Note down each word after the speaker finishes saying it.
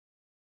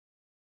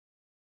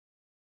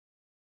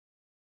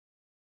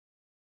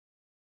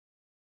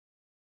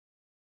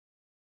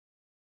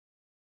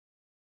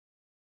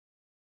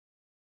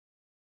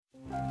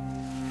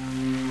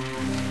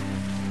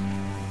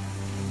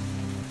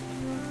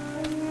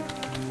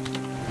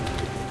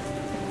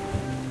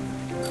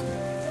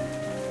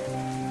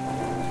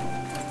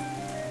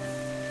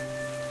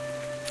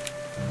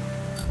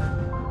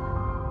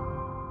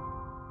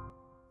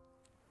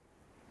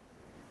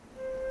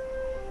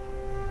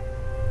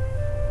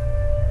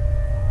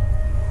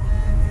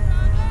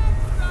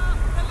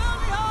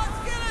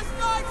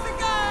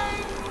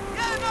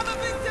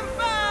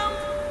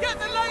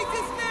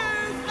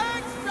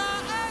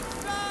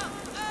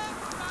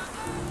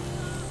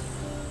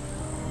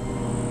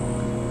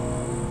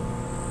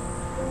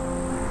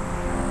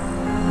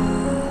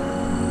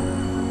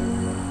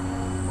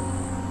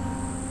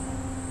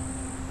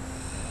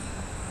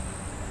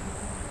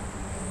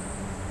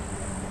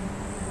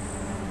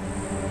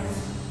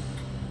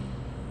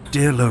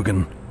Dear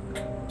Logan,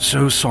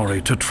 so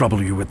sorry to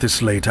trouble you at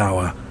this late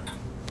hour.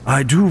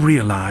 I do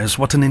realize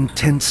what an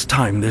intense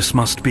time this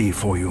must be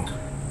for you.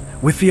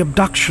 With the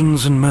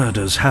abductions and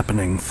murders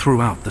happening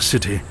throughout the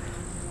city,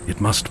 it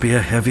must be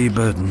a heavy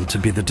burden to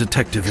be the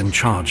detective in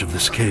charge of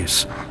this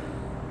case.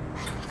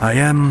 I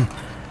am,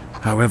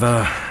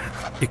 however,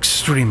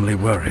 extremely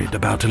worried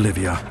about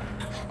Olivia.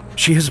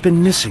 She has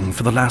been missing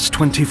for the last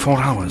 24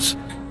 hours.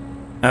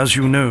 As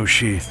you know,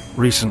 she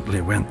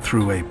recently went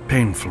through a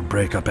painful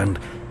breakup, and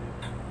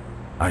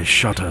I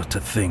shudder to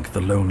think the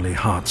Lonely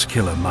Hearts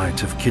killer might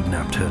have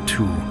kidnapped her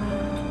too.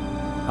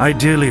 I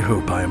dearly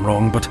hope I am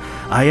wrong, but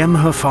I am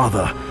her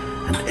father,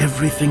 and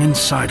everything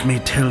inside me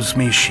tells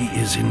me she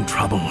is in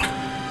trouble.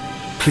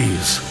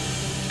 Please,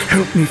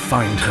 help me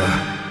find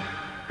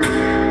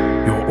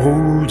her. Your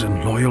old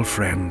and loyal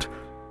friend,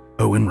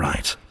 Owen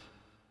Wright.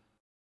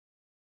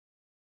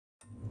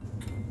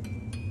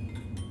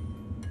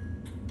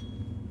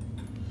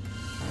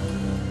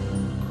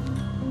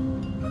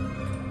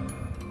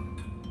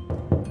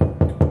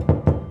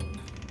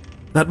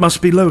 That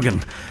must be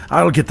Logan.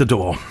 I'll get the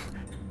door.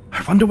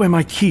 I wonder where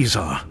my keys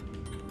are.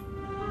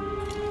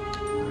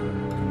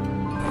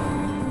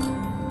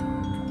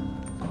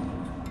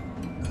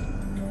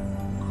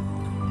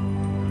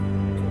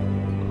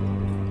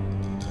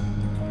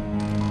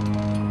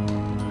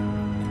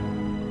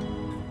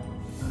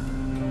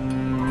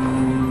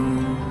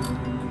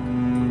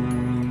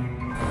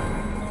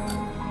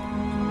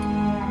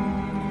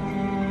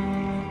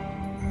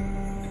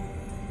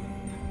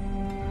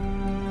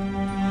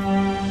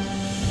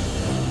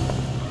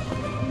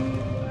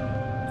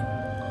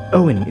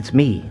 Owen, it's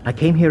me. I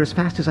came here as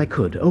fast as I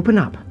could. Open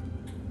up.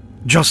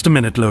 Just a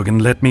minute, Logan.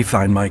 Let me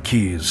find my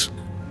keys.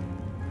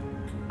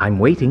 I'm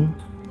waiting.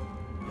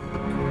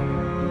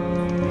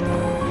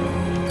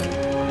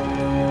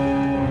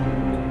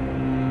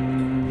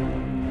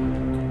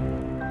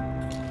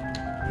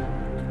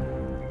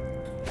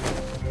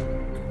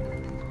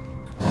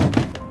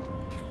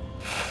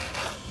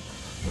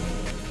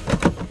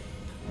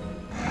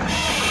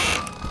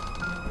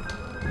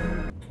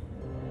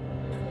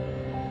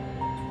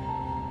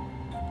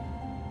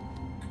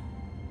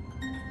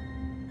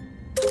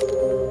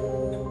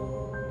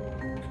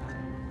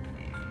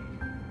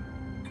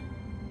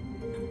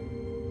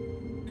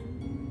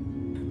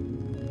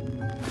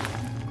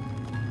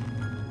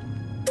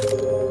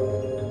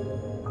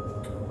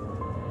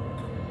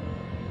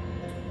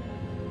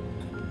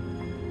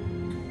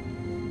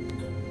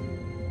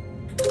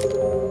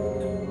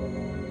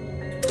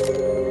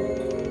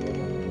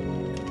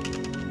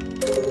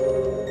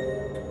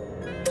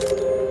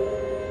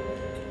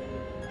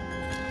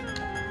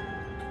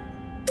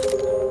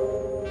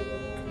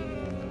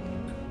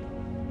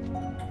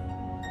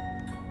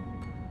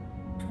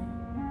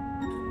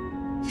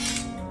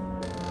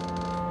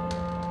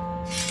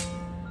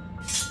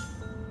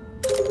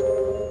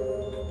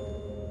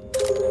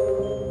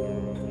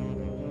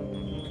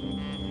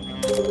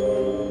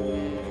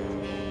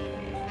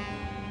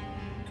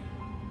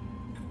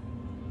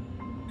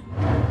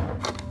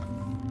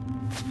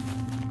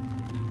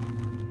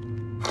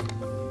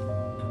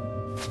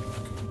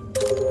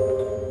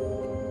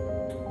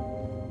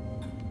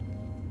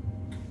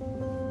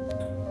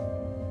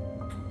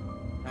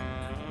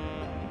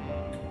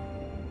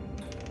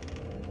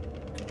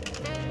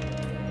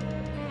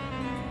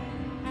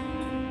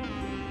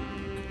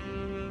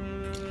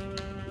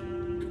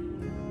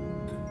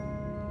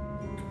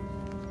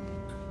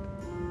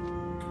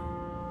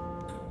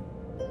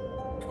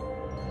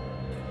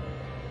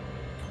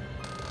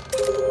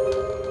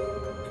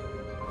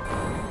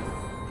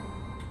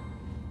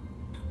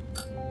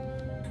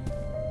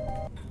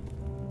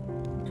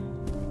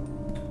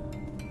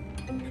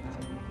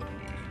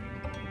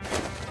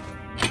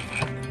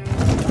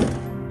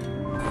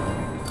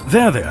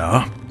 There they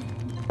are.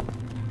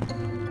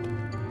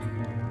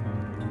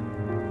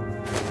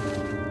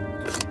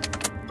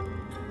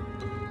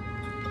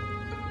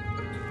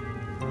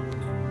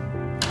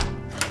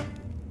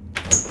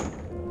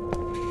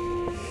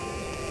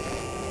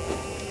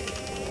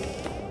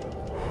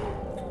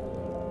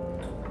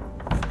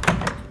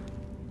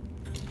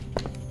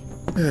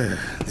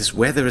 This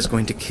weather is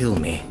going to kill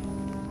me.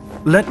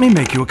 Let me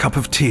make you a cup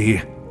of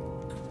tea.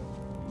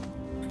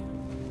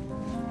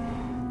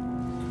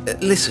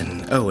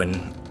 Listen, Owen,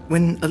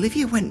 when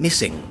Olivia went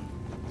missing,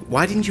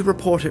 why didn't you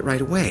report it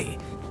right away?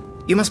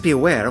 You must be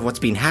aware of what's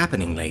been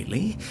happening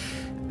lately.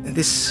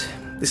 This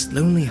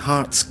Lonely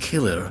Hearts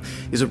killer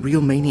is a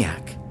real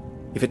maniac.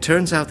 If it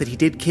turns out that he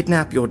did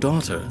kidnap your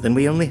daughter, then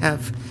we only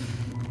have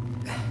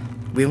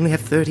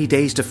 30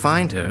 days to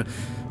find her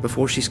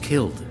before she's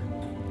killed.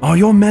 Are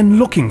your men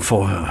looking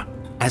for her?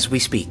 As we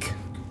speak.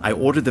 I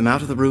ordered them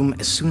out of the room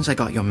as soon as I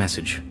got your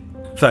message.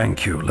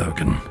 Thank you,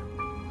 Logan.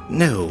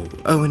 No,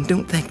 Owen,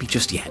 don't thank me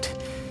just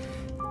yet.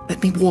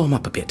 Let me warm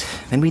up a bit.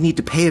 Then we need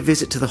to pay a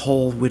visit to the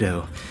Hall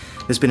widow.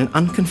 There's been an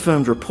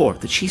unconfirmed report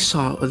that she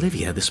saw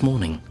Olivia this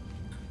morning.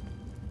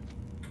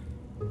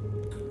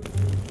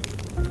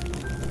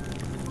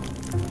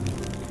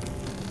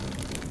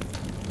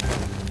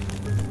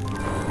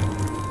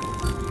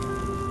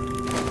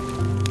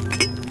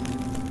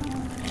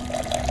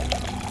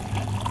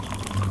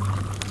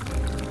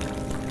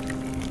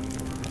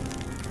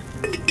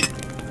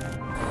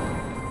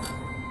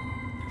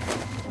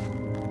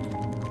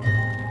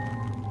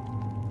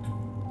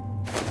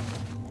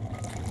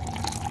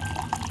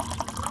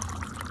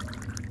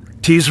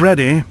 Tea's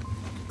ready.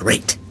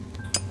 Great.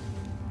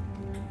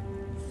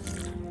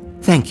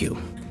 Thank you.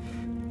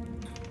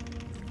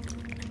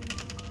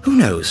 Who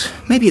knows?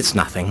 Maybe it's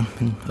nothing.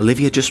 And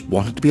Olivia just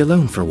wanted to be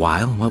alone for a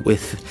while, what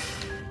with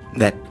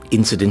that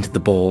incident at the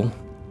ball.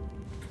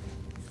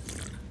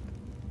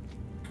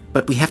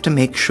 But we have to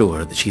make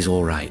sure that she's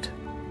all right.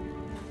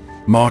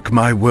 Mark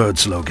my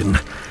words, Logan.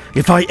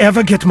 If I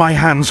ever get my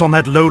hands on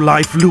that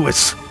lowlife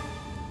Lewis...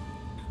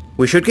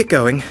 We should get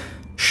going.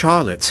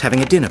 Charlotte's having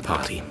a dinner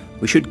party.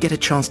 We should get a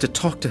chance to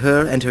talk to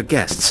her and her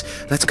guests.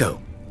 Let's go.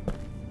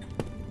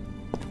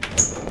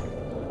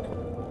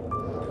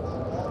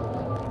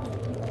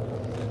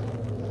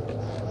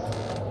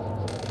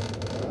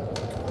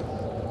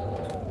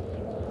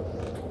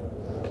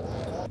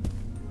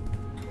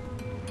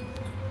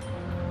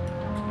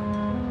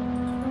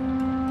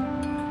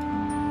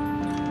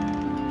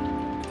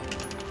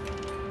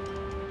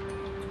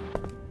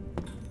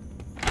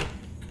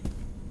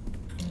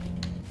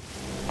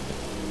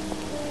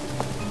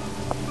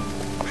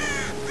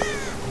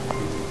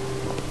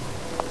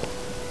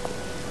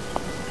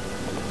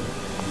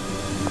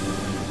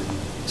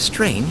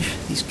 Strange,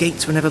 these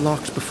gates were never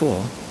locked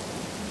before.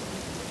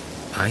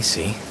 I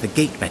see, the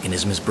gate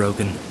mechanism is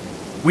broken.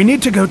 We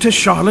need to go to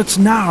Charlotte's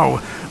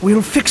now.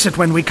 We'll fix it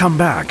when we come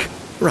back.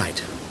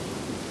 Right.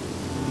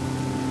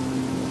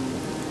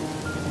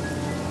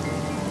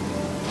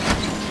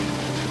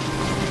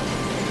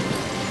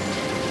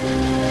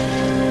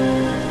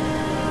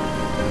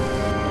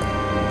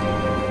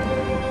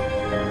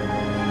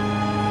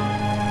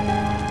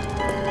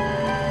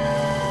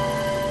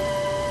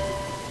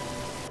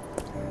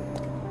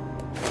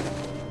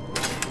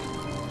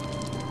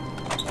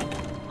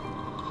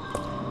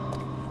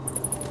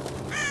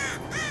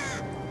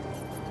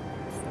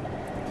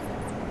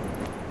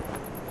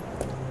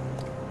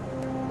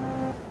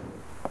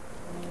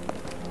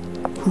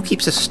 Who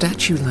keeps a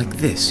statue like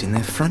this in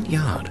their front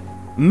yard?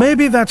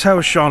 Maybe that's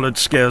how Charlotte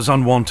scares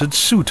unwanted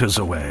suitors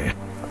away.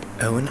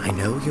 Owen, I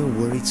know you're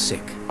worried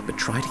sick, but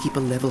try to keep a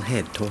level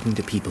head talking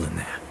to people in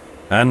there.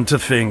 And to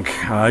think,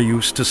 I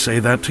used to say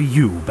that to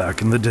you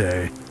back in the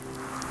day.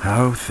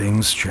 How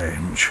things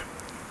change.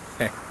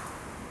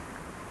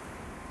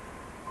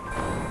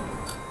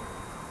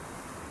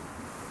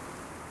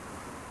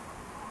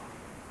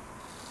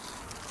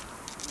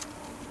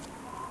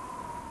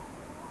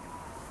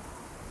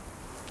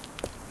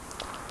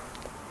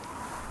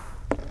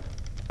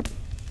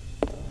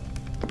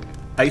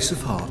 Ace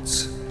of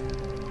Hearts.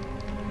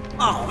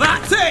 Oh,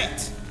 that's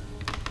it!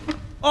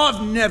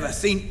 I've never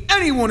seen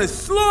anyone as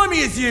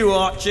slimy as you,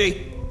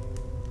 Archie.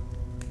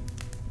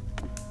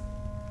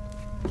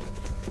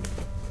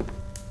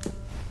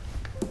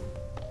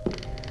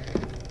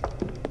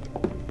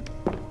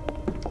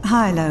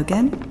 Hi,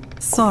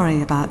 Logan.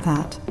 Sorry about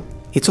that.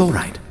 It's all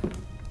right.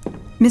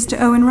 Mr.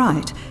 Owen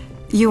Wright,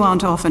 you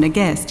aren't often a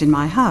guest in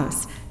my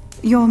house.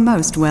 You're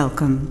most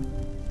welcome.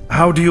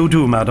 How do you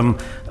do, madam?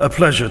 A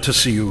pleasure to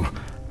see you.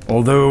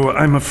 Although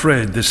I'm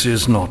afraid this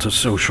is not a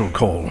social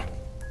call.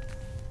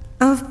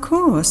 Of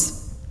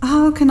course.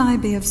 How can I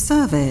be of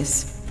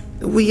service?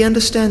 We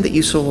understand that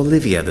you saw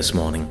Olivia this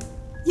morning.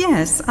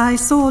 Yes, I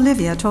saw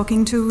Olivia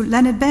talking to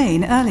Leonard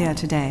Bain earlier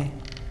today.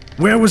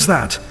 Where was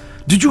that?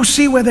 Did you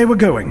see where they were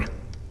going?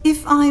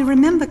 If I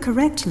remember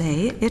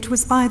correctly, it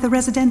was by the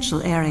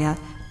residential area.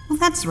 Well,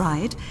 that's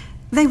right.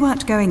 They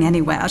weren't going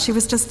anywhere. She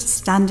was just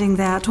standing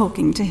there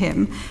talking to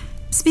him.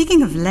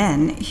 Speaking of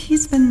Len,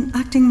 he's been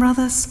acting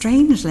rather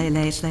strangely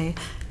lately.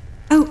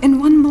 Oh, and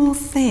one more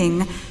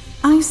thing.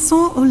 I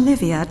saw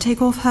Olivia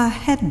take off her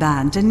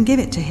headband and give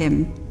it to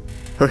him.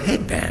 Her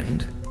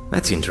headband?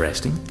 That's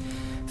interesting.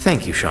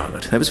 Thank you,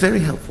 Charlotte. That was very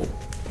helpful.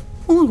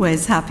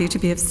 Always happy to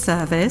be of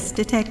service,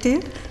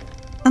 Detective.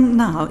 And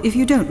now, if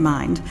you don't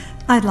mind,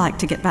 I'd like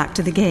to get back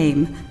to the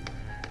game.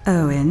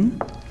 Owen?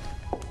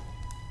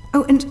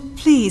 Oh, and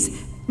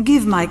please,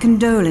 give my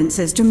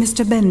condolences to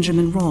Mr.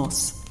 Benjamin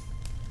Ross.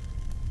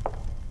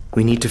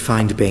 We need to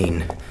find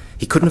Bane.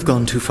 He couldn't have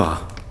gone too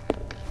far.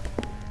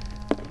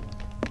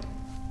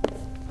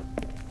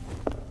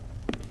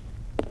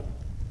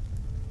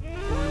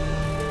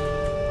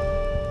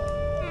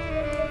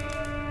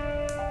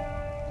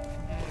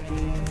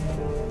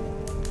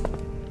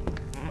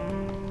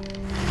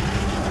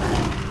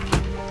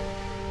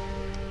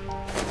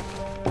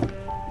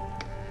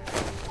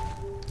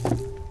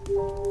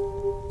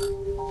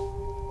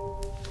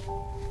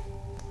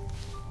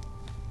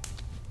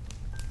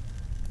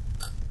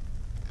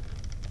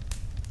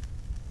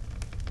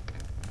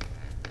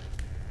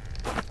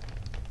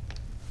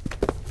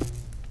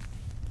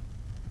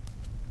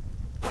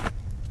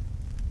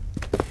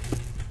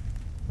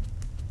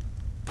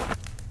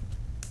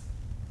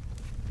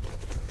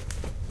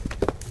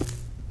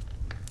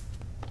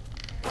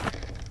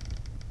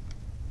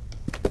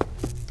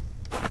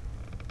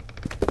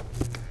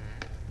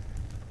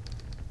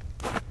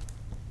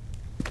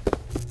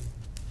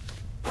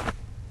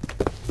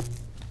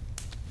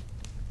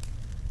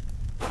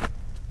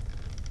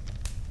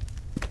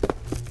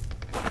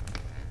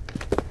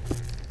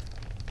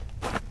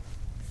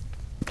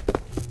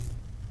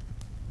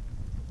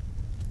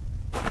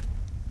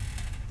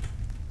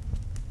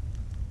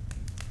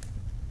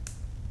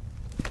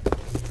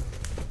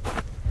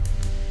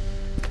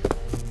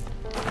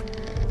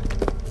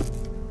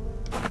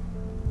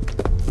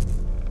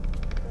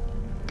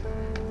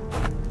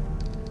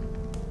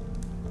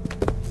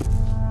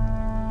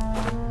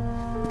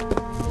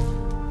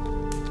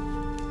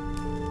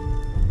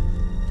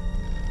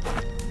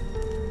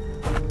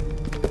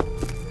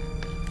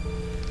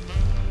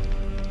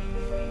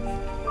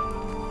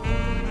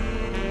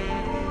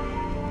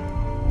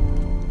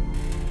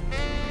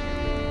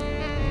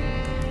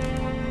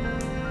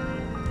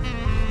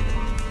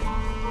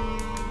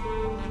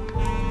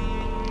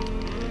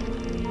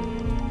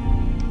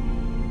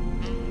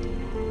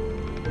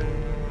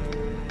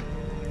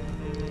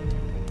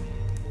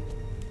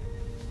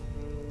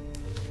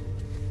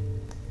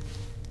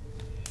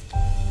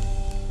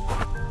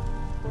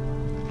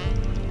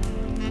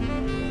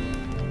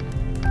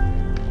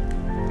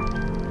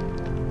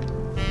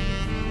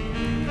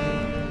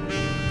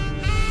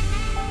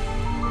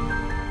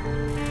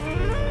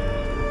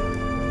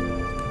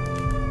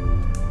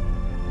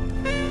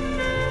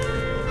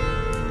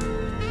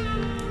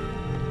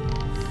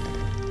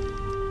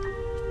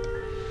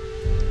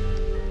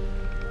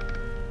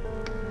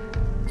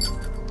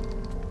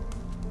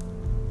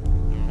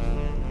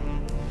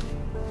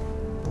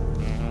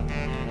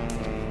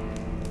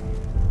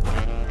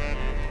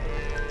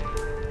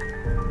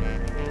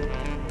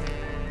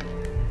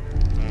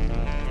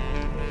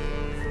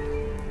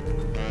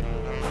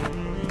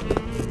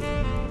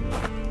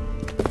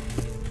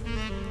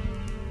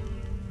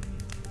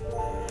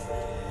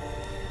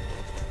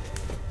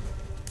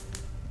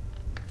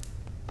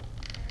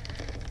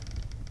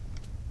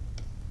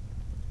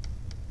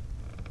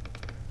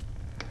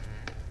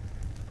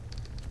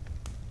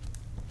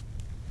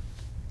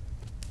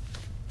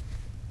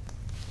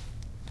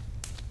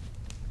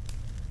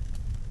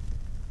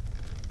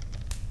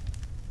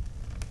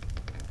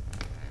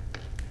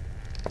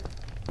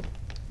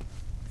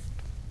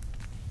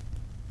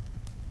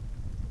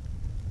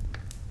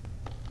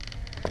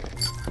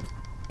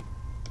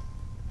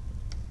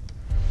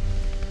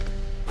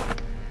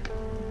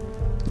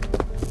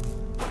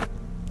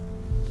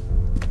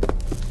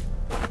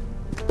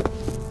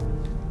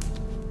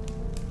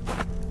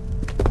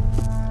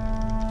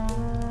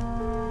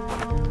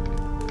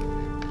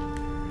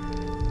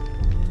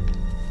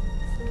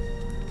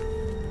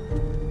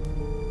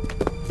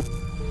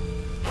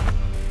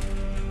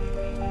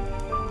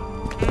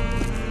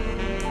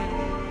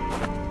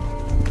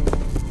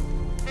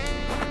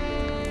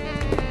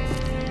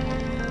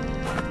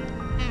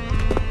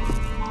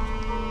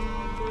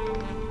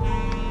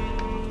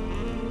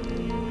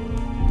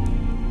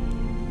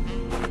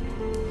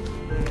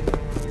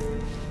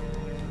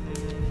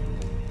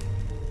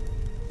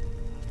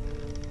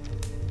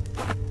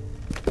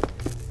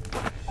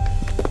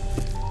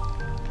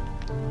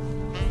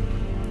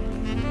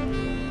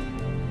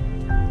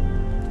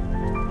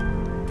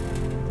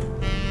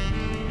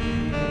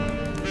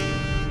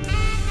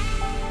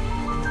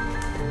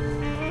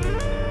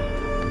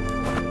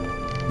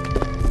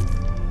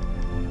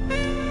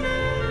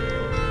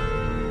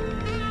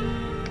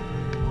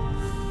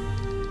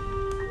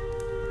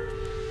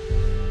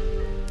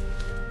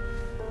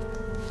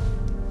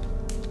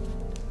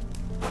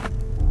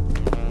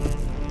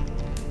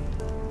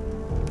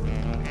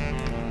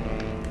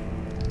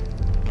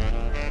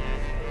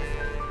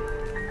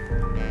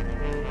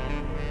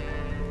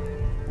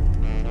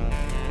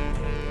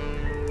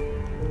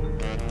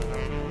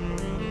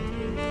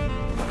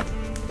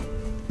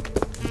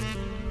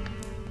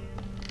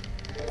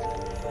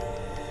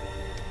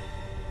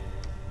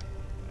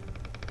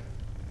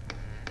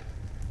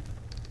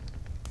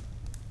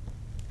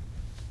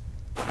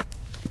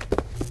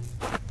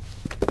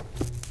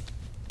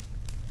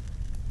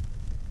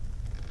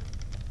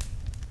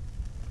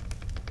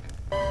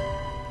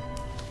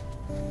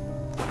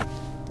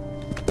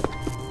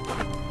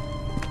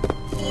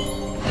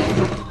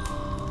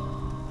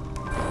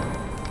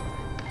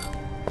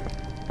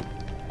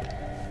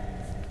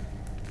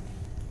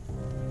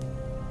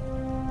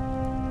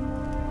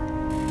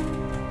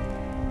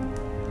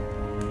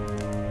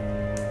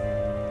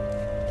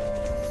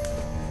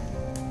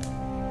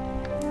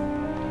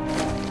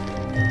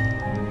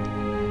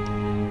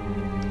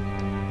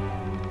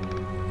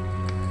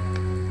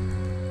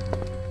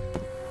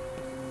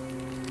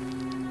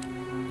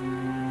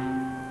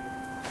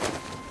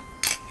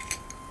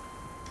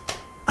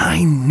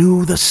 They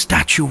knew the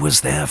statue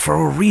was there for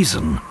a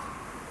reason.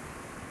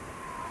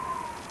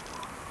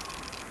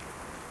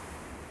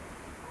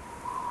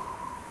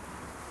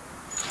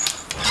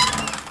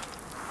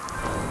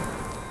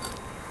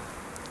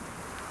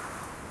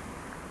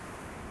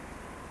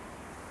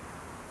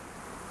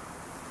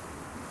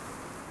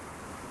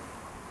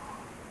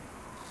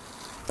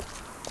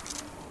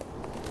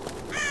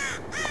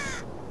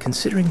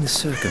 Considering the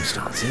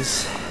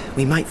circumstances,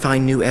 we might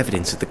find new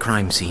evidence at the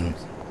crime scene.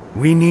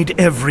 We need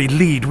every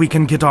lead we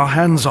can get our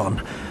hands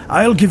on.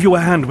 I'll give you a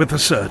hand with the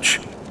search.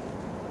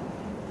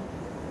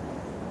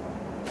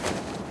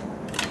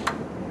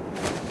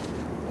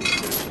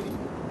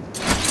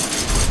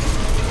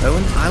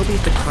 Owen, I'll be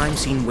at the crime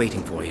scene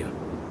waiting for you.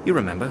 You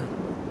remember?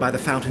 By the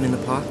fountain in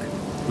the park?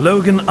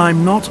 Logan,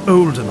 I'm not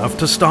old enough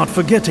to start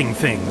forgetting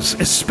things,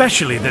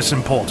 especially this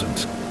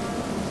important.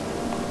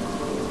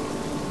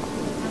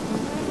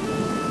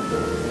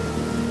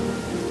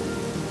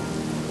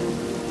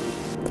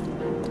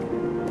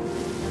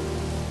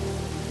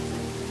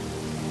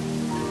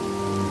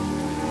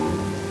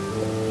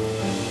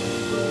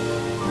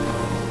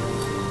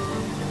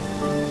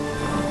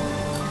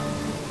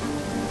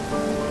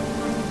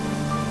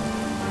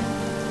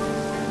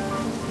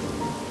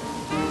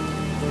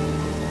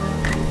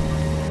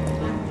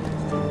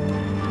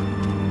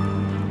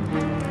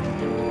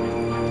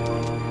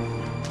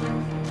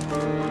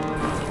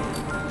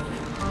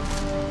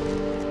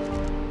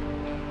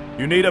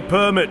 You need a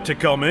permit to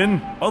come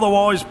in,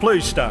 otherwise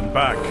please stand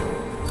back.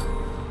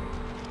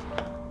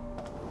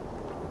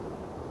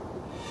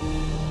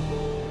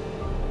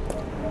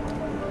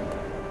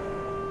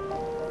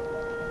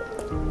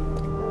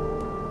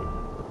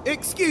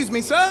 Excuse me,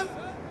 sir.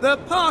 The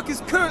park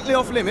is currently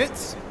off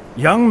limits.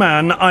 Young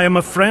man, I am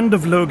a friend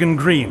of Logan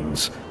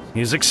Green's.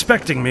 He's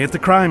expecting me at the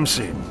crime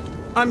scene.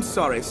 I'm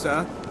sorry,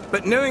 sir,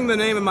 but knowing the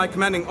name of my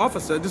commanding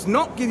officer does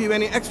not give you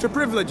any extra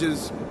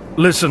privileges.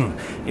 Listen,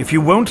 if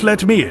you won't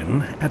let me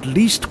in, at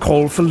least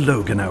call for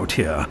Logan out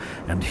here,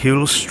 and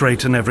he'll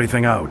straighten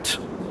everything out.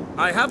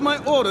 I have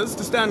my orders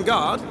to stand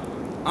guard.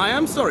 I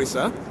am sorry,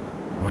 sir.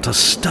 What a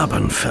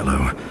stubborn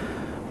fellow.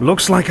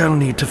 Looks like I'll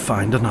need to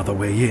find another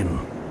way in.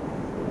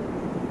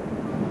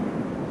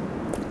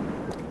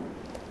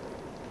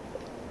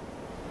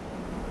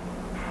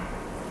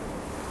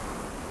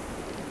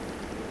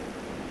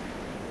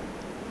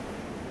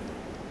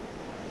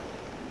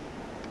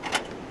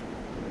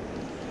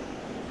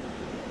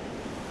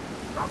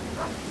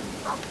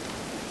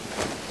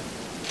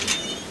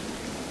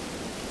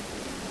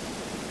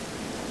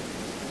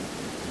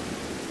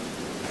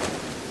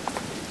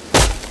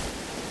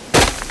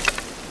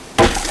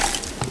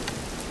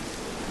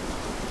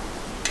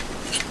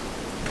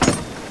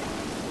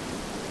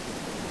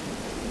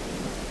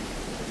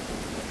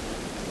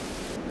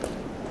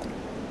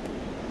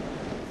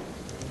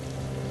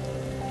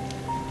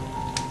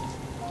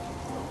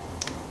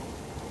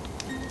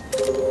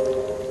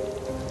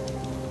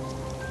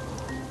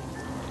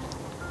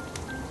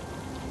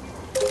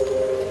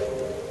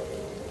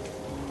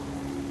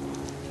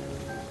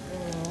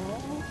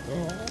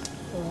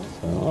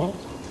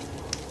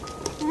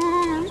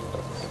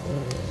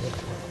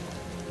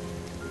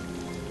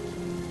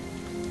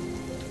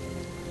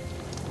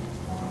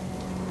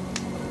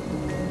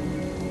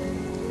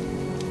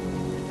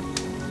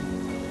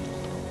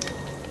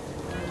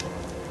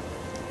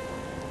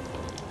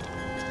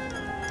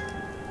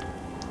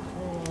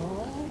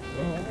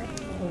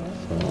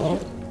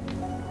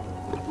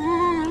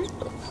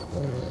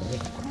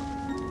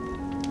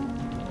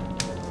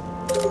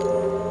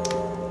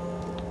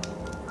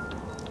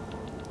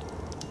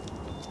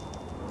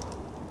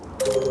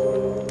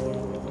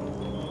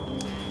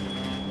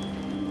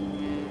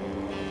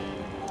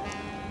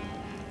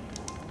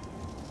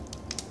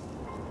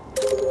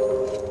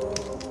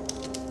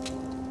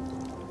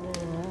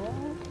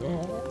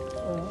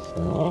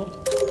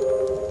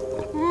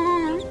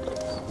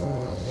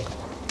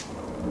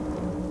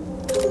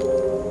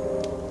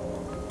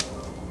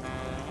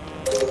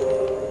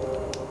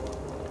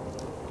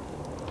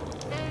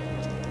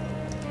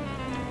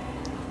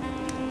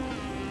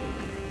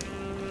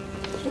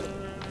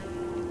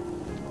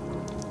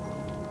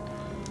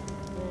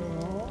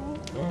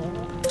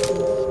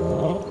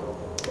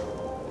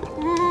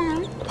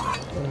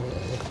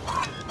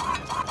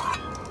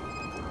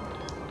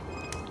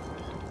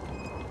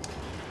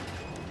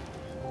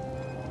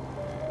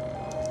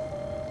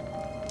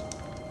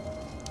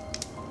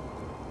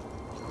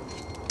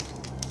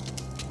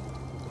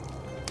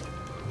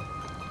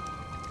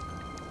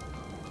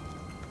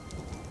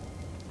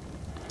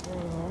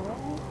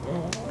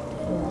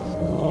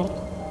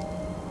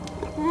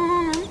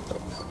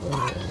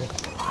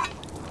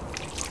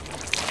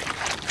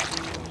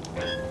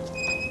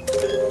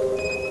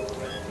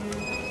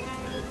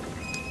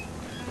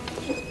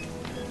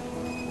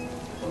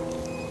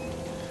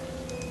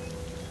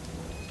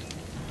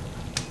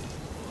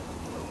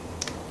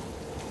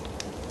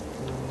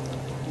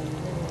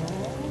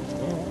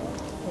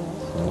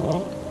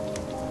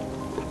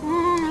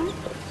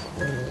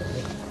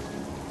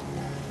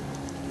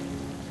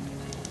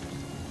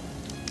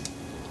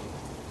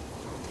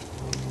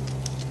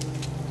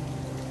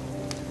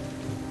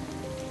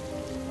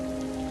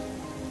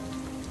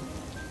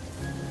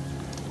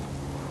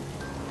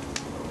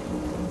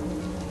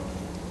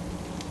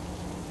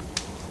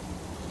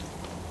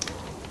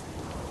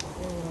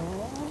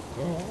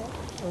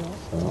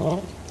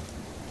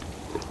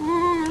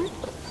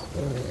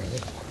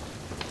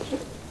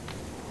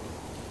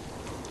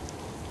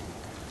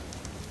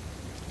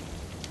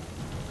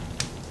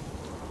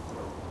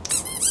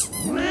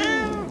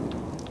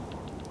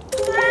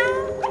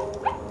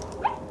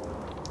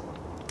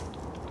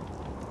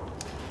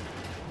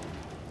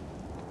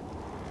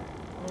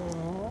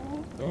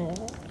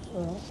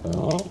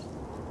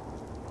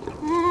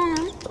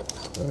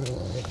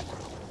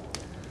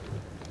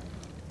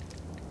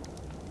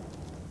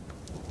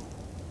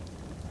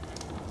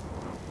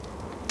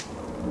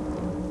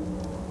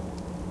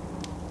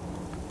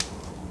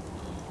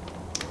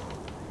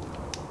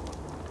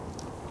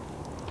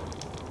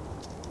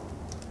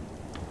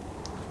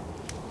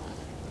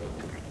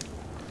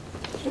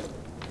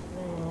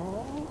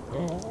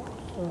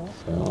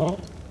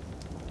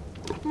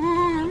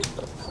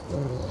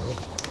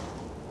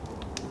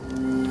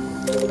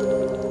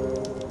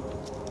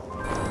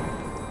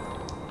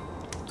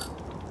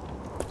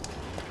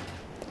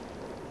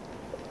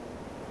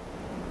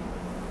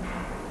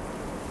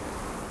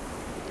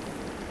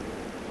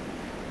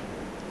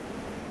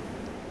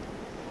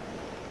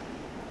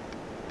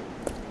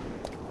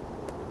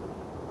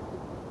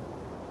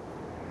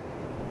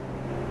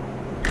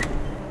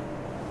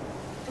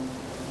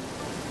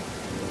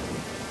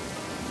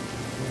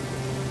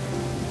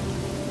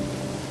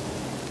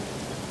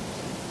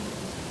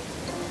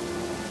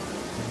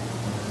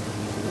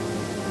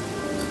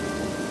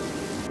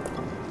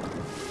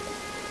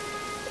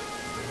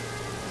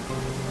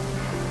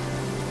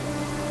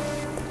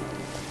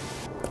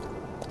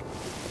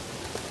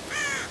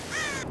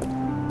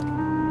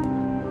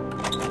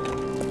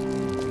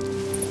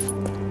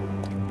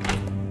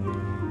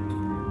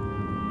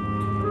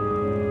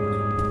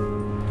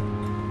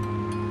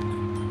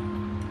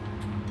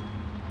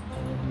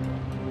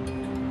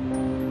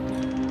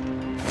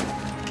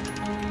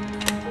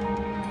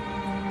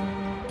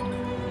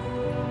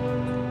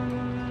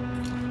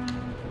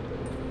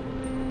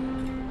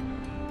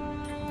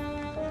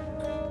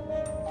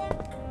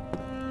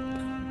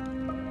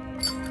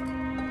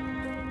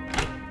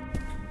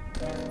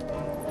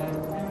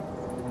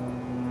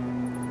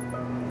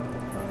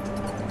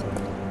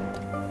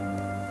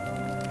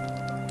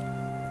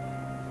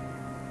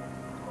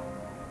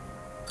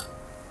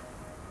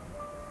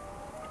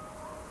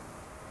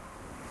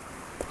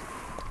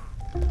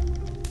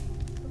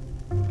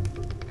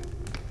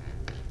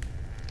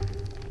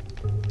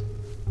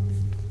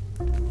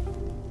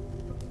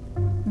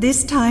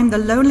 This time, the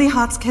Lonely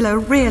Hearts killer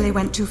really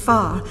went too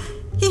far.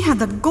 He had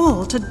the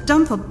gall to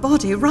dump a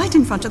body right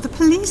in front of the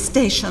police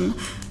station.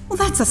 Well,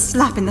 that's a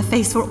slap in the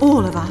face for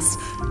all of us.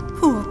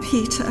 Poor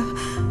Peter.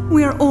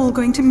 We're all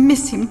going to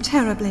miss him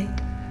terribly.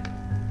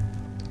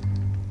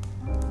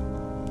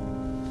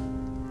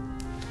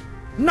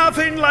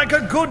 Nothing like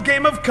a good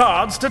game of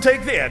cards to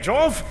take the edge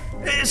off.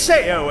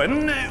 Say,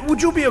 Owen,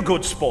 would you be a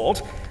good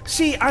sport?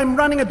 See, I'm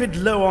running a bit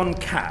low on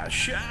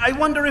cash. I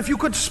wonder if you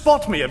could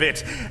spot me a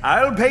bit.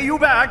 I'll pay you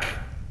back.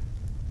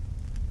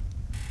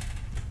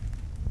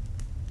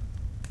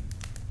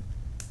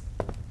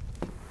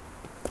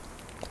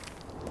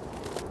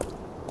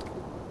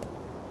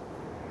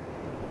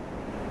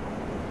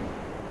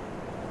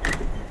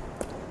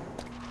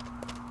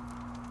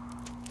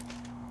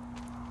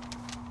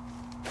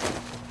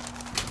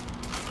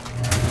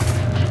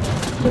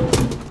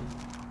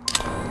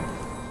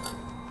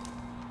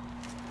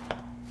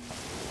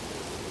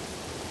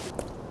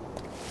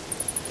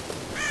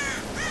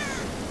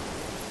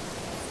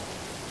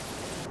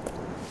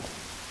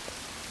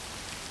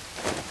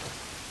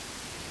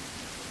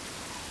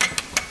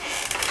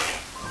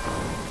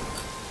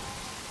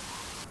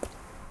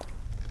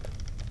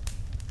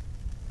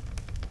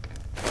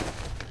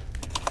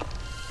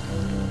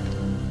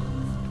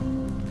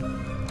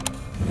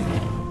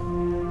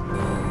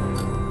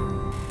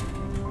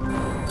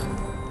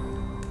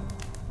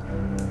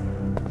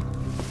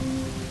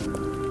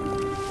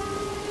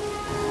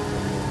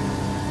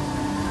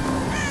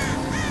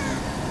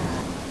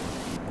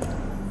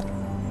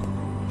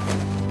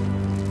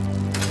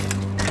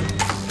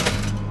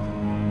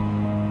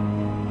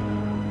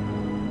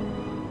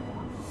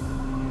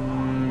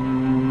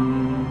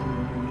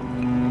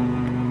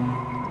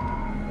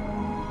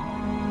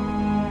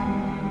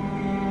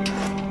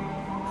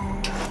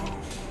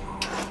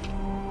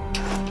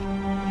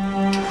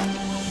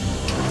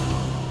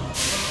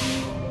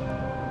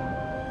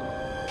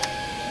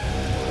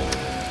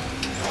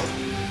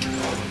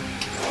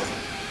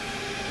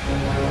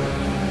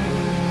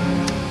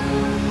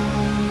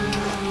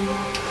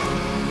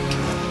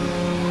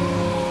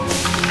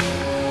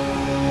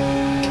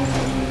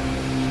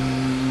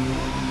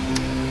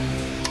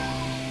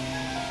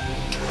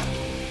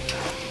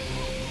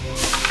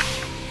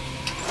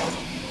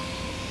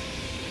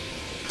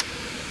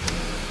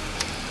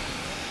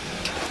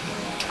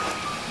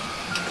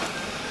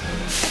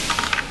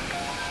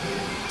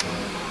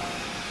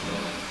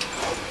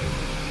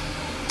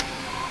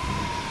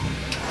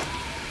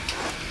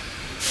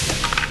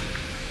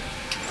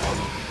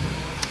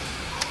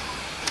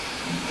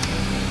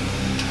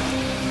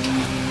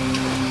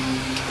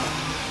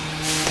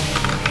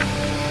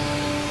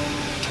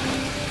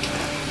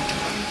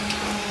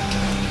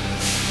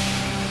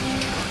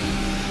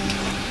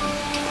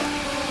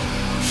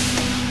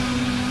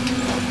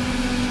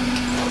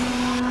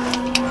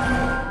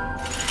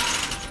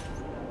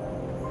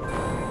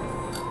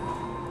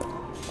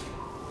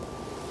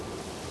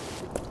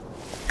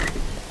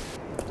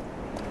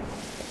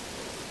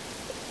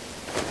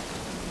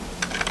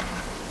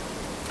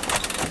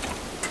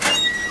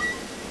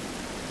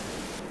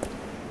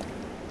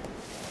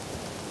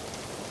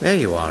 There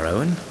you are,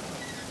 Owen.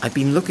 I've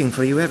been looking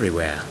for you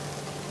everywhere.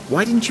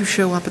 Why didn't you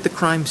show up at the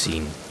crime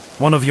scene?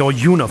 One of your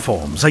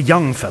uniforms, a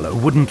young fellow,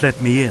 wouldn't let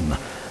me in.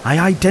 I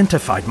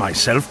identified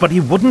myself, but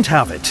he wouldn't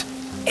have it.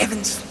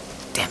 Evans!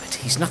 Damn it,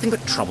 he's nothing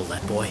but trouble,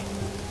 that boy.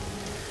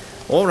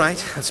 All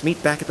right, let's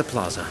meet back at the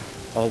plaza.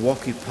 I'll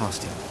walk you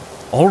past him.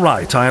 All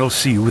right, I'll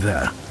see you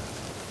there.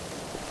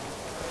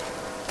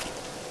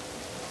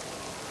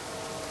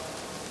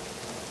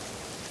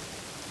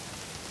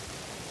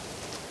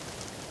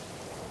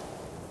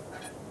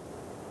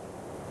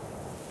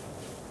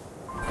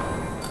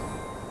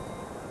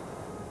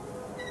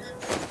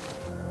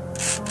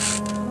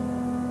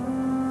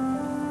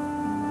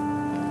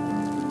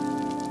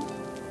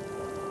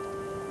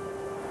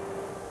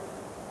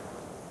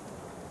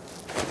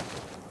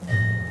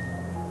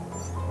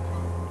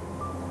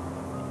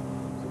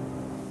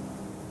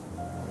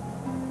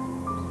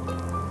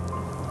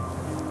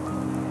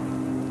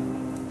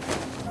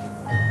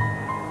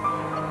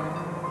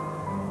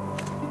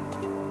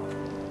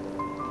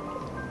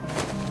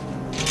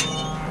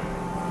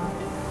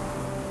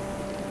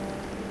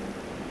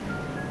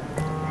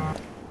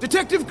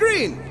 Detective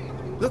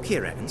Green! Look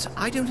here, Evans.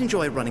 I don't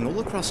enjoy running all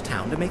across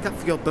town to make up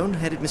for your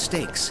boneheaded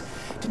mistakes.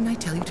 Didn't I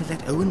tell you to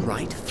let Owen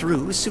Wright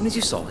through as soon as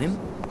you saw him?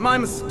 My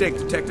mistake,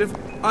 Detective.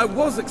 I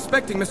was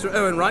expecting Mr.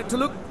 Owen Wright to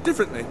look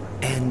differently.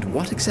 And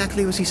what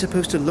exactly was he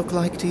supposed to look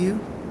like to you?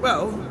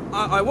 Well,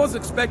 I was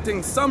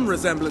expecting some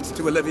resemblance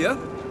to Olivia.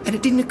 And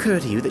it didn't occur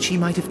to you that she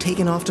might have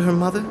taken after her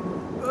mother?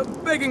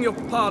 Begging your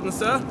pardon,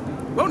 sir.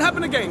 Won't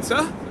happen again,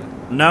 sir.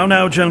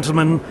 Now,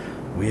 gentlemen,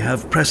 we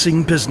have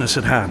pressing business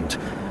at hand.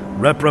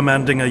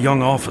 Reprimanding a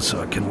young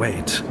officer can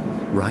wait.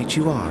 Right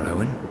you are,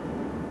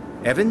 Owen.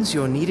 Evans,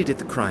 you're needed at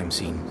the crime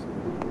scene.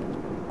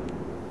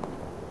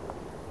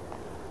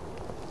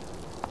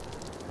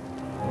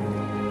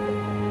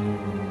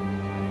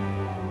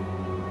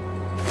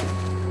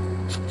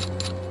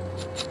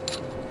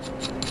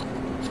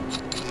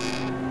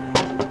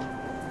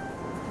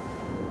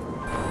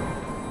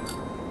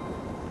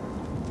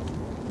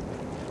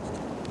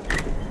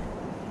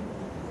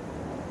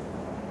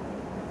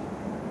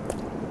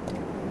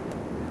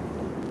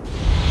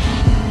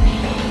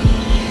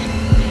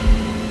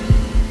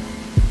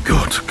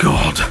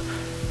 God,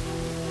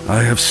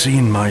 I have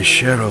seen my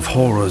share of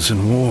horrors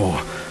in war,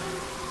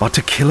 but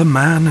to kill a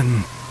man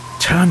and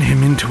turn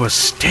him into a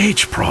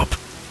stage prop...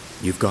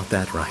 You've got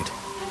that right.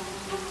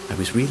 I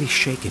was really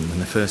shaken when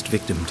the first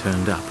victim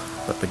turned up,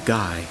 but the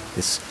guy,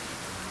 this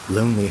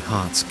Lonely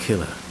Hearts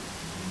killer,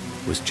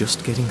 was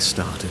just getting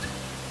started.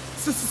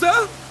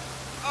 Sir?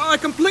 I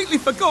completely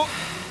forgot.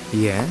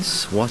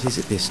 Yes, what is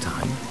it this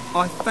time?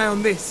 I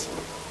found this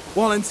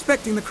while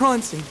inspecting the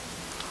crime scene.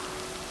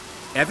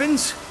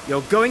 Evans,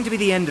 you're going to be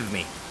the end of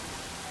me.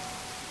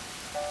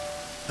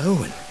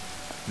 Owen,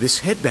 this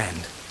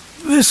headband.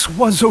 This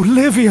was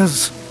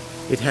Olivia's.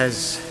 It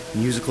has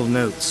musical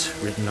notes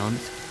written on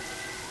it.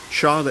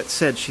 Charlotte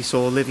said she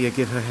saw Olivia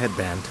give her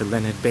headband to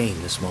Leonard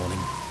Bain this morning.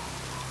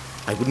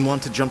 I wouldn't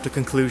want to jump to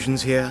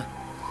conclusions here,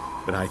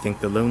 but I think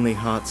the Lonely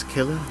Hearts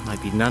killer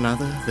might be none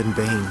other than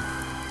Bain.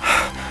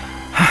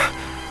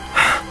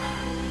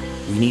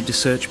 We need to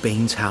search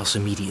Bain's house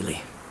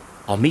immediately.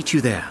 I'll meet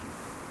you there.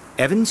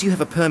 Evans, you have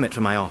a permit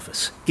from my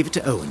office. Give it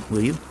to Owen,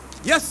 will you?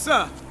 Yes,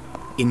 sir.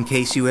 In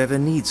case you ever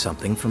need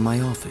something from my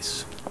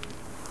office.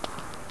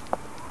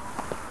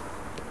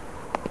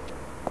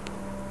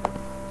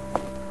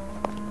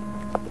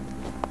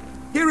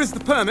 Here is the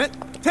permit.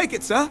 Take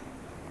it, sir.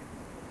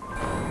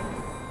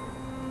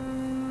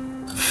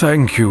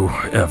 Thank you,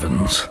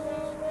 Evans.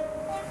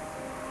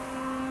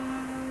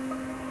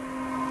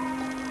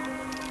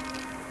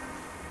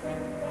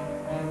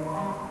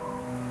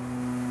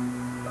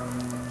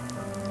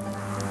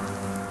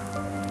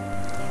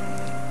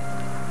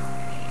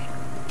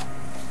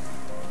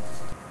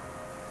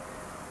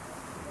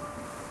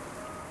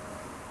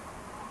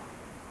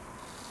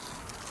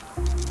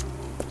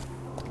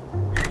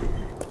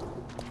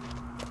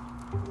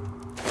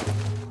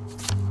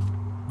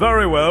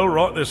 Very well,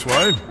 right this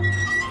way.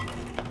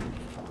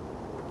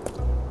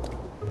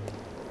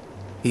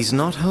 He's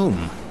not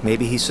home.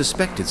 Maybe he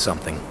suspected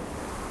something.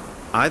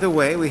 Either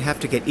way, we have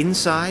to get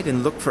inside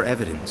and look for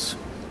evidence.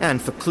 And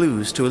for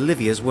clues to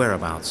Olivia's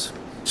whereabouts.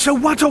 So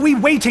what are we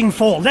waiting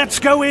for? Let's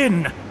go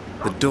in!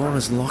 The door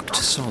is locked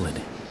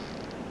solid.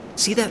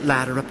 See that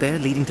ladder up there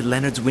leading to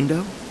Leonard's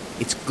window?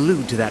 It's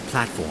glued to that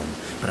platform,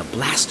 but a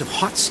blast of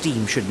hot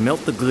steam should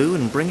melt the glue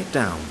and bring it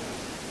down.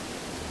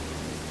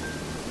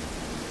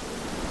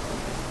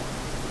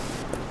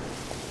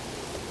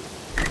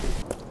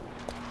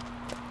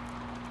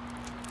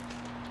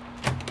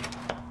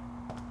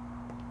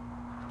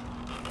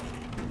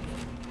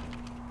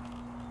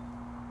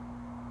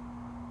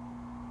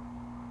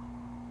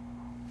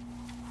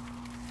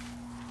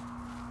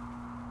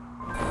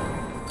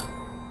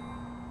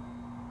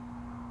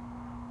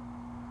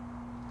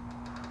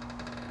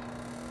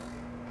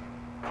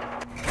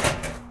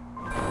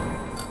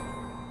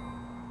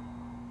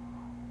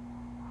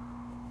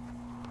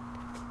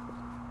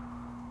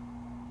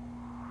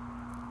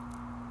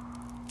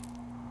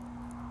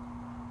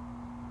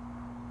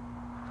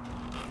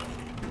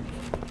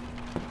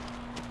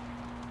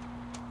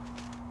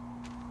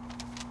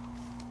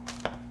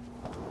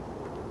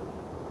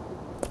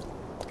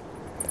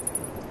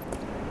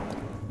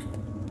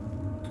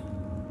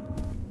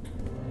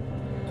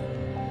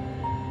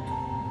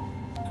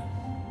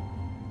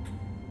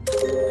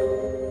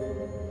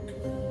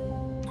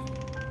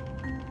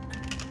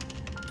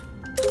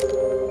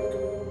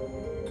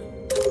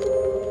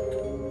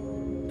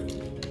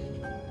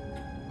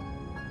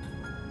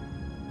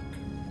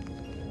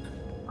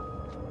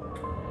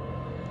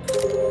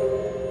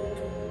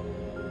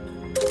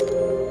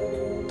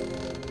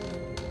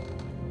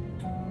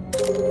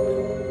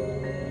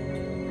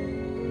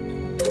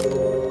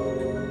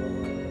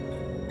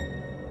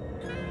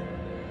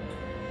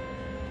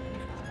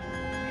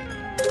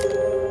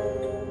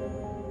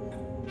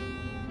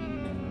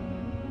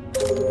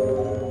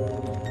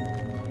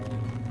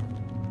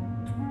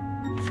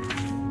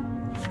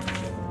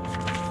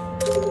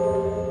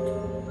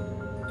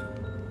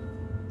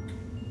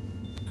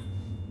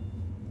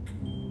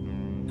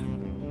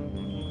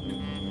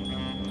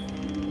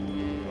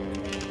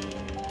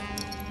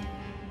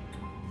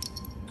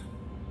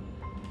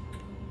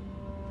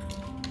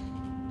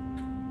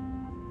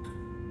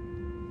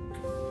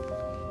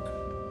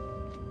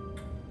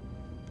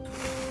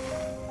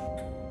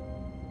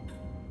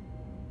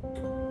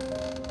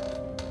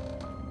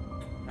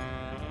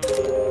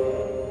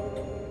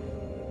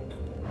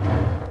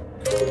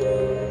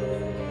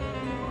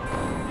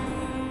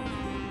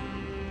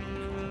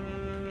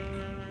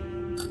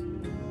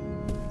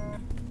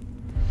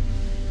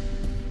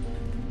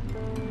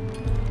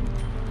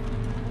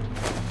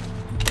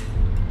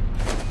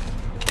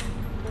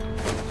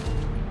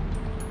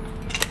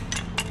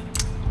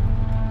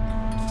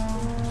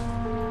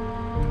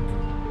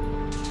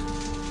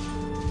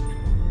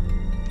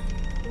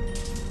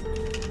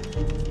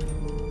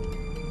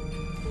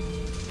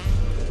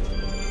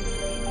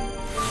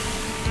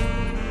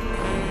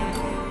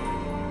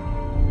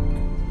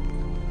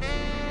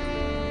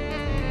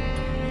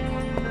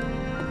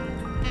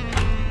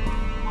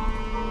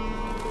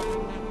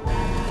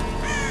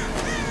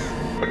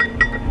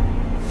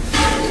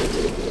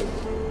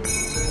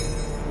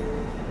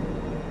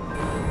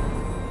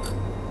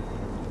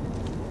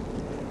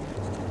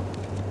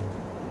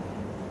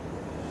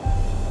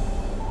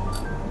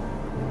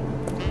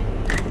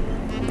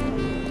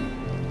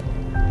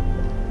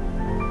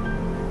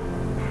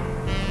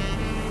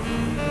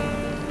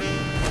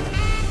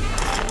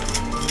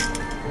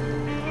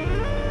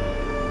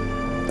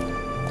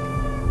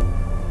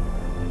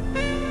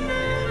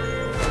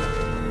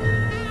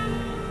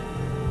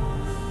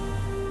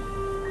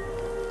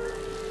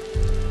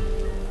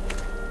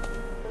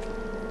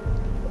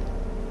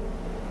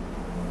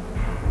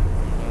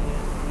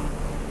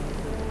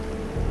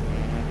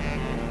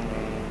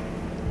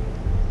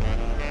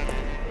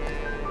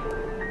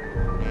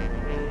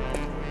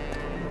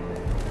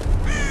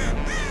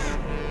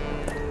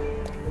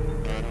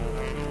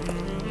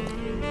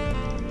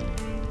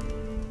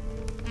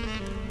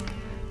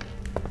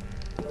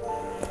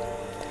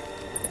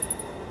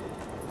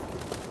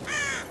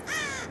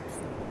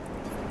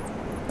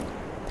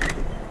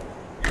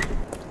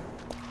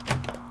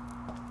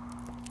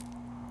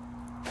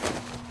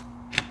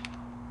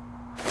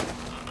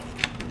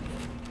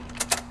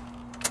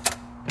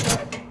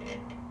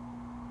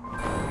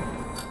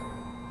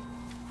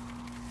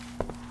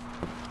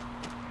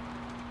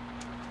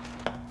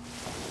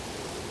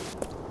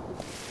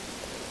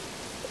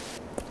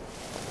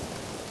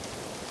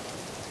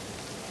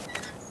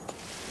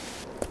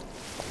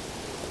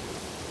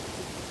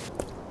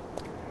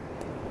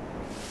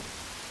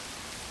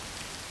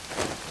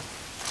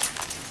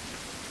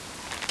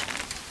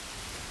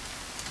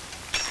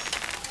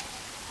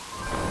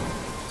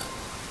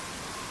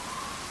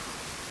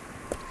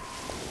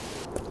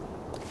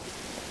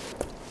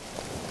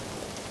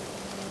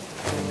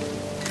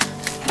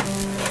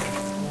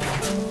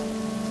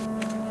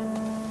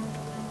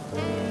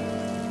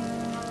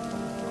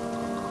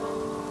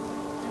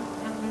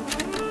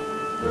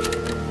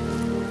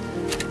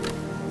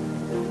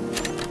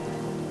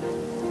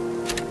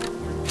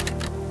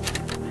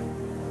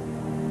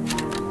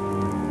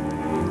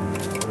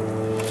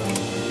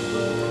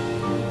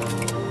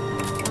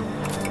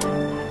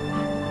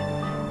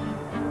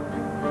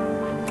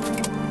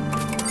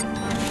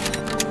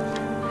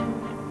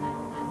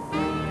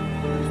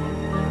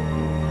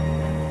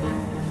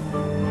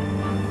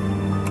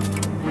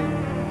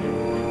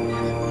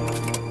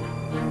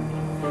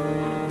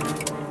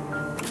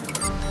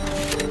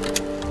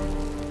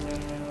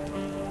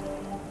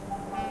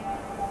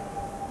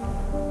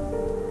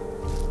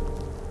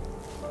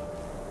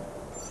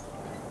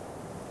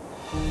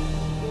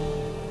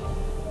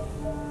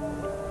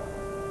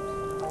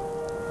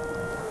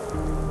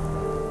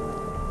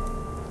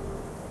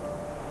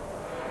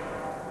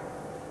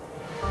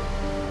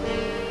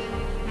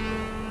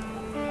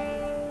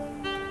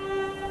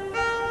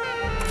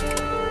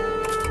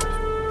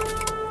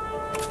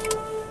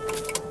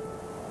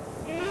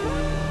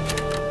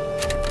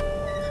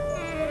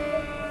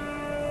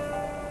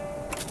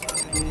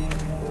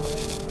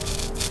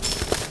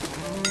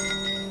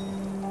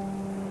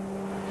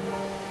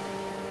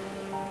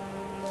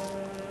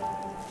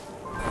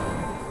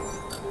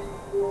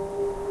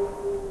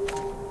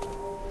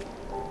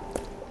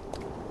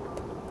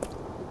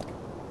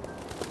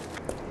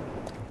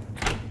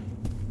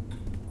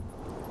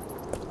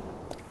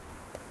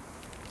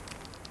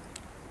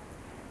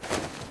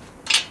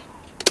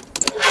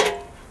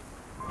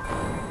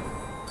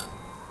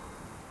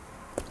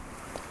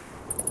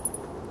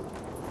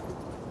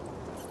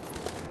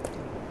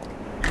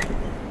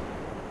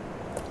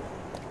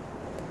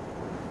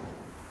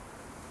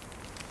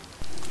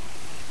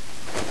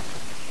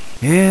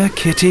 Here,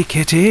 kitty,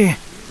 kitty.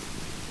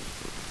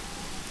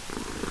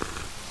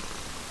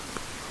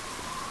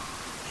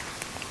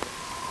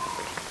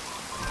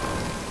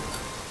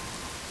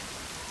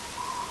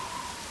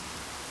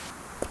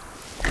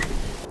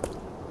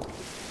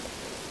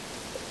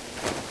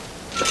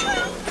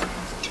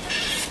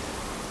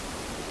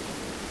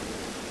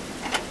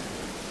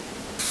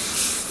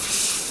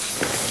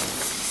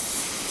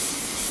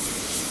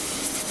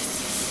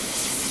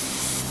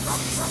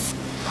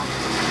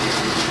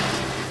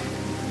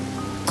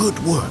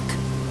 Good work.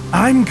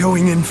 I'm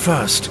going in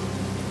first.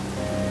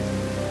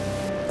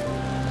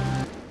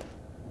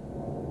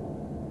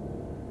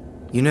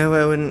 You know,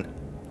 Owen,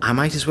 I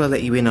might as well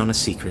let you in on a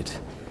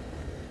secret.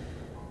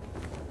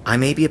 I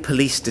may be a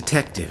police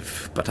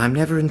detective, but I'm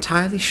never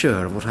entirely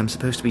sure of what I'm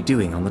supposed to be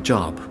doing on the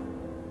job.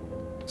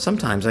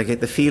 Sometimes I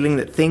get the feeling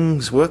that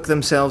things work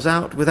themselves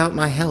out without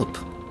my help.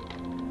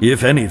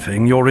 If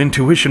anything, your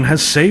intuition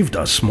has saved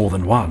us more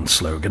than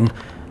once, Logan.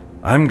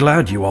 I'm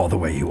glad you are the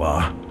way you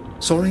are.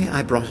 Sorry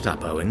I brought it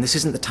up, Owen. This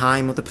isn't the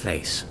time or the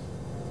place.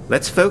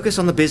 Let's focus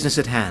on the business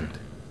at hand.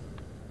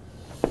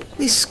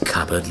 This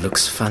cupboard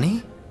looks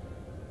funny.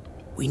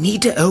 We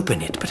need to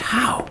open it, but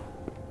how?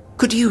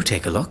 Could you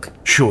take a look?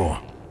 Sure.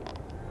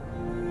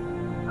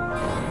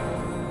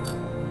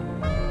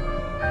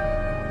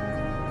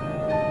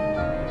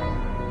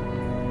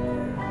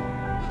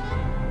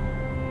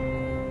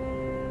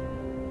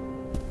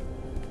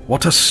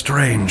 What a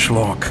strange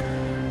lock.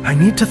 I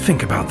need to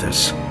think about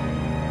this.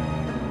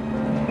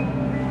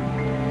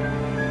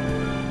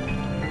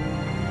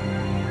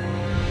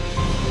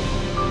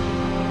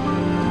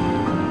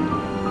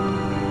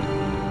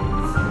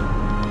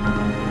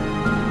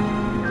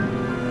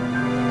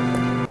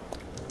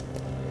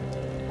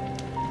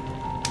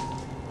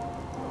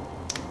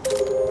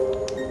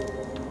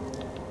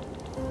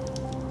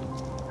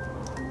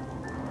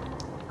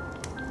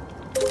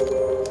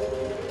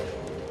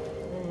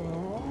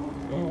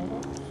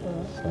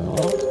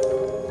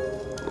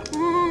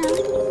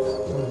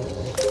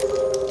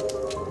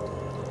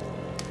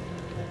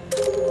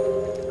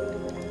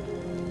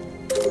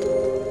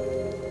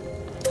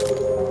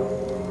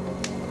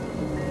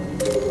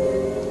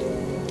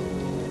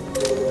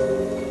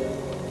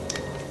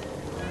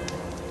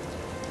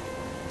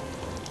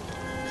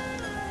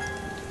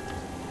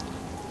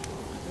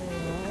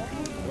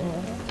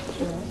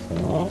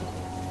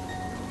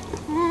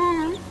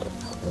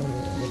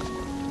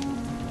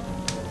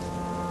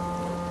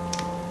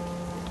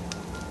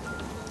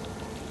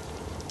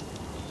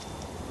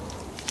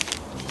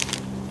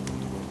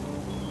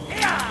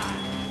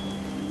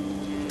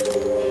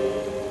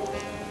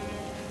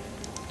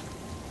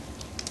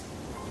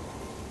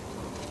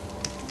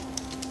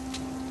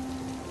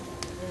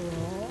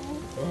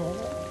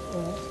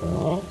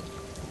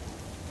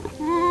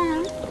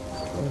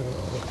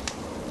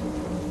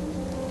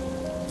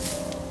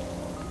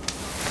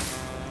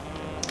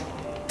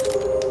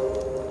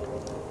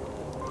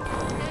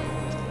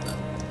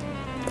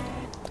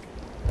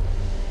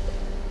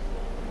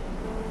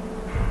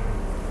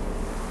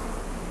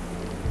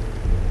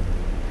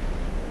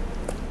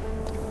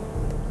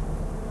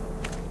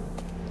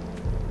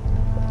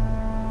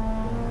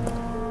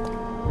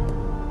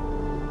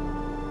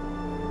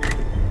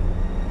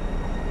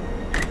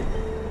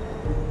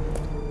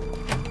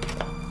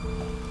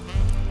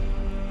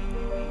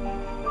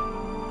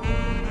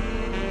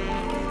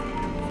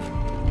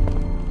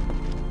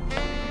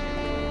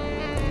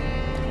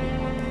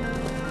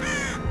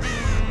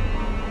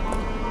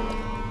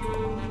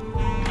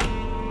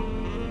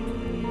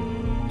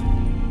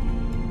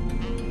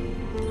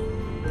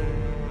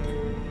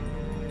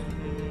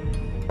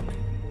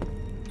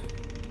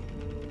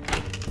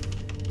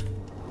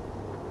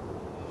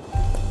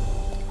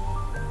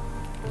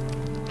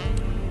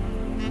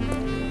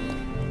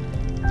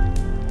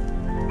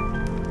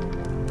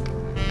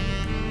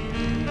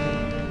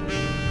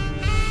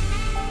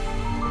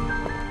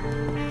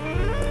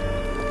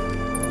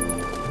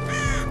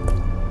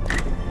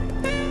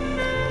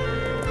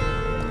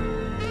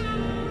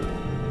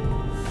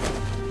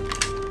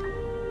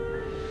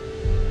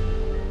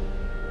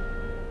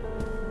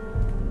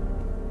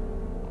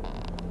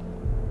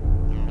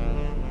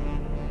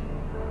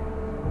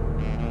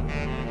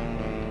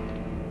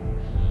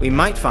 We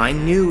might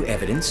find new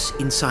evidence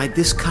inside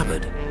this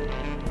cupboard.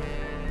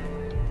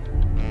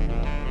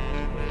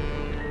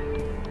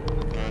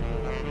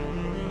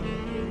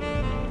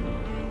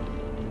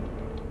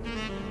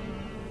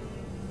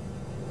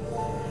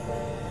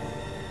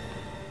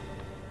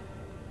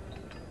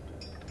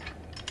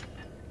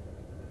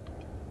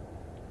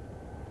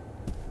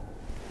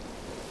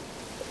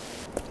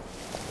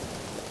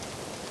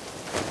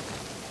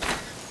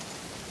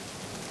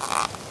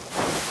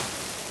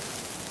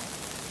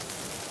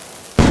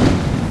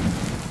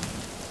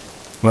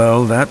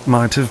 Well, that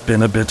might have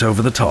been a bit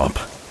over the top.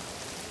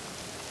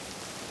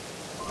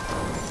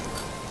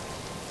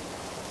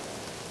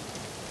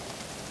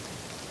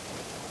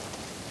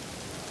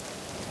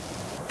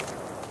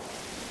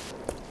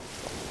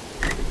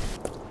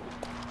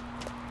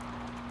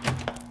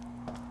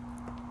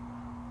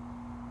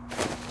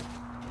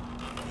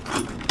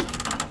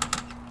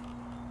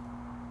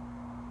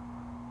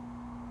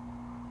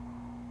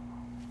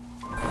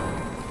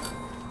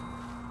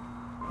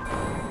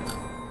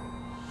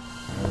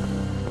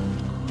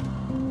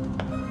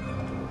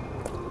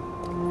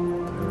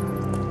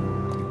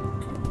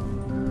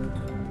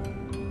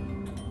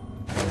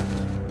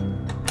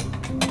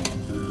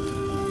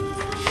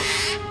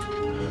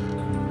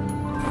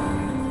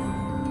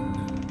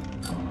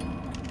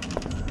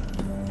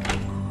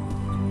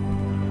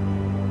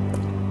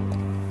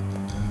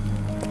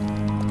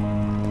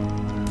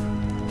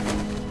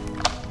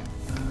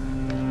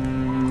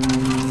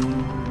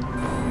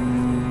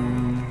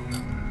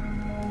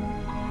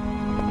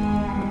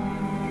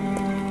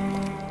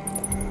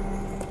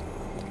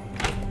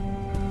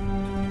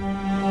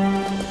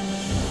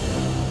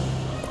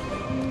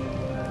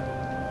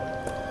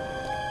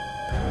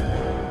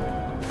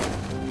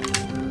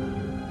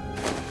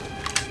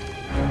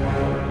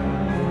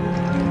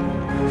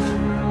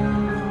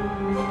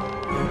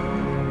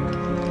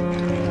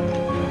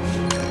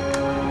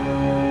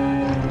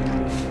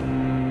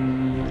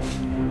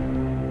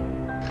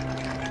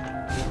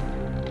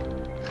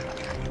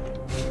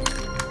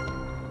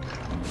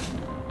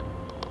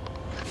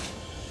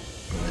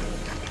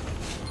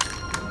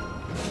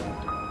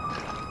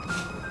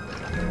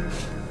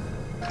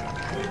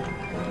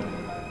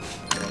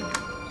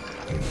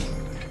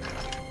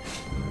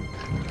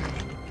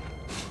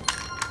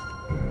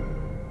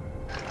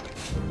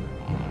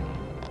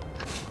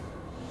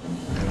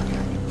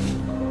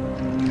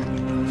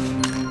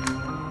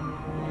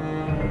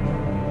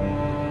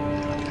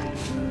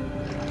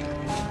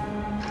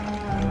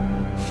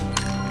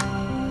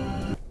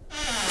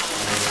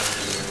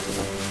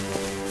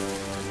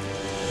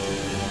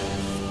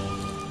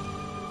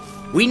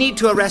 We need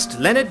to arrest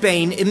Leonard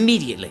Bain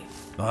immediately.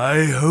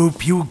 I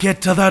hope you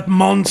get to that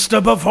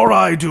monster before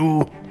I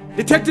do.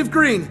 Detective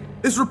Green,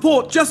 this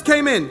report just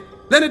came in.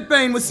 Leonard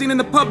Bain was seen in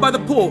the pub by the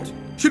port.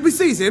 Should we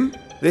seize him?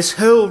 This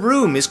whole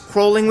room is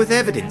crawling with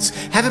evidence.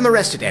 Have him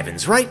arrested,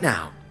 Evans, right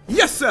now.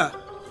 Yes, sir!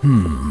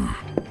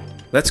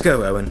 Let's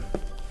go, Owen.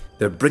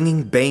 They're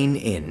bringing Bain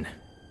in.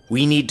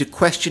 We need to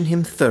question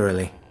him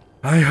thoroughly.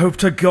 I hope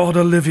to God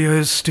Olivia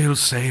is still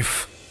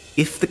safe.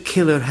 If the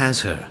killer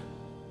has her,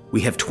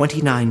 we have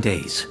 29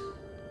 days.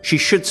 She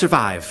should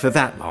survive for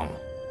that long.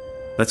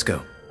 Let's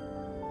go.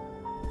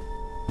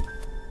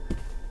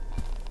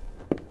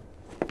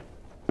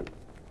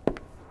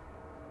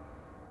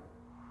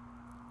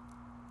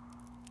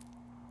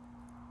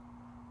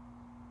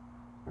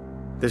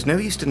 There's no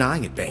use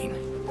denying it, Bain.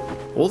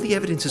 All the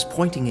evidence is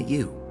pointing at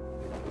you.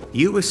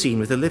 You were seen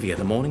with Olivia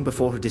the morning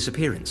before her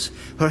disappearance.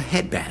 Her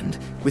headband,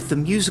 with the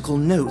musical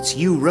notes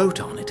you wrote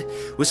on it,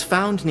 was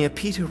found near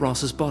Peter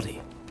Ross's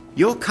body.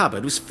 Your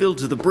cupboard was filled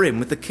to the brim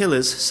with the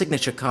killer's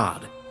signature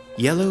card.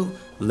 Yellow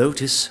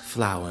lotus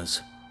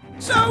flowers.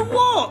 So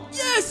what?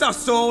 Yes, I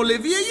saw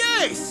Olivia,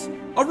 yes!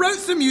 I wrote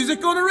some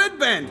music on her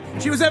headband.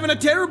 She was having a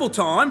terrible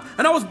time,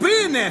 and I was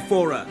being there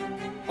for her.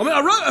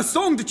 I wrote a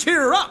song to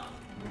cheer her up.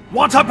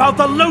 What about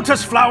the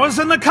lotus flowers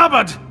in the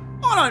cupboard?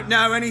 I don't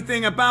know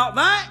anything about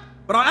that,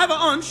 but I have a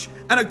hunch,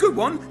 and a good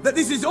one, that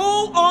this is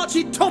all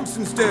Archie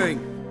Thompson's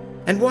doing.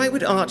 And why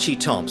would Archie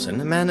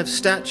Thompson, a man of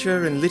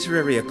stature and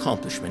literary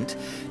accomplishment,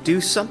 do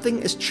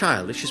something as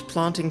childish as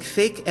planting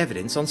fake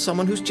evidence on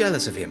someone who's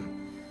jealous of him?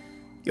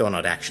 You're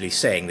not actually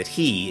saying that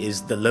he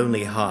is the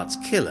Lonely Hearts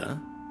killer?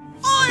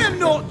 I am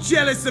not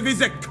jealous of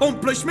his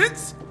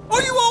accomplishments.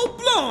 Are you all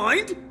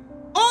blind?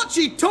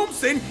 Archie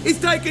Thompson is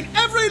taking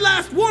every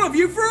last one of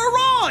you for a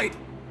ride.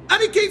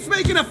 And he keeps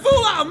making a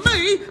fool out of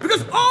me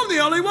because I'm the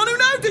only one who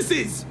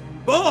notices.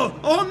 Oh,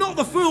 I'm not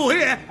the fool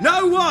here.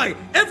 No way.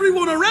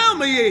 Everyone around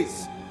me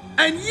is.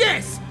 And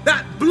yes,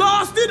 that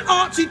blasted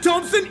Archie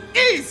Thompson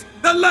is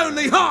the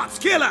Lonely Hearts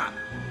killer.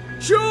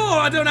 Sure,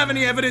 I don't have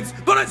any evidence,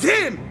 but it's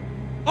him.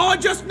 I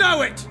just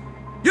know it.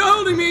 You're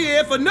holding me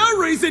here for no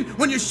reason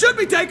when you should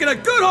be taking a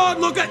good hard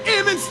look at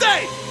him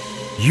instead.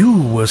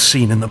 You were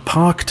seen in the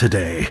park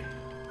today,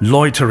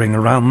 loitering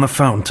around the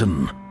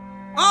fountain.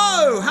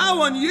 Oh,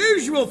 how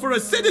unusual for a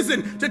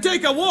citizen to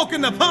take a walk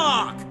in the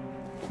park.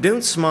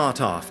 Don't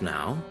smart off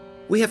now.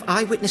 We have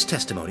eyewitness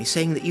testimony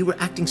saying that you were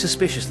acting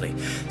suspiciously,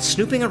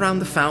 snooping around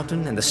the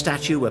fountain and the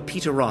statue where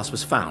Peter Ross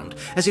was found,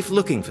 as if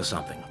looking for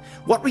something.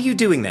 What were you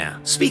doing there?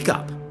 Speak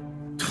up.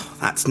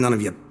 That's none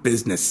of your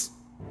business.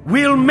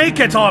 We'll make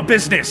it our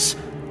business.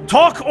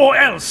 Talk or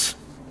else.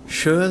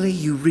 Surely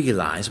you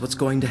realize what's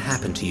going to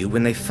happen to you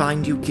when they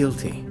find you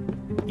guilty.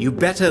 You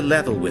better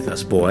level with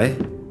us, boy.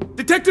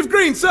 Detective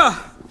Green, sir.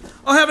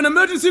 I have an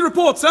emergency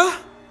report, sir.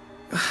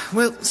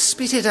 Well,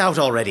 spit it out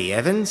already,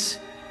 Evans.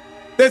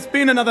 There's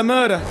been another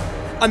murder.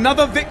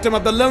 Another victim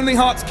of the Lonely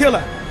Hearts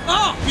killer.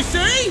 Ah, you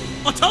see?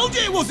 I told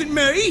you it wasn't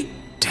me.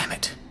 Damn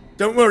it.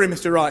 Don't worry,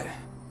 Mr. Wright.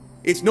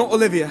 It's not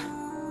Olivia.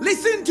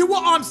 Listen to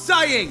what I'm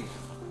saying.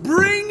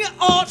 Bring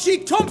Archie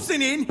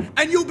Thompson in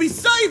and you'll be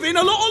saving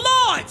a lot of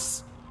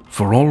lives.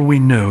 For all we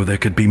know, there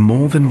could be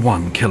more than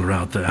one killer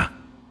out there.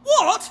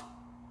 What?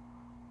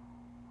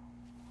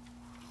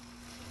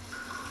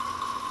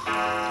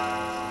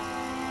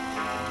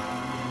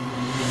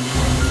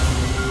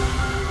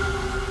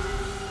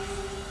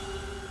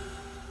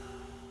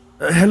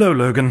 Hello,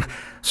 Logan.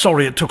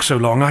 Sorry it took so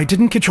long. I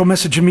didn't get your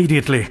message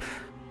immediately.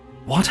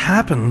 What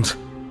happened?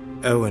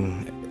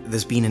 Owen,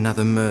 there's been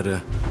another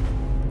murder.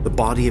 The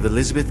body of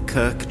Elizabeth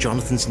Kirk,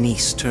 Jonathan's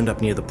niece, turned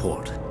up near the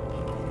port.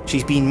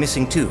 She's been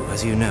missing too,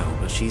 as you know,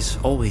 but she's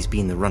always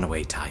been the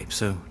runaway type,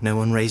 so no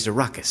one raised a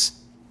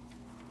ruckus.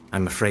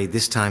 I'm afraid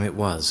this time it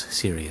was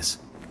serious.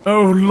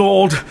 Oh,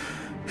 Lord.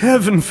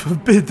 Heaven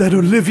forbid that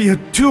Olivia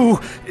too...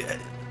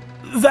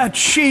 that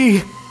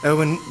she...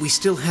 Owen, we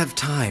still have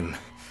time.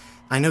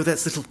 I know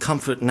that's little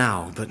comfort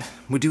now, but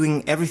we're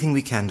doing everything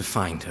we can to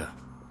find her.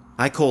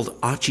 I called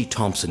Archie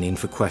Thompson in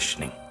for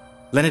questioning.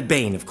 Leonard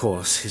Bain, of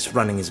course, is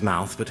running his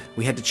mouth, but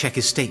we had to check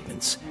his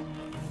statements.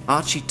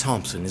 Archie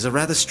Thompson is a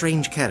rather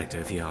strange character,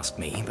 if you ask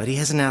me, but he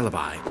has an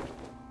alibi.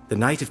 The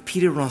night of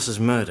Peter Ross's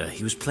murder,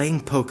 he was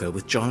playing poker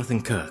with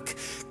Jonathan Kirk.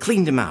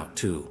 Cleaned him out,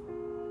 too.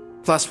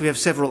 Plus, we have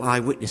several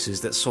eyewitnesses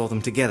that saw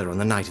them together on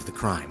the night of the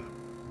crime.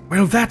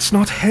 Well, that's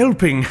not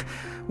helping.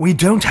 We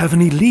don't have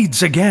any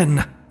leads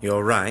again.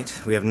 You're right,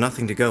 we have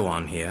nothing to go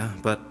on here,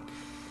 but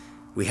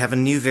we have a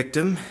new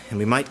victim, and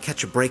we might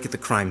catch a break at the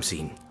crime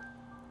scene.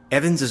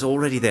 Evans is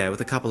already there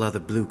with a couple other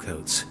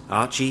bluecoats.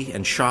 Archie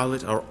and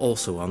Charlotte are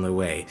also on their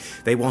way.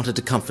 They wanted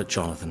to comfort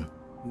Jonathan.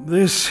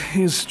 This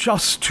is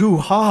just too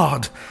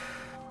hard.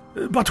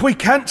 But we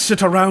can't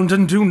sit around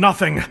and do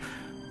nothing.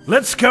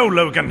 Let's go,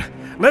 Logan.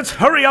 Let's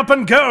hurry up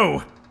and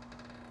go!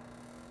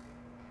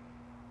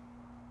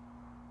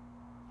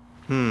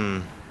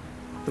 The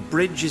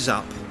bridge is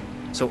up,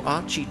 so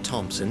Archie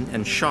Thompson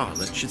and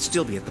Charlotte should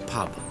still be at the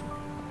pub.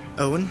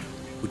 Owen,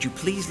 would you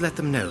please let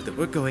them know that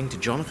we're going to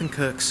Jonathan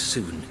Kirk's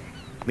soon?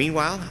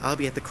 Meanwhile, I'll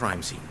be at the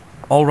crime scene.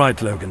 All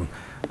right, Logan.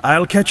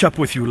 I'll catch up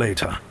with you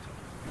later.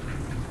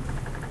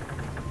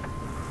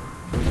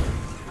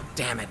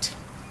 Damn it.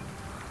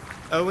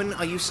 Owen,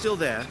 are you still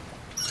there?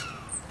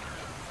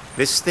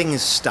 This thing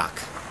is stuck.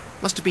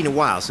 Must have been a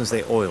while since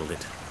they oiled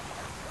it.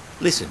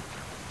 Listen,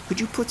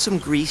 could you put some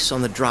grease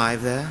on the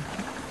drive there?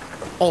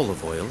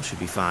 Olive oil should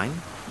be fine.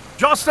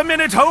 Just a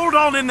minute, hold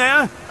on in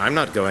there! I'm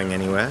not going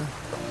anywhere.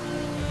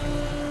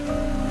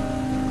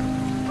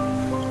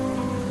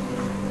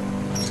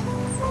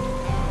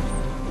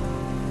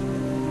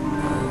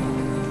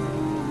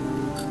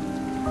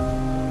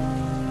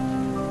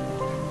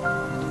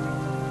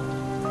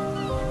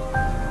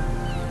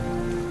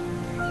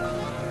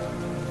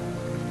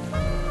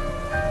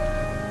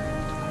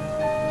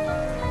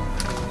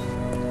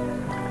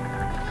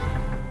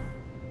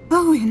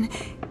 Owen,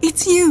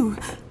 it's you.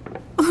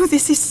 Oh,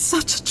 this is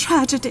such a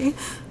tragedy.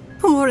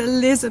 Poor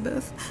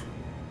Elizabeth.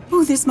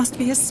 Oh, this must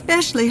be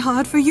especially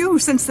hard for you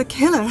since the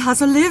killer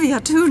has Olivia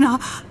too now.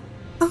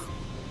 Oh,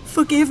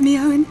 forgive me,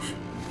 Owen.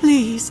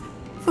 Please,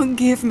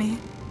 forgive me.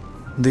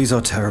 These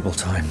are terrible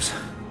times.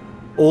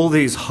 All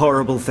these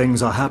horrible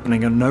things are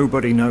happening and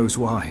nobody knows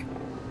why.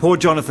 Poor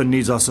Jonathan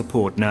needs our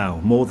support now,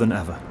 more than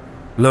ever.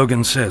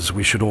 Logan says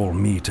we should all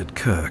meet at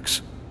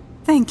Kirk's.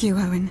 Thank you,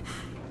 Owen.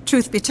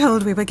 Truth be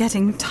told, we were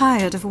getting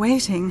tired of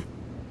waiting.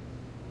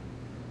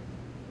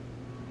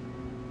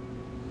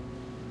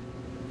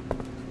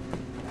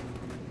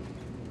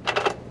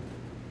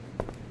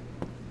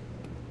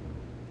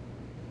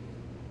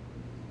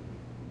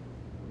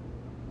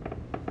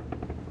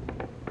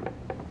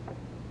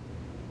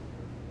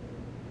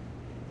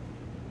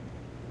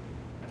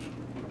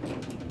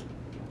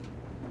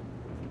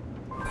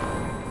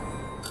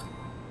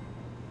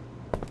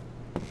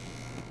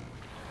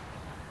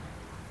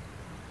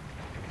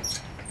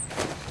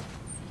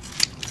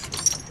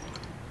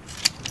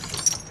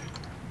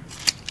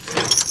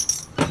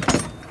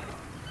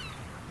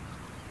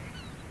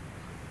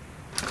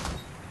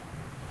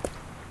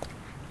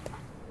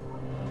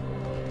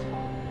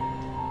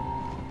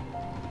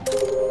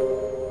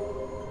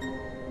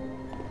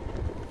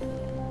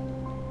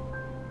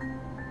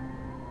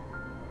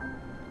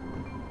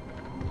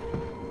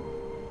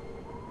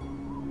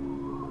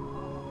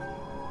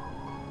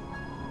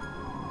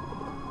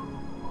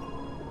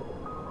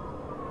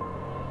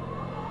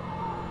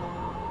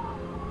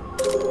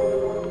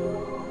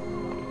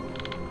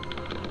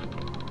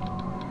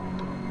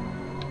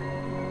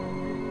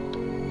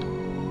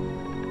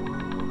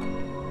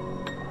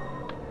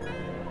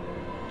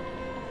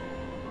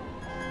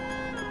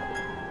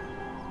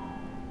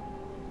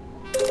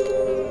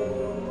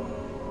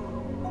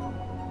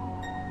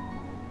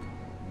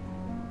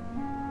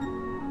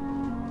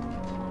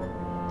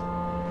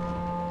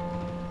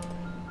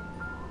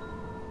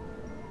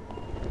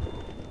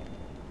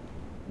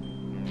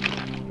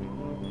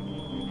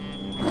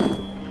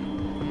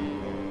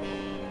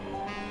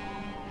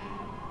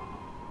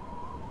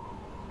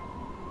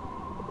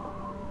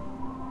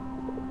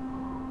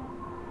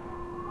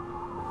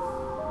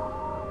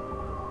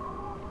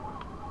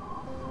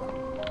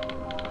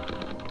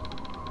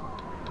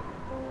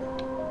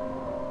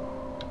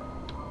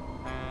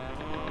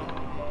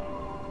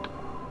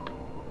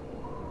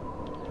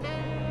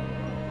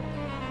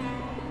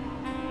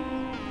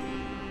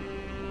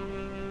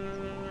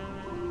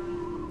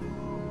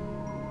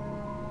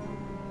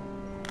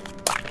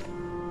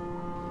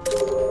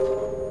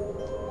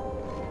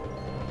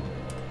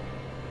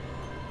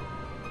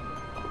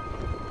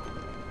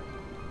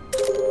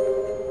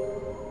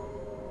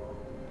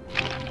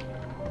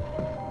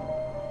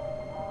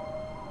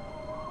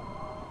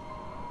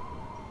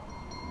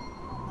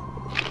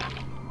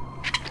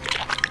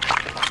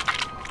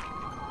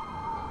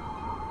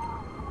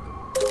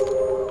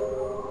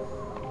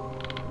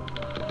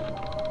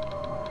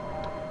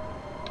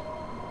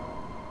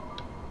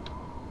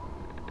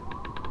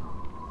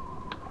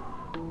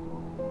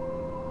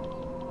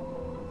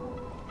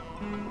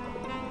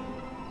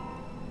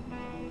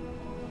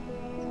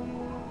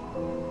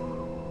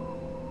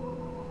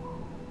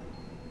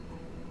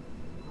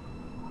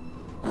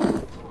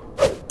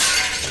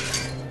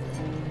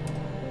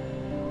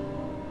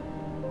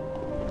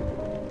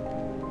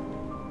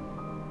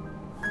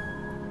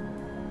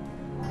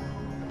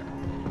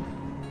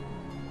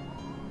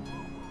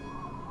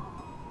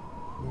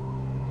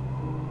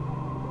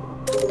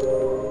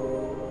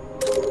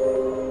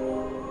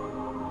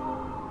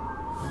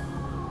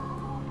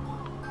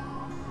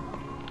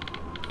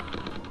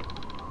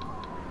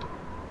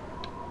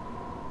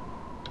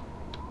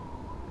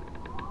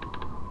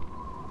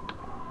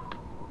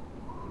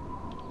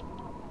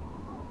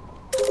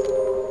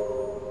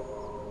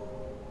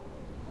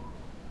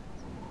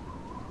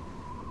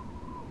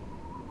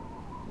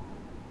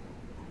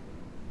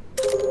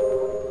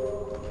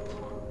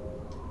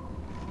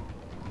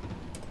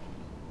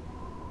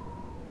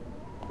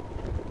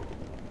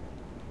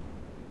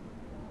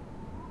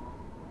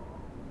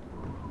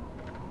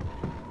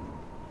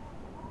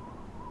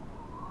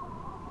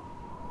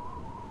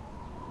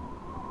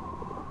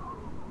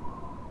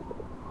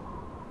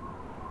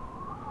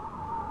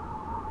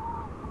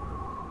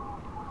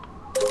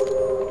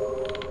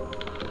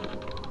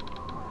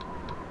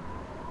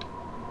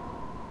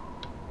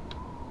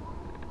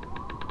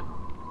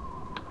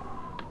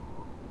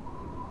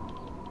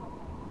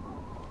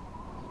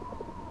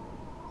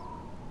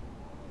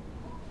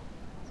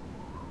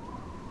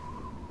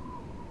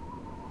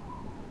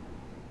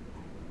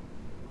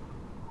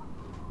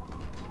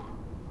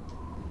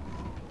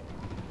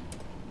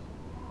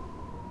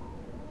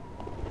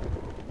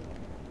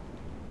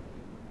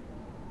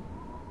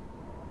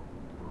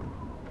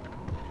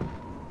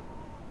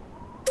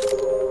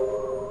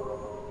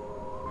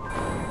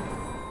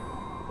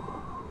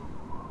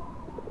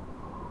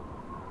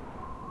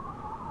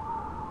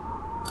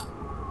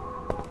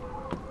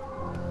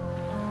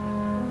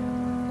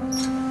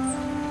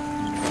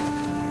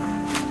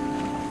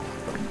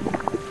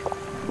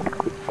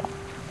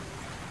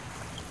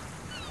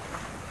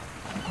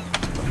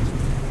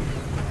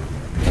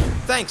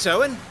 Thanks,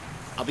 Owen.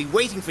 I'll be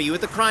waiting for you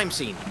at the crime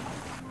scene.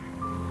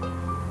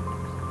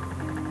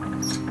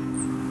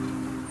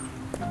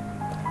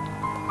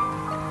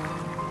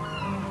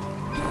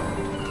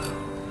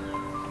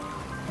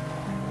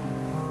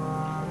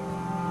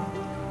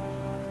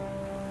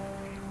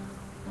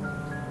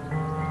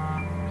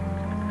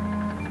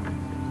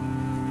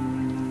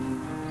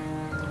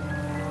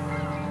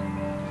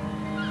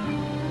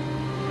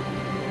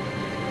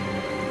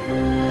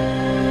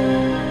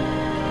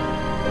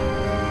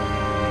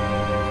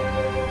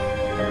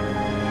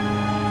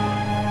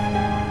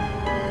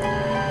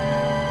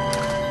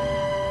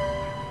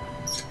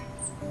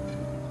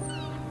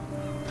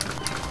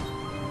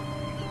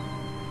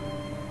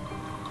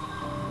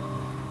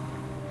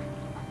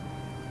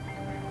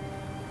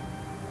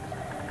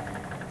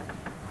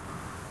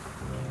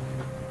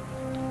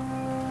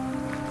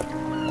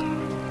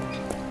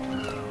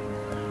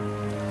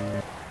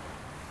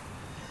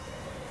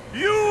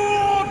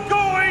 You're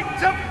going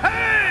to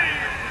pay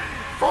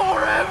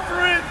for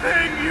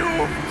everything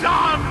you've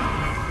done!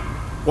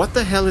 What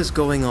the hell is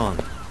going on?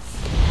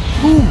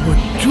 Who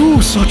would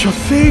do such a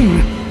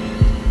thing?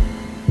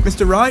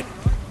 Mr. Wright?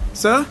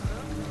 Sir?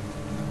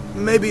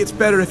 Maybe it's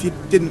better if you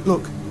didn't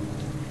look.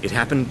 It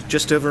happened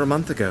just over a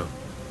month ago.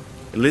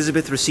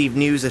 Elizabeth received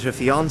news that her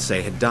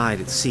fiancé had died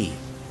at sea.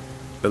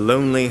 The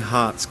Lonely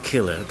Hearts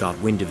killer got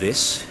wind of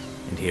this,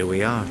 and here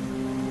we are.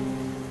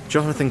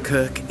 Jonathan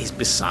Kirk is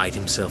beside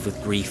himself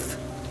with grief,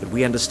 but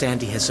we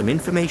understand he has some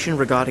information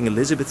regarding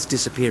Elizabeth's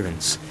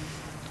disappearance.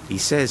 He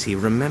says he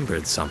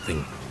remembered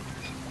something.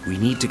 We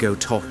need to go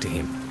talk to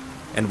him,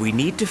 and we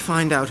need to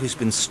find out who's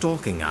been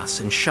stalking us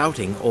and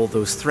shouting all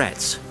those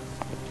threats.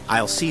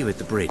 I'll see you at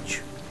the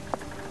bridge.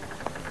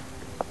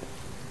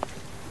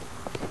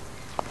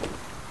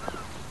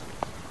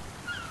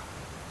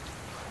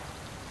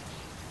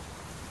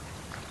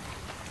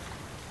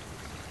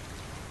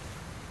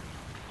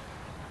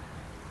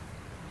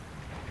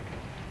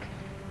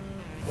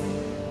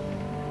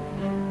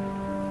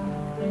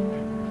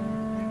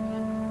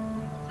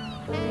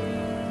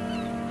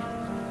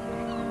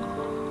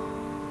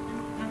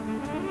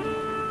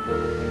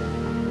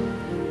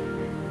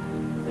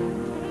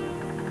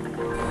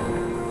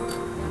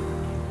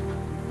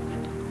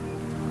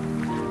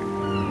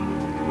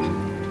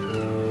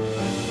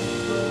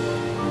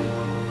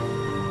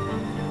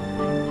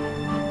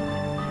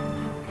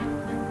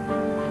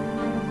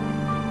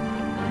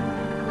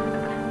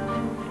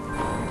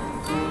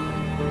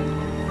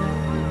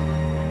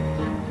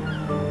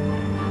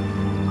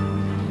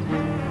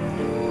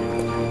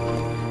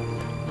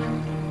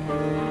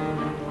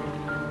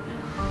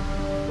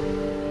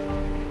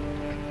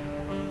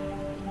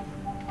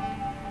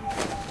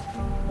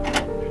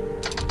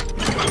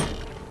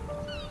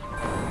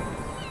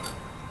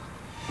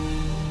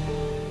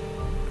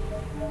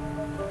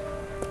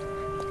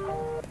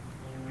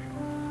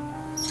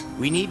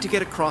 We need to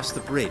get across the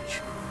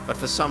bridge, but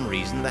for some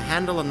reason the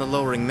handle on the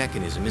lowering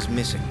mechanism is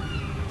missing.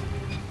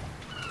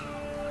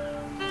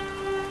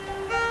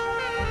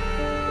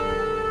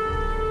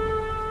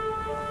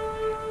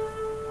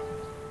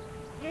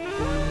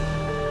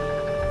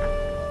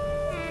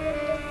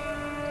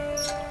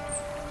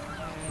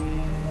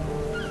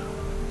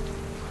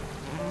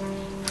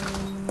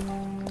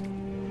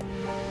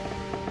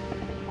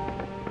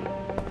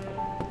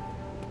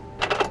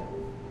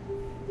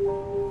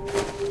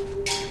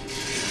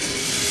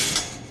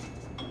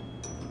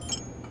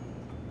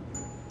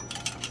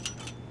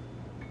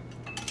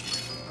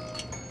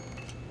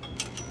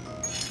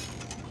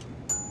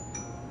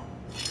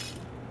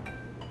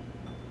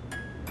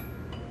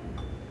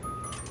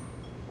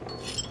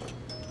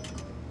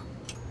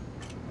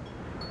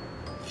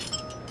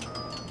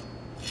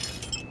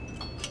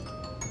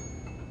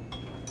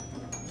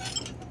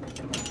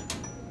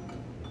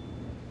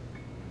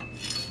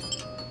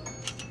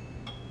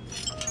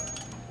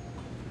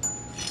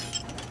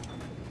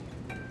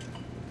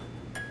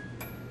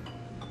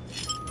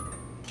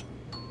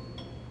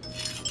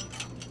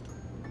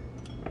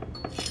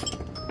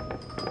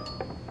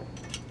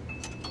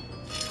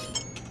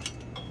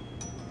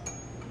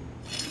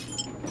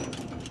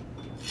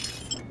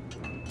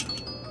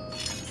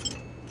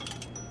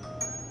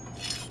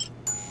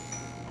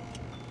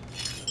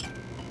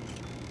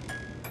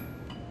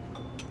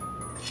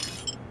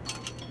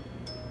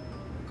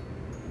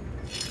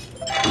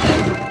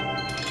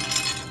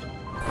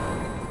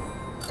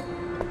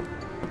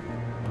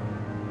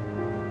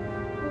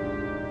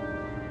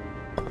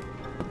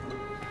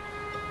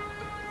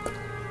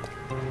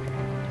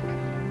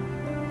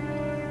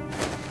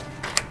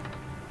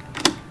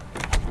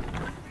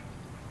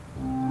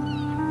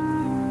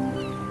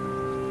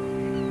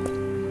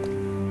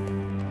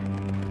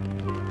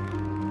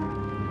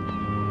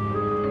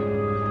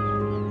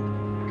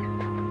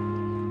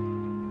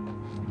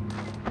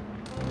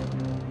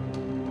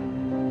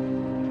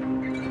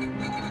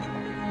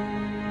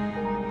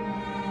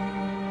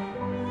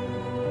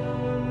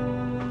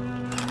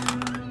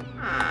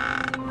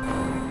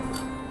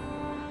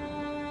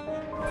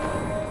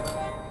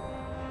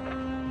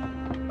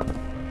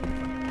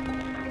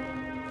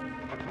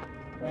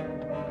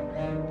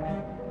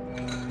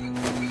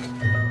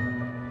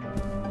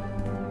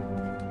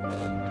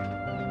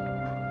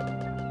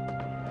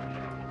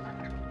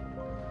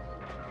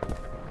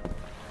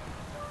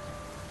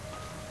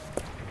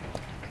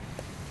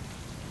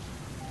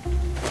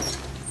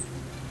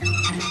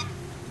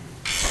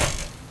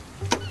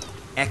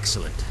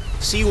 Excellent.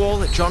 See you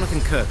all at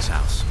Jonathan Kirk's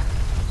house.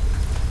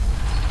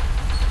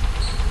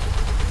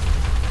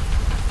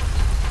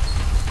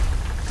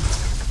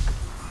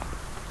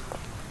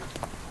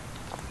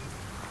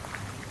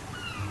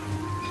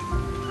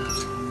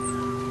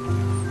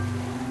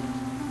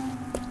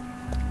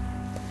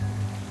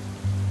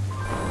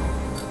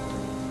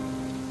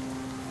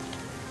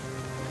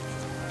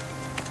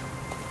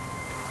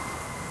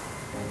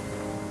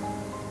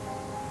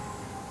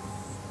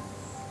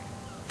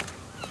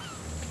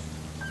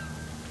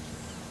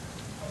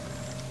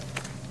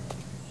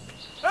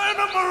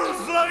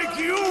 Animals like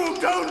you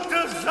don't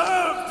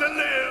deserve to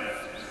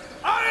live!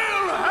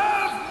 I'll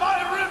have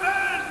my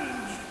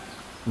revenge!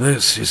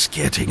 This is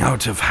getting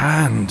out of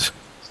hand.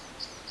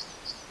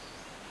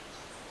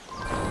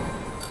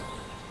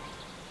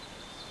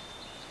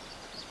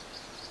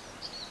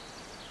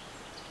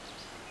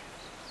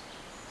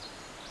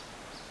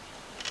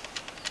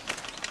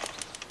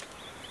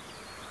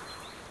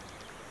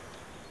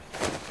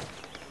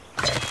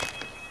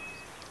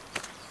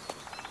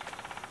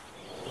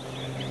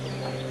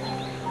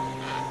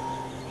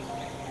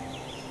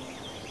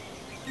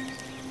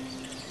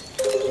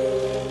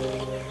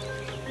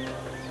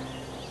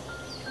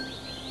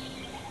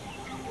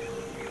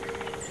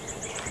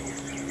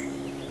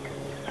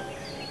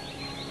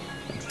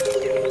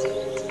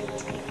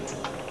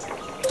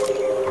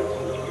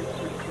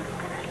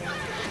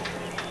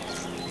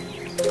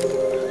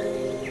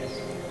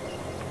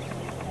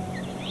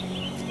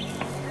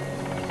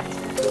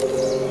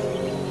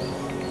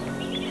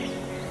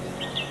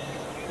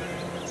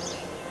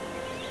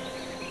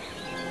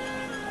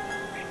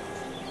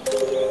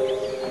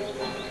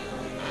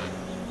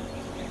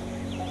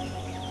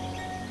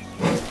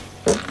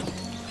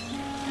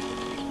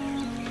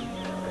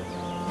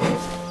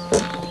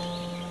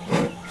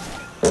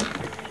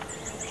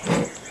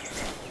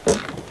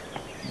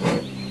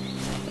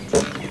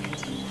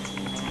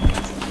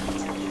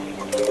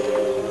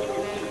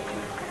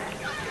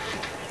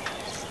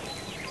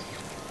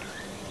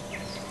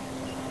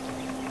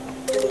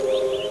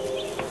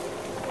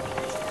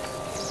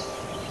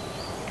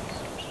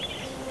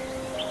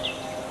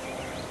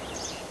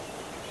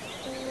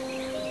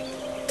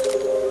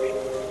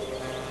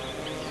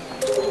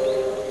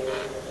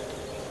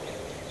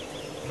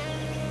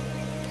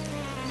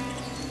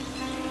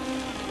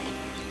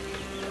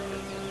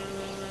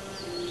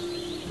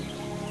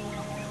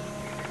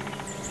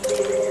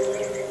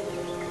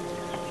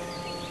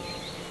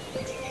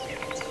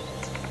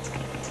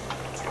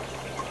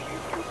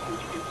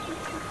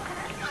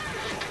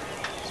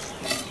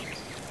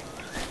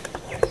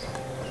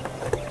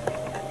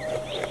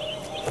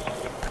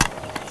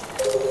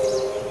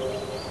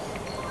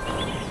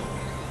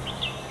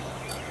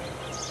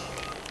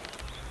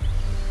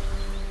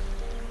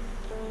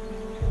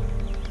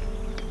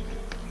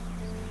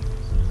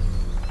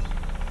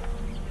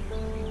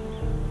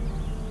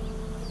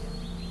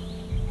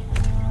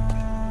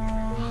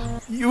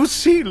 You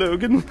see,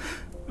 Logan,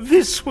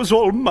 this was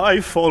all my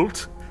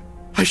fault.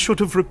 I should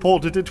have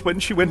reported it when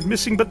she went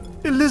missing, but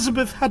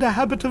Elizabeth had a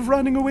habit of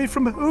running away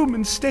from home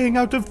and staying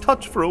out of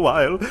touch for a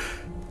while.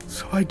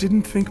 So I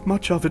didn't think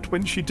much of it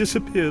when she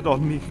disappeared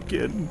on me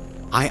again.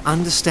 I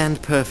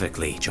understand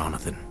perfectly,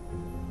 Jonathan.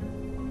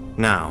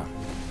 Now,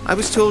 I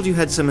was told you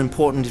had some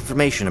important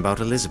information about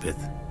Elizabeth.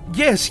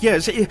 Yes.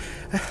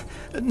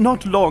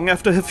 Not long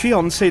after her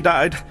fiancé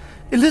died,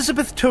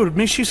 Elizabeth told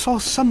me she saw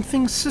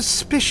something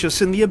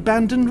suspicious in the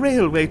abandoned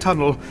railway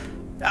tunnel.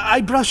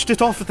 I brushed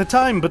it off at the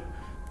time, but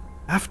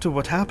after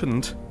what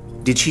happened...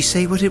 Did she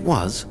say what it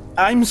was?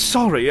 I'm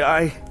sorry,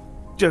 I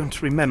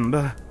don't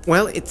remember.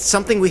 Well, it's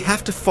something we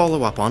have to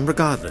follow up on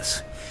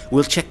regardless.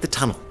 We'll check the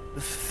tunnel.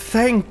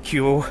 Thank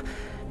you.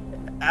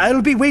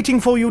 I'll be waiting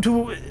for you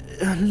to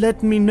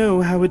let me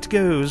know how it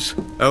goes.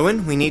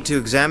 Owen, we need to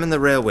examine the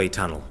railway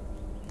tunnel.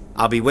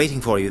 I'll be waiting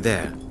for you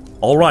there.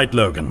 All right,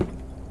 Logan.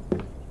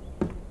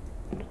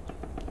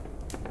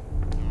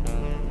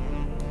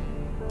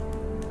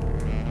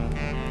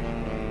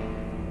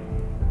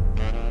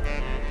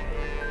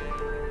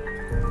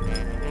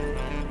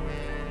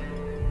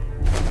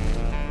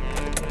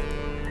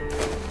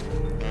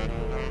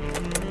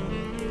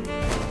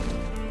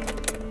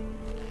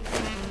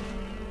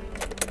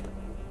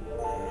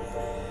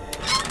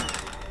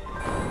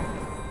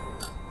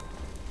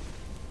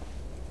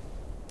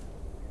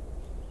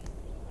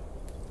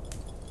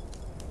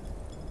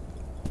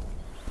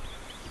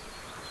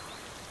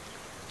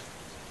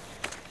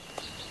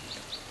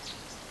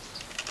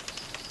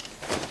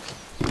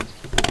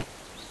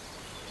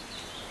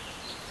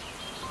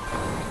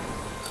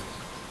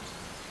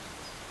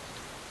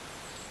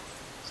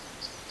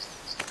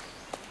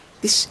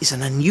 This is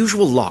an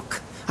unusual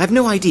lock. I have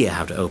no idea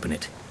how to open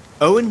it.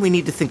 Owen, we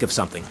need to think of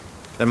something.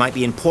 There might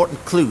be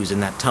important clues in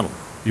that tunnel.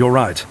 You're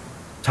right.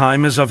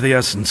 Time is of the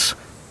essence.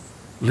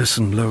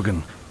 Listen,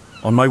 Logan.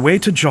 On my way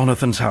to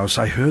Jonathan's house,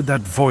 I heard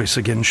that voice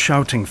again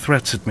shouting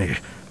threats at me.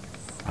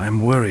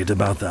 I'm worried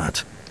about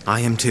that. I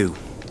am too.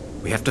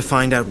 We have to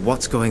find out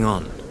what's going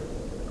on.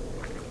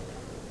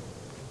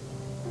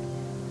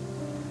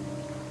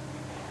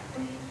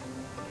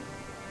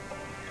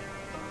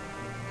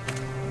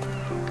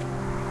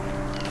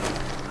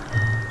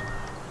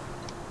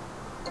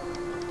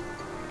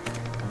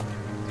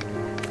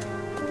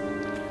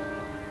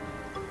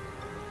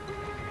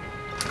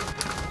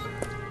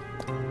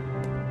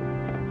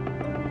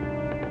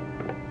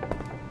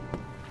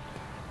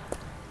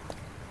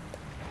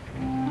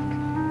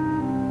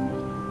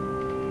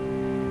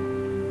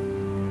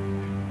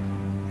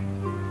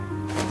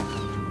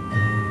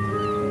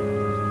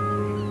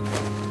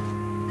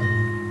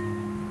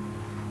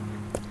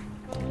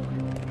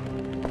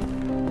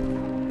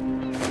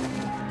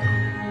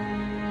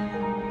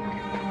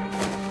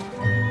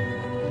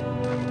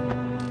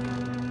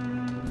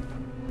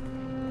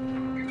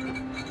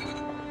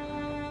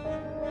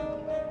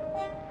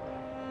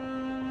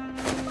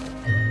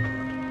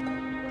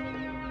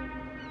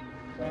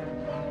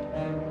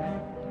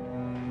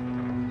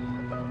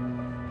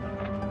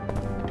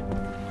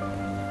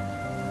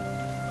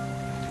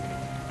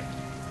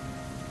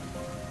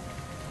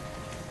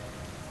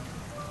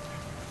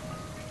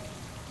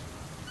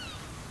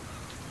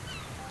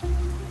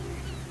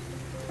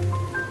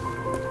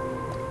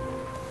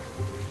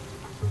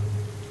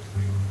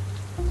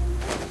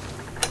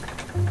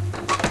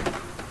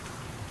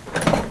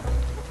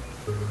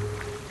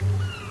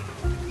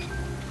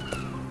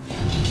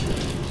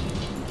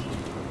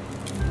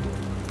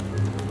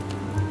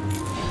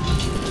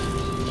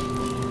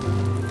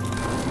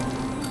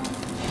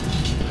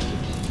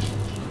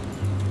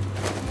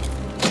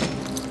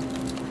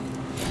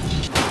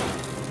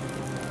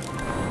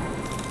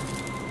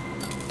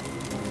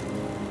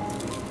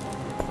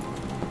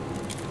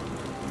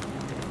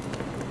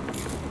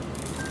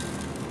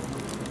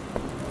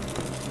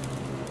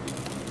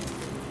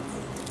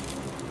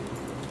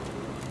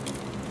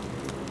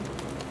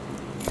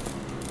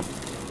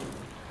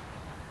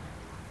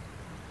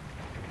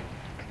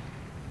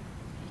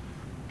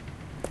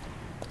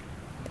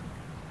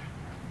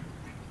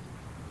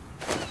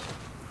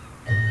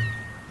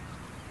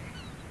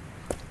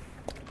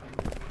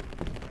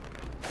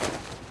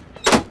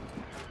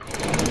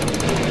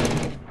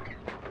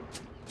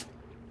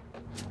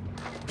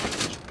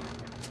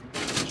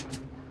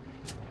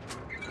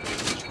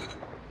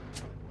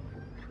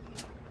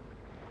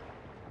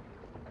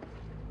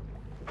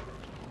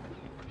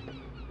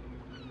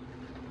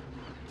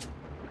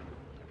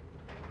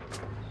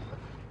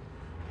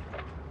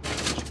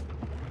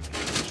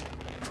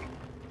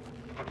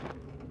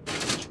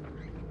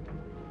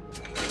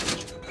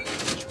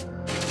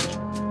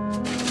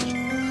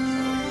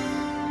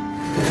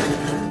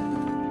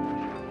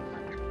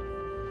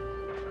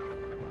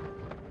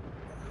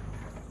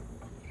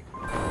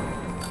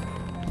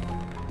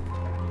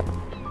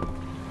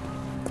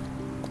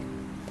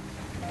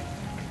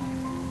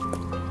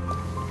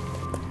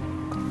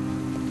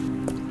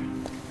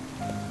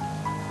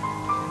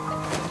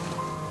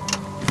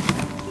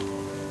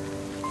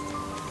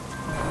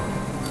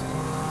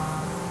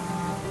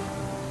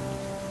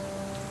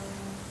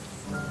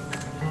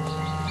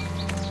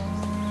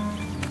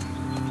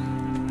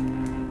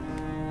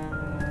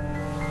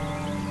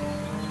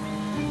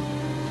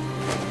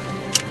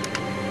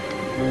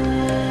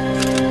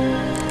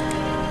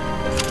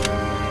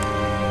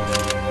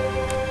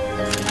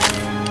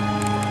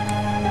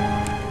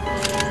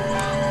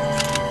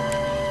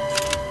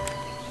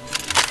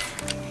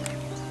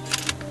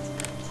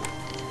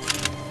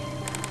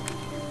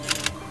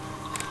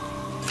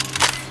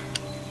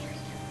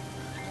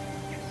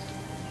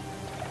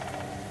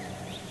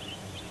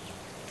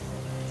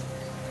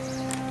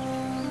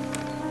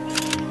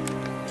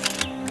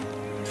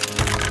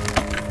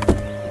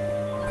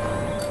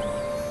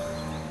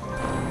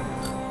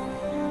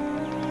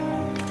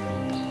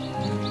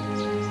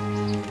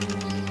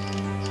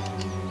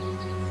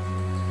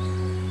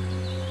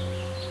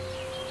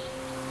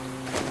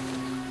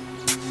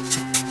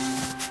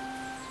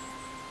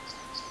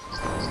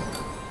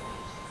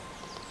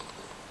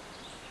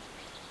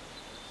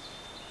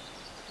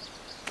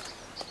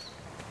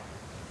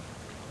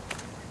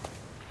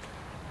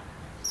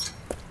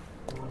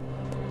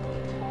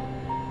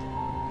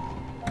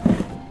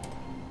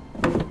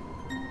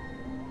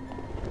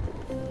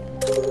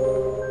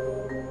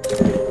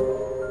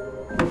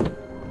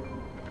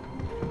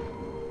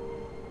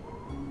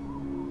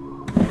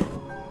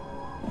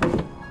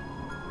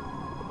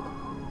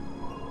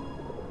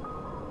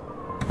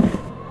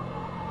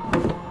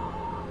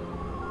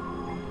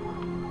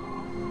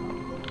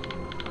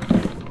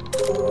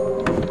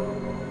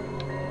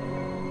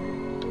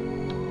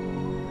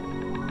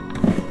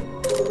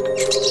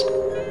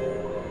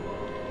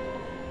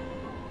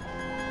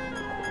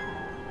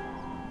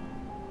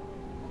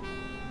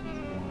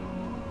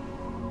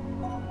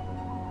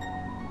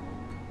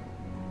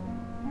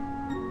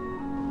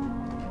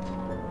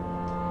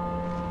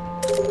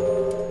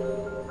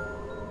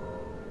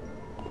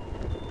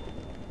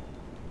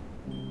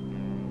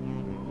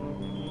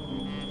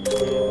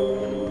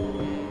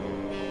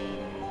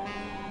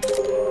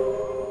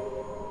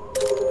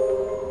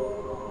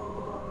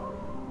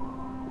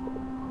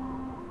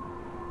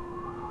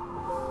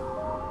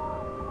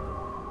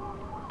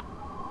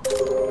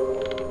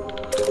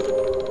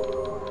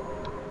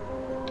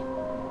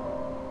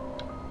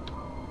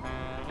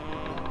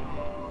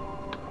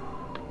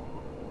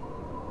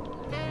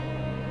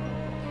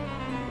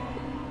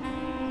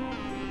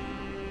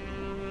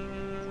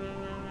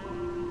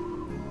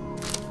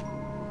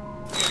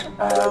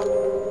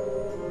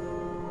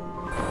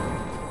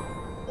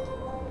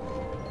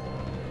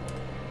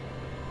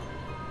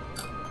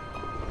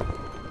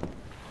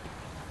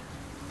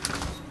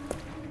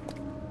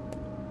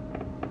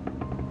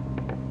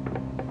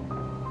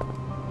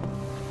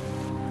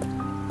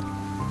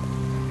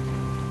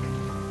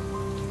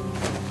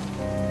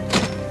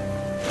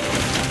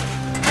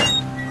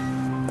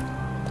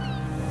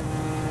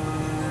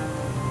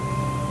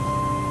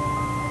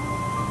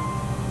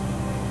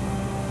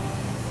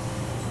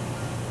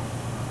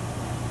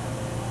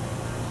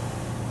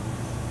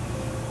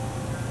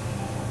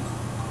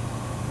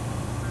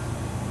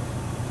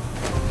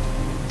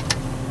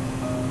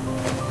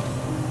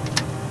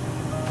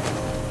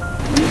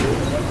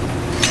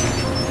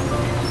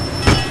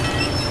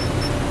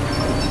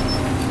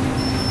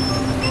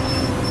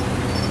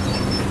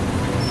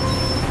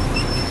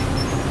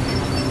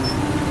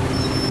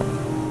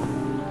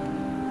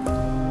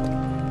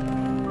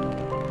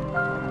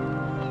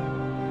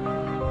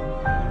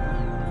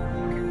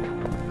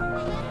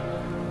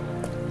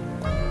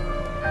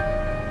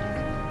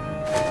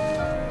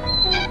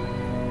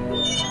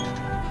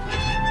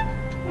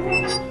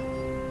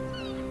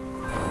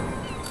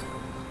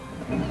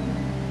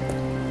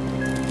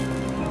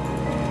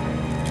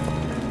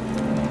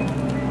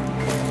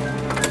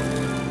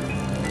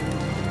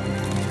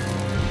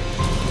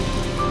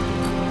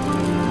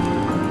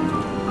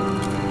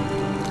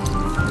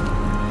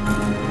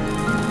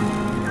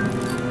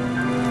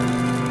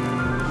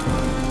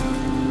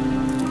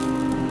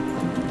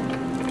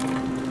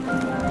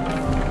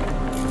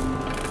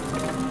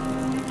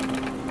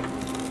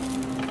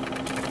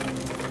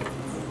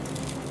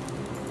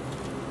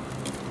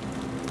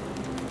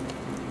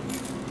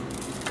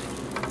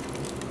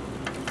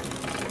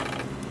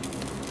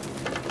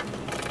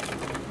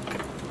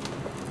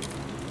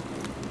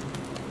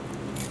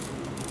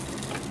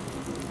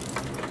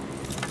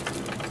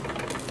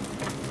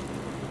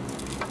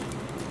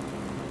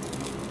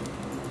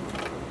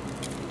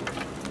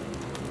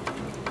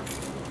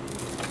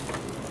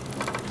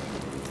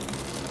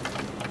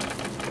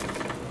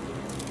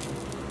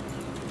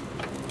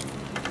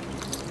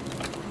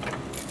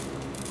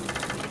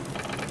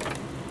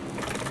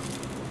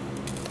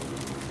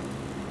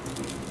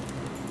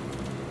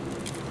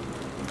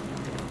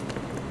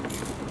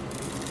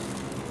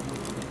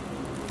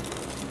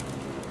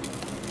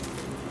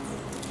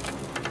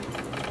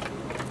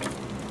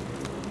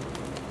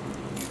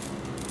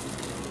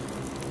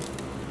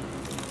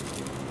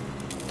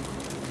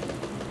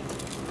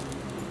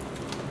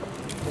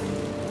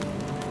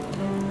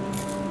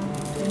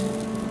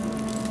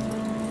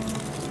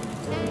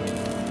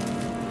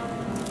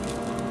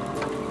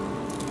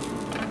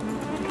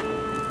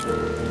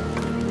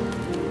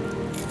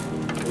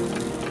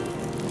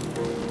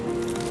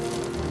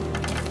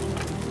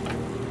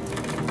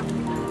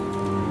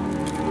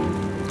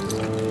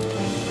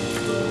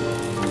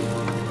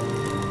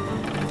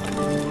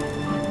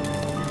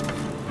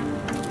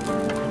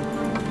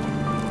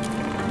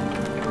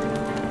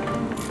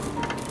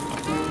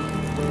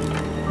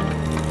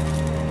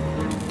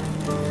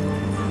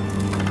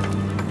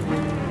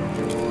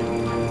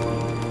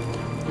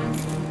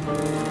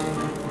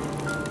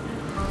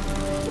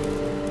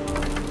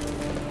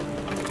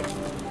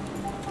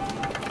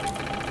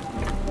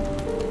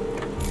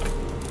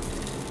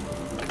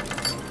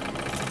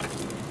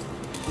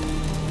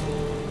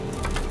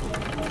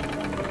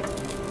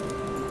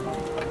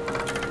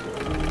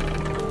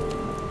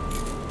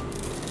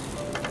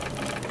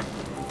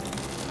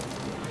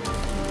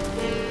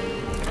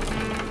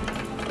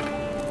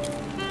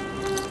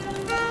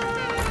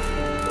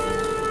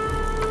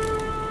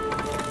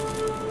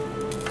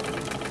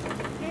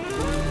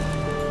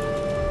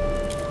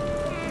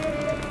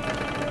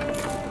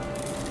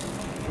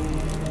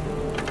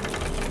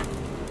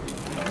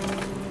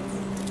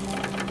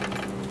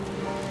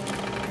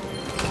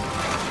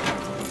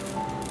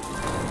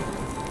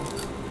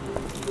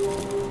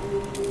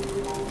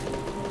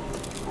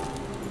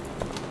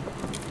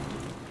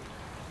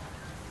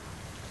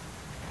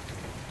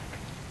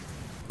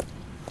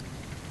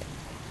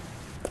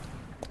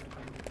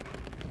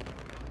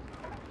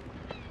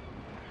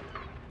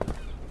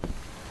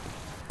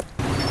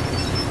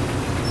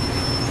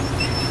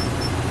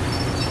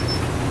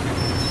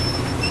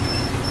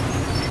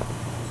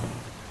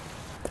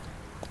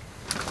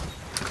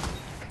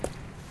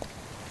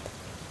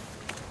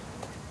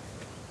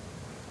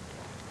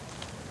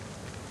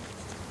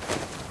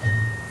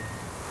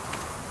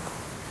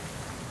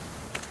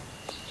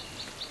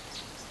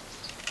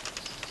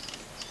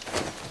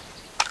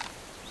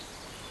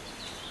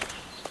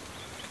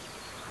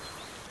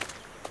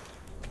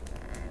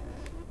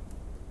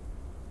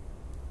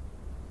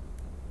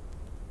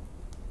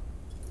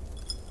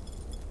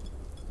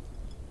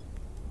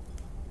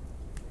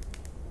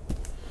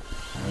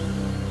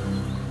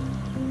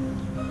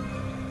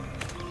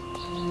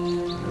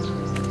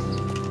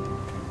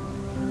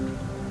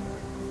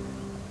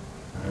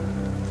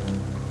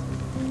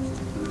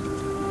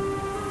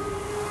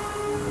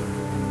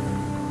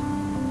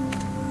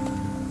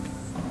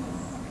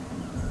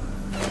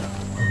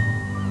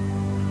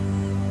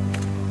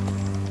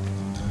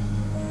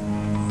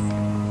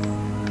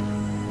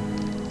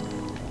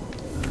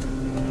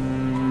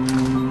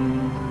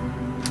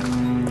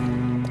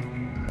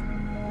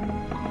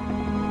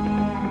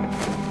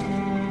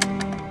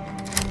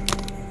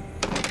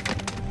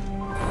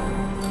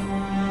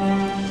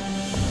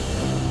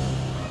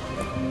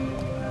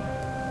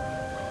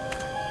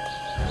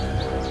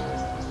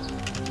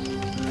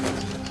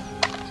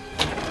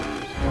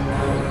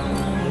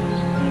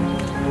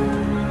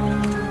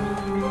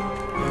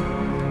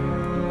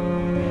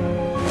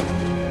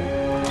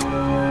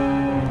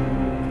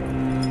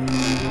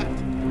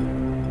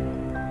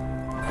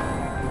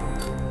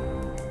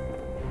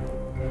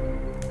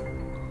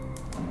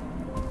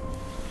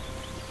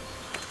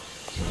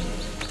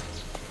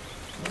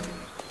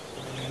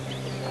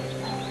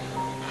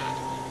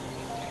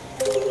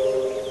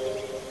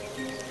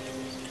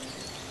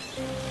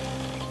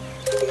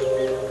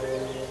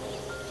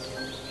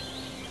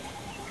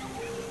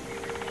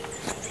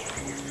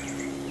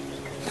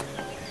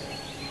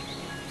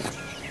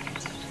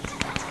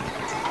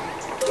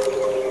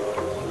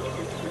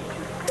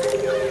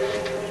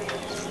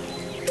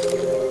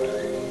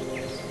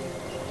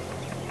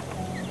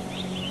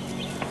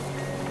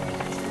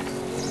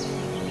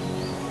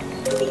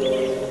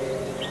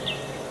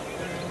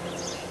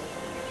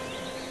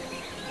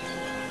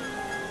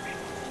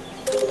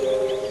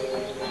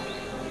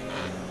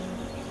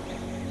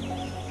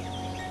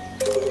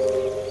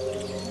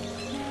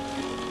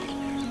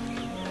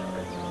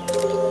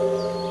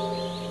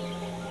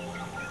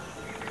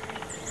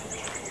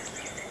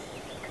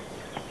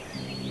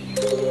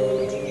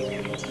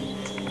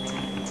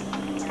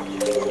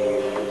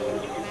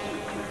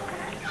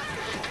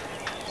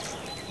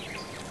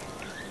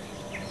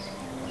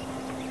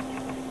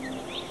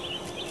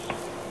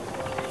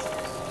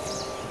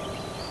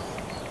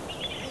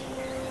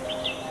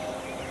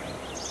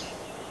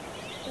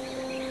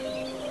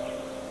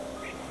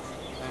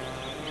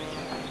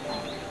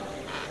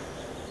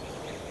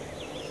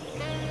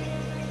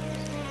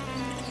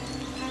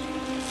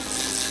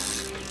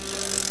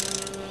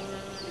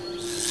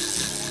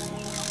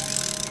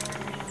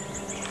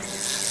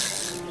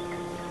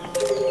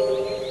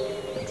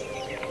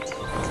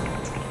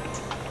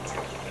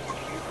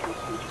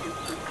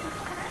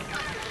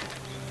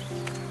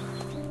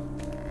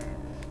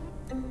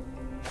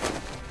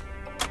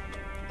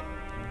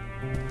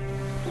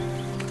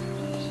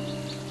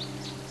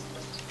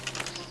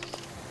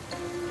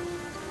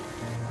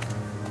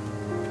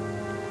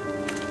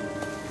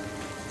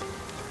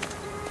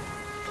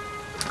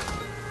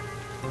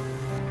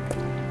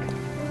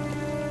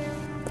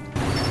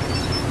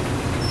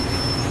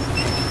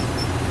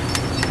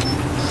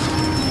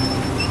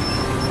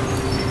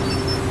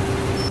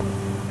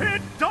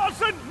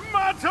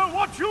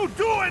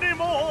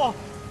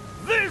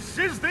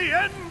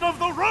 end of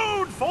the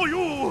road for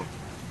you!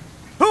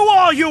 Who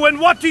are you and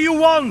what do you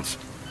want?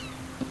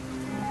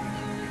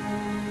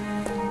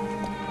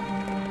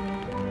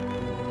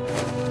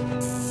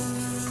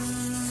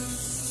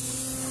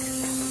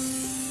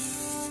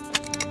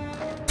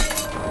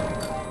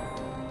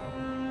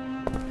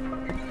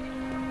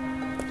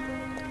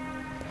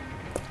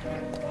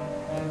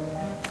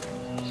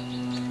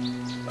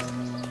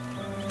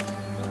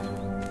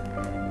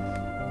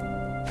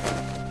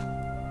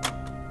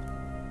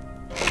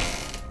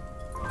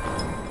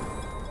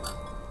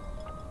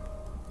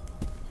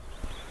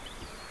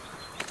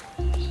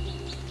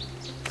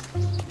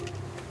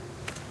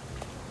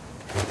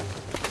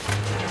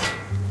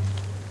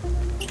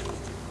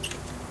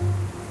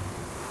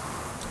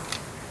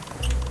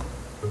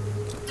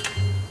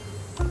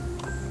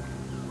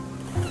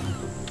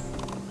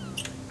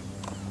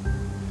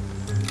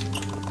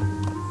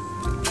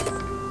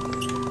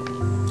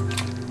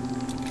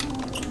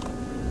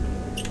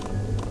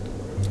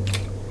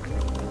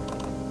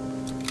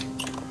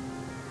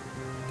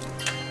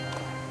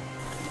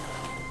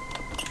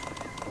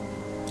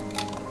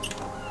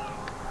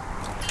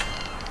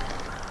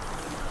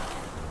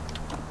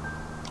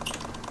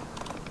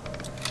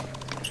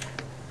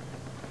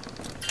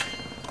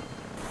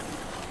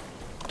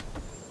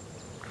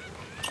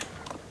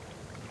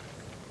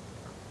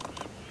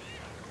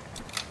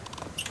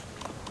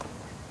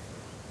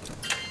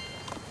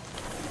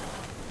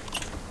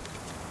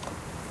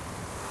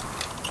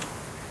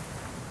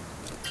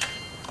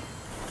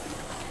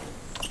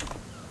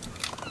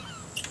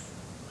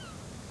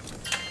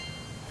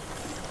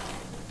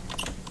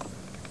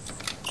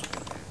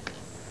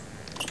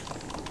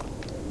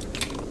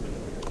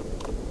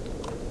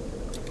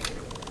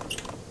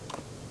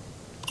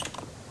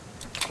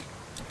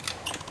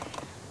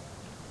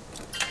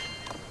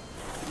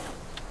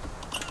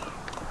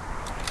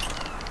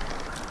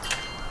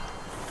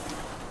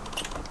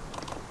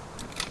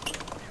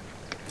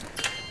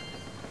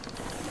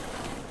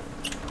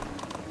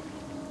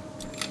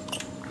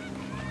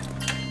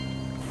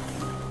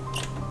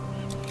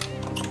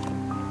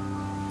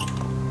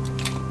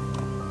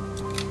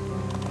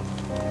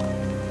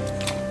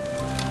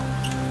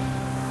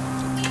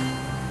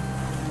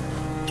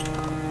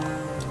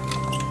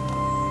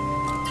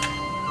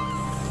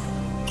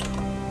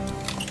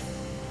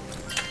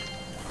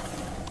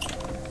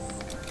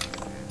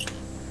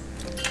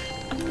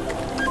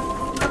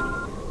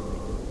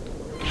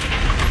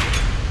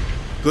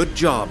 Good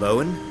job,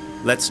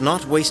 Owen. Let's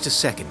not waste a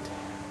second.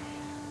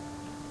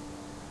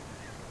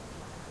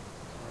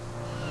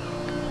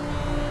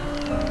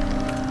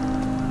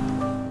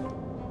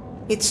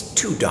 It's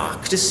too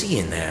dark to see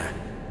in there.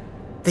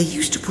 They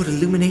used to put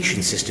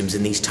illumination systems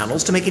in these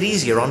tunnels to make it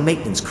easier on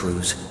maintenance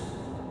crews.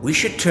 We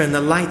should turn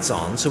the lights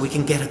on so we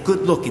can get a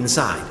good look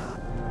inside.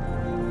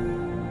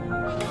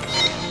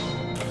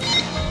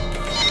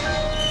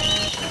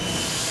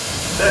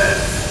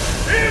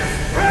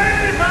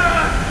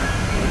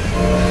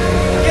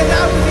 Get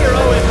out of here,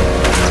 Owen!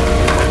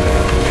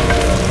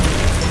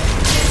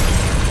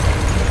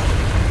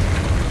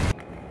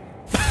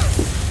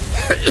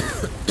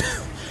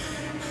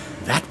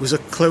 That was a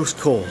close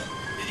call.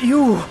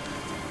 You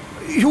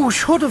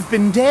should have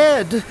been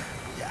dead.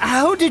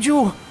 How did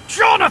you...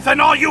 Jonathan,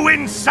 are you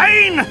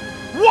insane?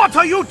 What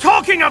are you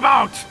talking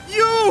about?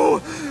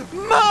 You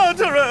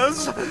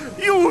murderers!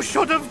 You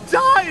should have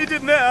died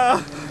in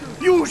there.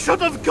 You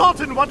should have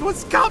gotten what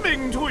was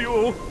coming to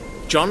you.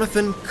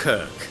 Jonathan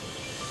Kirk,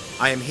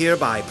 I am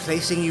hereby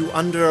placing you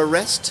under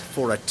arrest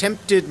for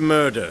attempted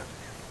murder.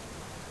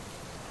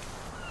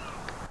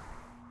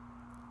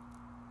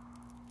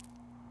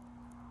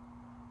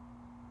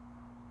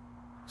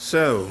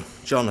 So,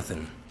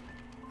 Jonathan,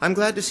 I'm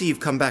glad to see you've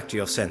come back to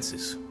your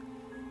senses.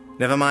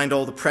 Never mind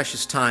all the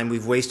precious time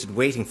we've wasted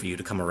waiting for you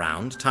to come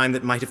around, time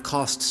that might have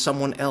cost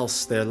someone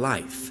else their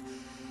life.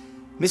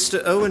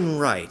 Mr. Owen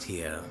Wright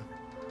here.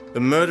 The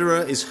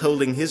murderer is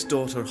holding his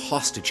daughter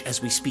hostage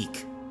as we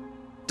speak.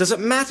 Does it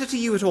matter to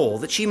you at all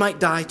that she might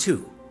die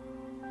too?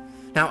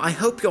 Now, I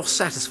hope you're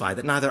satisfied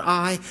that neither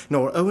I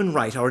nor Owen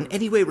Wright are in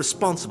any way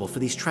responsible for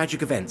these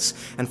tragic events,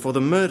 and for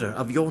the murder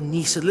of your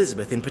niece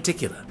Elizabeth in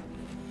particular.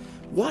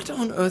 What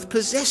on earth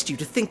possessed you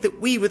to think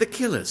that we were the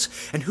killers?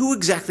 And who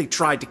exactly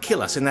tried to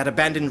kill us in that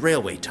abandoned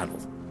railway tunnel?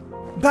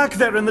 Back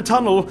there in the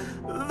tunnel,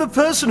 the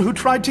person who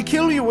tried to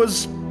kill you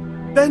was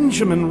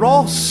Benjamin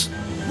Ross.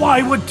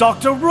 Why would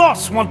Dr.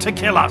 Ross want to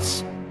kill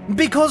us?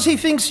 Because he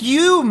thinks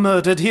you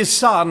murdered his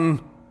son.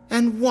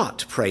 And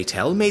what, pray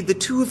tell, made the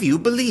two of you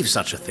believe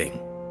such a thing?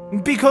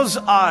 Because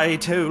I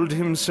told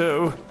him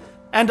so.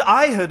 And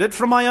I heard it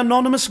from my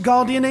anonymous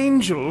guardian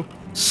angel.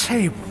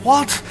 Say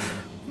what?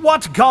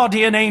 What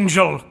guardian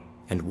angel?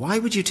 And why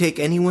would you take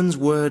anyone's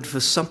word for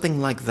something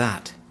like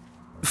that?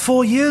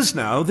 4 years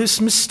now,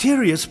 this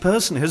mysterious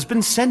person has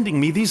been sending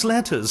me these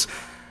letters.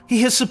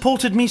 He has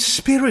supported me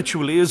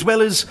spiritually as well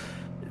as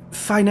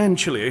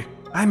financially.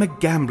 I'm a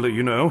gambler,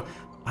 you know.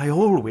 I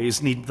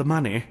always need the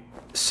money.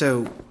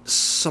 So,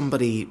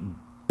 somebody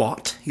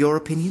bought your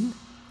opinion?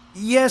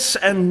 Yes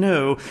and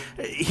no.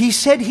 He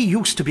said he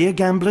used to be a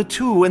gambler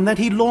too, and that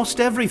he lost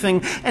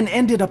everything and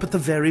ended up at the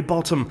very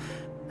bottom.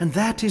 And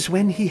that is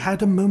when he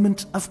had a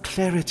moment of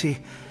clarity.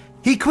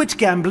 He quit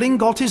gambling,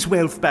 got his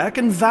wealth back,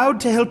 and vowed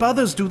to help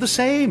others do the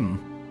same.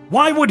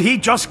 Why would he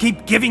just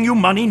keep giving you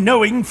money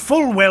knowing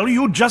full well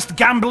you'd just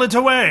gamble it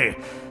away?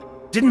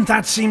 Didn't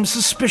that seem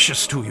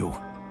suspicious to you?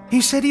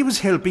 He said he was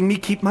helping me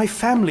keep my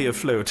family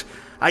afloat.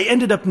 I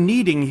ended up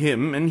needing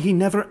him, and he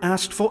never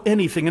asked for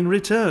anything in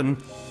return.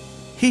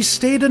 He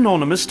stayed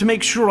anonymous to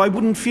make sure I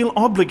wouldn't feel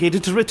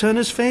obligated to return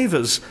his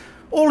favors.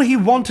 All he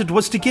wanted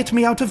was to get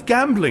me out of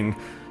gambling.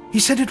 He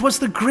said it was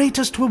the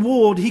greatest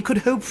reward he could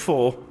hope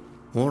for.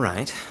 All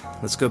right,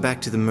 let's go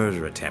back to the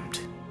murder attempt.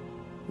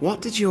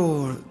 What did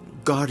your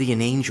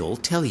guardian angel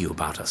tell you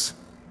about us?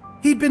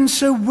 He'd been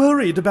so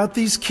worried about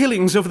these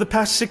killings over the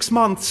past 6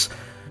 months.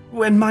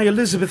 When my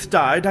Elizabeth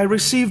died, I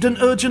received an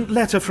urgent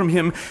letter from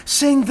him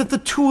saying that the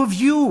two of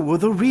you were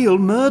the real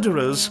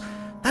murderers.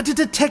 That a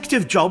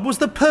detective job was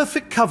the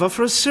perfect cover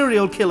for a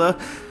serial killer.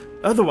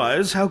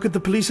 Otherwise, how could the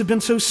police have been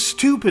so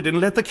stupid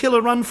and let the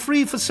killer run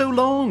free for so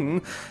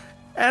long?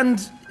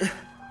 And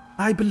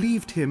I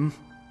believed him.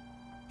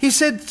 He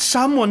said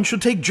someone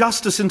should take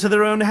justice into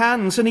their own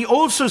hands, and he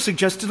also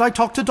suggested I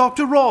talk to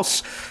Dr.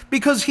 Ross,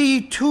 because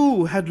he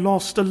too had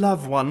lost a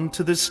loved one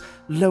to this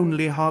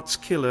Lonely Hearts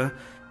killer.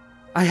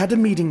 I had a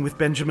meeting with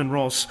Benjamin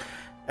Ross,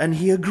 and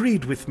he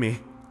agreed with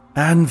me.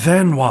 And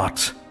then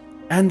what?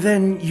 And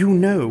then you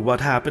know what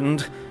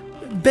happened.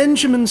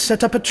 Benjamin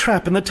set up a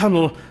trap in the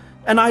tunnel,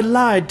 and I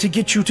lied to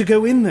get you to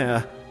go in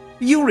there.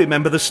 You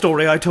remember the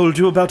story I told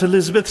you about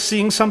Elizabeth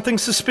seeing something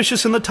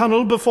suspicious in the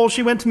tunnel before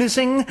she went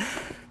missing?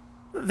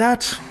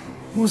 That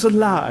was a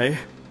lie.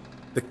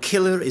 The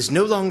killer is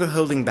no longer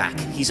holding back.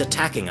 He's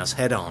attacking us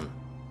head-on.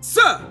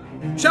 Sir,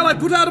 shall I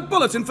put out a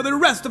bulletin for the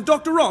arrest of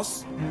Dr.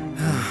 Ross?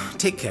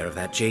 Take care of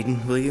that,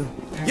 Jayden, will you?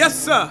 Yes,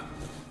 sir.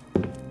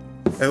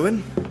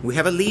 Owen, we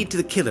have a lead to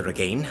the killer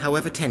again,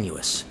 however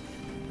tenuous.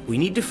 We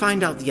need to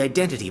find out the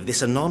identity of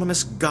this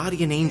anonymous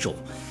guardian angel.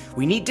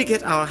 We need to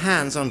get our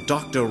hands on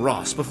Dr.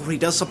 Ross before he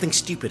does something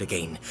stupid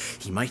again.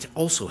 He might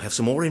also have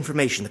some more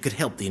information that could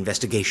help the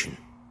investigation.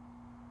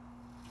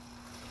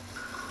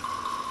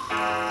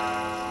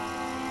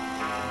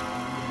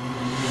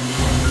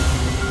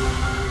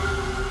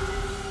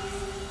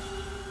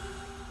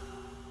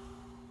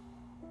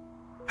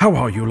 How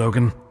are you,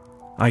 Logan?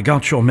 I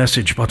got your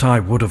message, but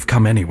I would have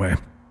come anyway.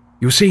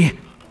 You see,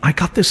 I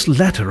got this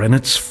letter and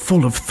it's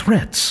full of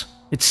threats.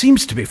 It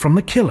seems to be from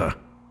the killer.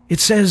 It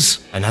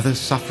says, "Another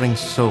suffering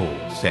soul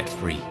set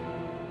free.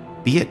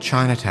 Be at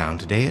Chinatown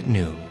today at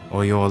noon,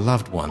 or your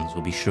loved ones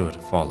will be sure to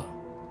follow."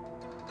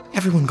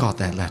 Everyone got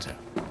that letter.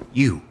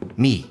 You,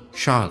 me,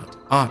 Charlotte,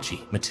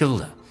 Archie,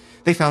 Matilda.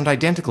 They found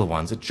identical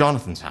ones at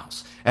Jonathan's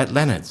house, at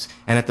Leonard's,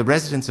 and at the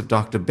residence of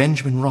Dr.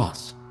 Benjamin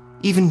Ross.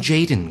 Even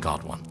Jayden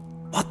got one.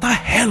 What the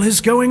hell is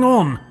going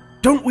on?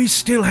 Don't we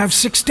still have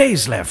 6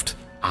 days left?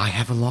 I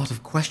have a lot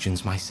of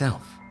questions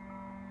myself.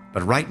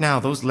 But right now,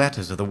 those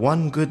letters are the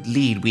one good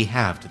lead we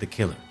have to the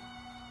killer.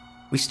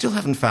 We still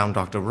haven't found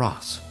Dr.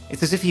 Ross.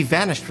 It's as if he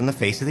vanished from the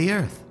face of the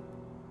earth.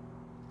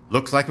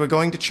 Looks like we're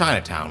going to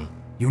Chinatown.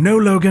 You know,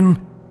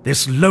 Logan,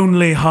 this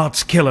Lonely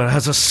Hearts killer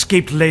has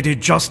escaped Lady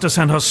Justice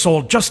and her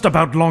sword just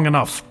about long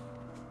enough.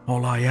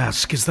 All I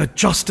ask is that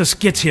justice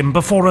gets him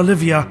before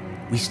Olivia.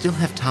 We still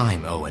have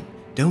time, Owen.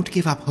 Don't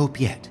give up hope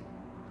yet.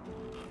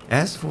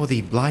 As for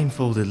the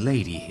blindfolded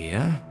lady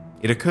here,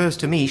 it occurs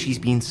to me she's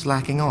been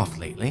slacking off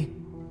lately.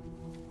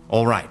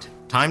 All right,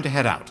 time to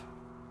head out.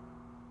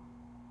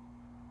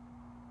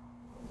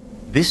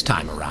 This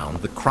time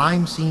around, the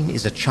crime scene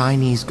is a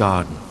Chinese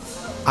garden.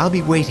 I'll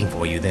be waiting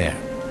for you there.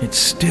 It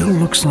still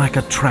looks like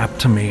a trap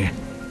to me.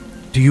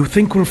 Do you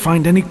think we'll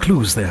find any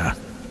clues there?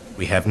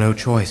 We have no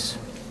choice.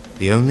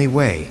 The only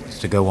way is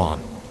to go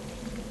on.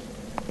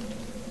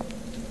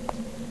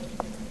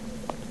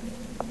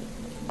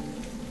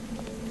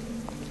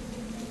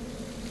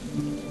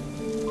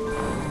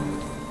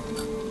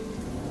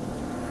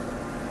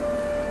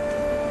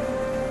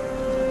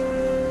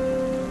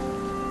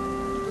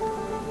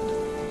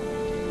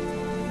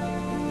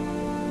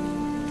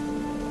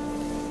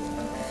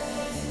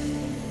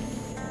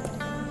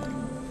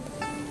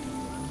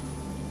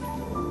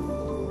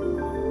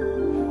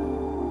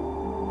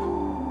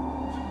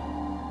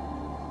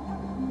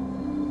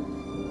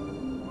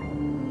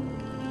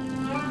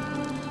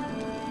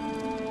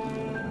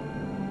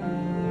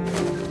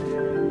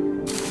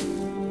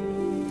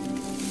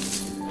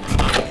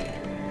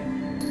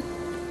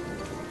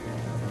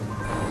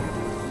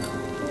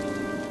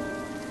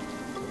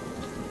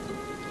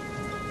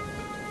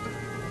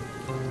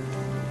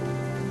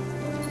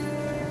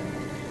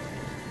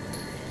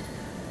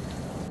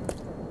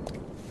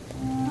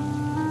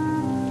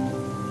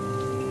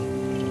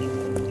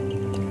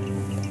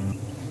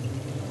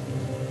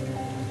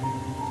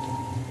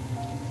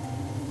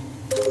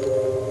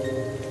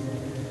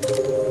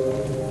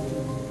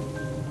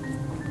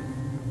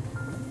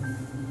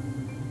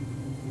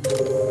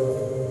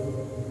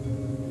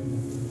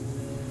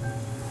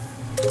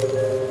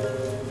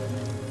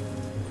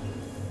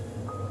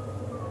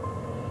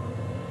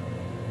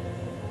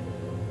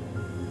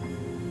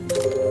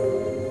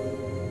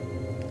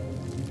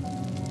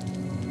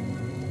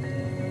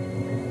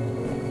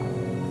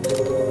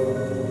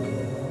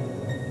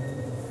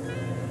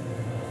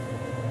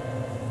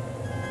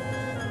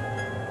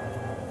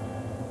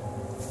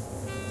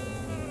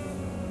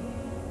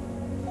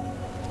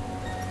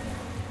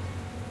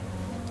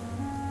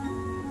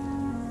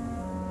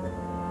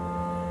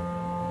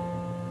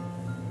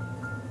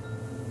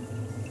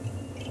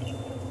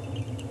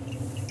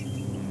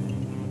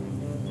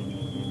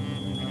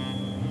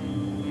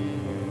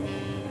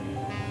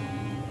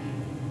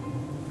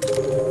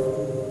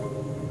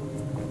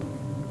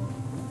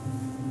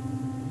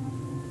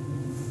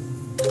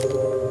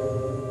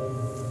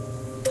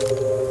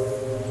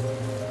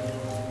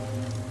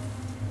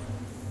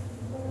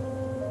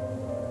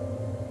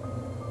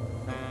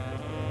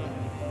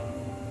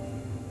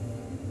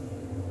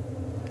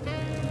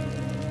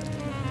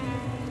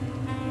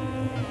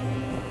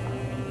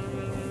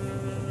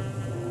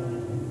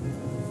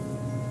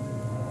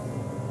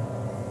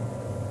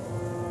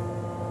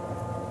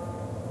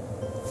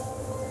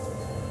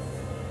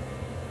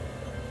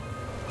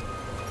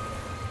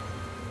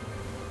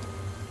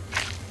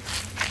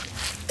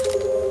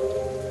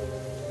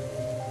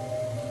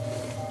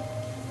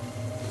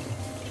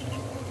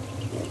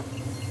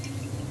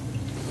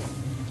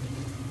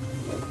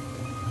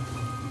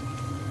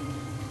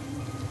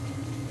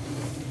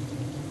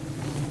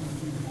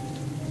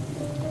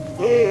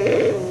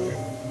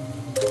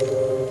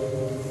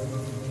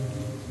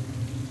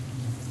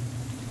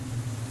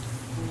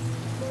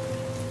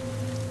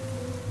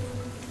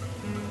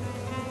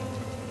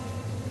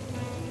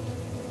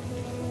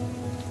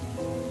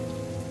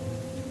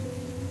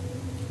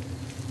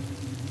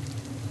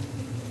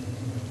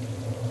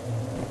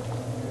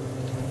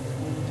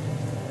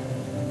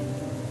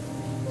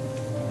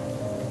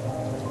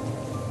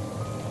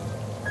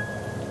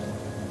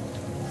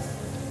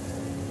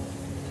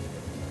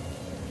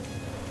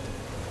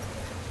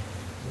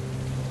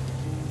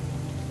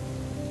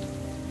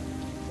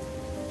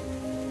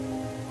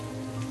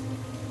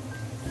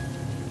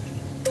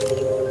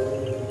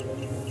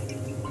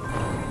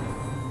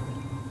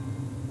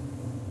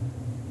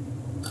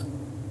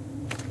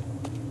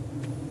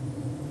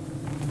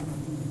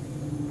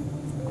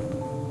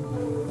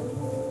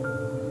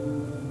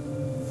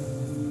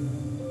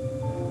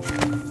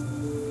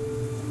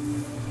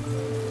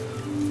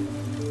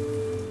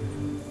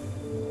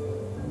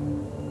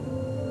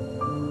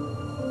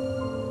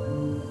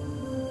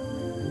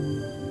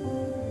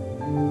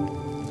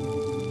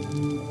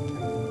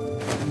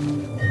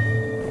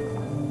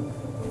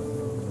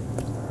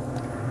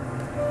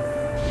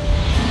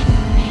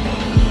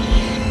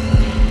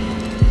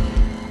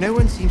 No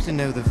one seems to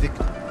know the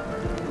victim.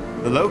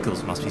 The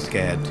locals must be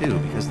scared too,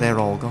 because they're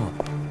all gone.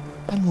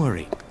 I'm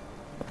worried.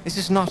 This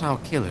is not our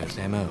killer's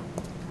MO.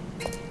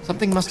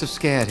 Something must have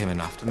scared him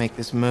enough to make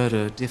this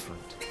murder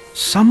different.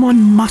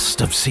 Someone must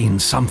have seen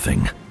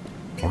something,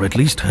 or at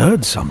least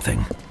heard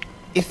something.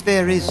 If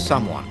there is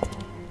someone,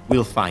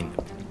 we'll find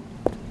them.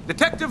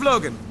 Detective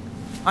Logan,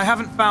 I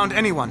haven't found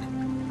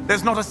anyone.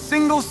 There's not a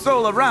single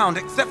soul around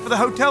except for the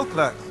hotel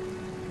clerks.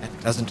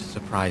 That doesn't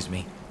surprise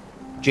me.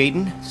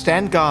 Jayden,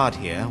 stand guard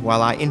here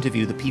while I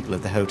interview the people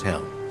at the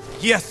hotel.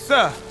 Yes,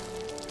 sir.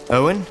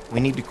 Owen, we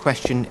need to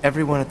question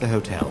everyone at the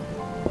hotel.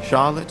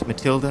 Charlotte,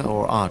 Matilda,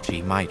 or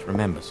Archie might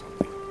remember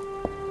something.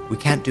 We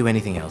can't do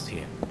anything else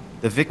here.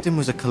 The victim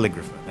was a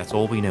calligrapher, that's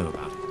all we know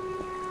about it.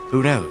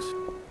 Who knows?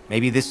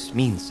 Maybe this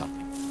means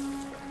something.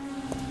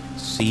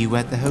 See you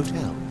at the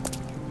hotel.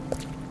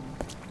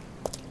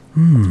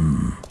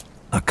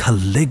 A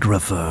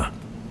calligrapher.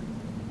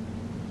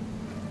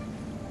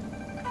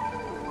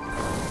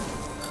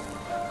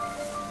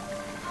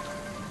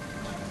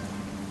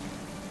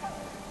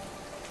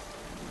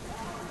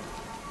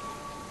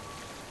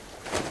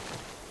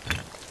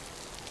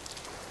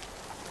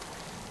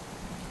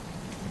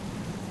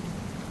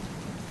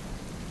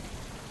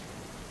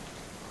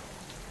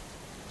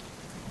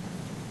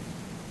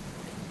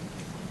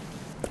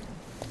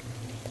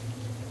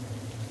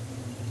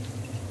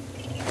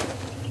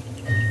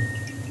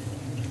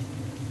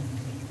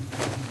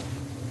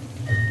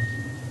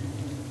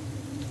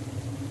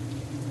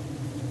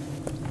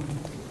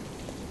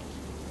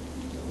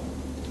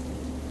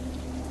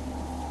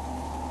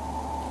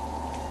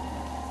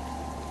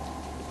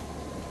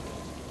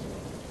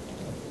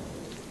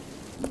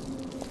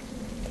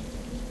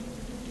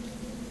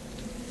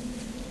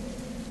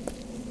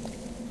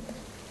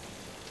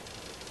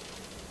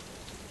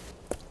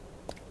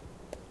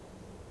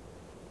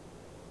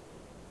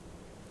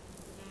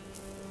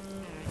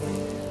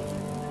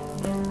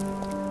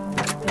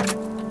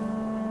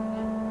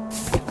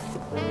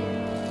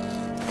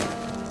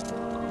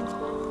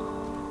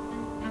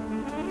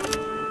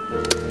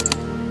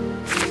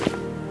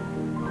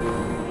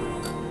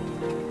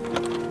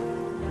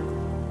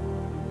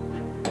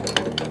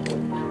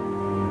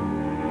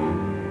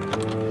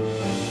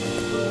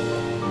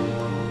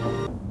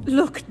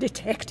 Look,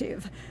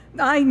 Detective,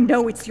 I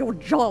know it's your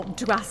job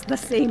to ask the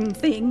same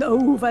thing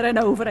over and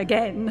over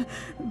again,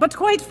 but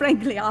quite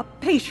frankly, our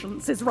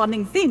patience is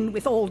running thin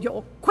with all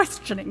your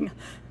questioning.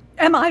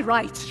 Am I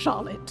right,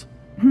 Charlotte?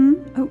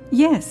 Oh,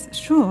 yes,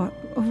 sure.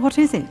 What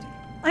is it?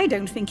 I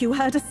don't think you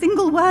heard a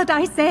single word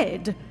I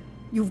said.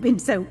 You've been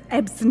so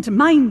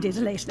absent-minded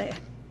lately.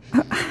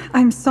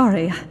 I'm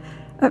sorry.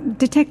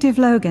 Detective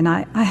Logan,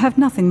 I have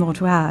nothing more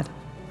to add.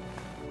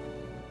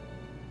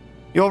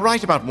 You're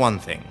right about one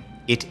thing.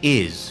 It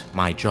is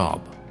my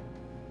job.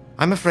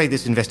 I'm afraid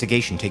this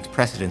investigation takes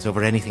precedence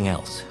over anything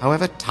else,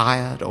 however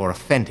tired or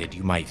offended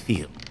you might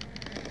feel.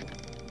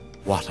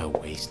 What a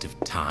waste of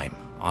time.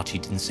 Archie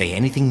didn't say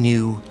anything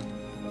new.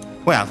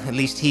 Well, at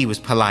least he was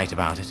polite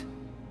about it.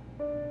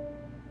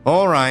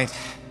 All right.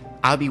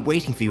 I'll be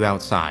waiting for you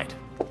outside.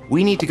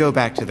 We need to go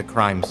back to the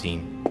crime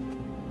scene.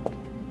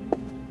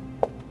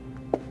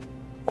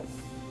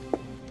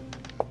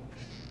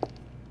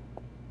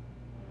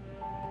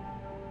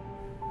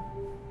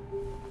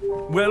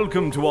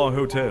 Welcome to our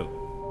hotel.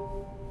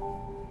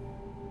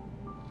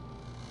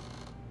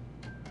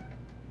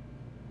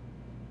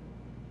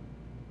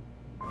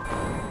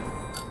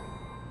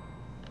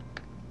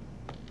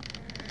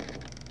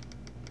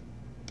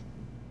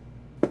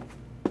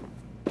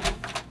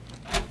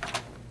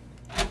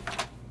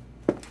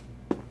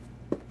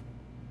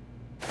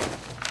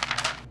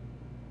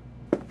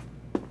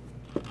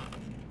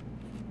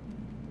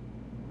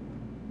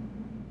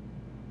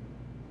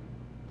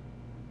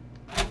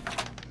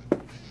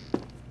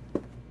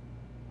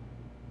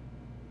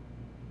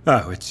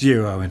 Oh, it's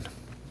you, Owen.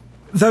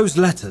 Those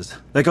letters,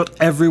 they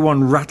got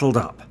everyone rattled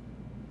up.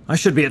 I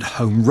should be at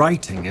home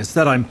writing.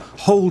 Instead, I'm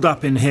holed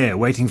up in here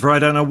waiting for I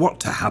don't know what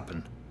to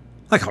happen.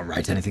 I can't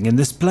write anything in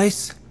this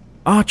place.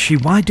 Archie,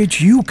 why did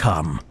you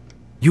come?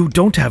 You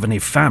don't have any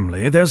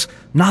family. There's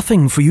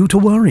nothing for you to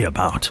worry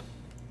about.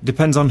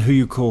 Depends on who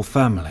you call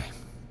family.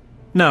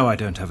 No, I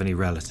don't have any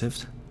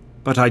relatives.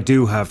 But I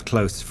do have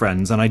close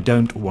friends, and I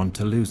don't want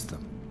to lose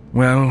them.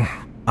 Well,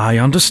 I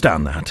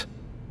understand that.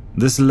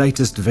 This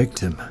latest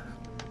victim,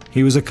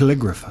 he was a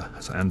calligrapher,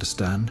 as I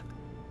understand.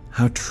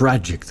 How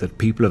tragic that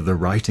people of the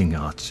writing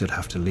arts should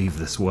have to leave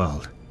this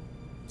world.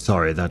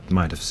 Sorry, that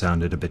might have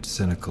sounded a bit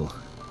cynical.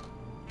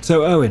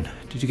 So, Owen,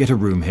 did you get a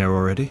room here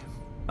already?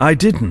 I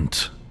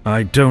didn't.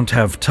 I don't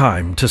have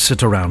time to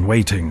sit around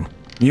waiting.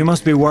 You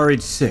must be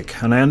worried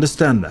sick, and I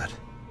understand that.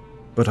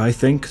 But I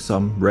think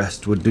some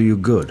rest would do you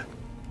good.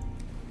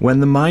 When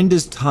the mind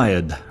is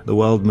tired, the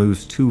world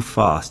moves too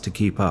fast to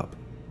keep up.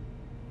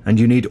 And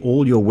you need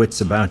all your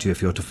wits about you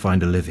if you're to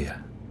find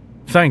Olivia.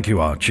 Thank you,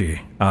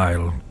 Archie.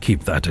 I'll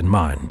keep that in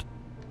mind.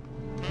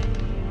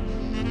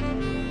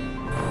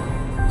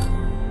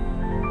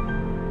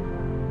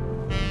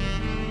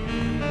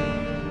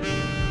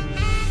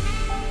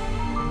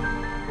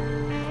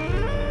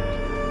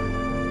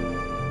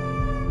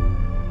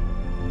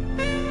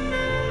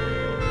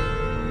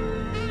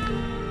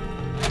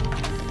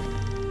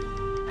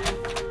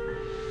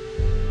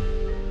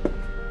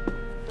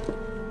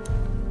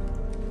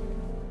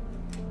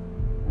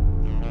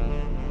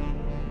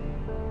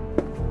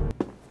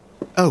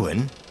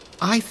 Owen,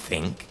 I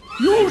think...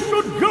 You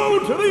should go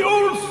to the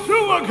old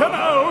sewer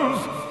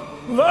canals!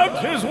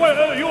 That is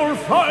where you'll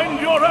find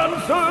your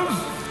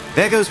answers!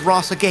 There goes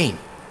Ross again.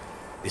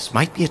 This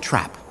might be a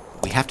trap.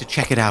 We have to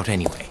check it out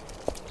anyway.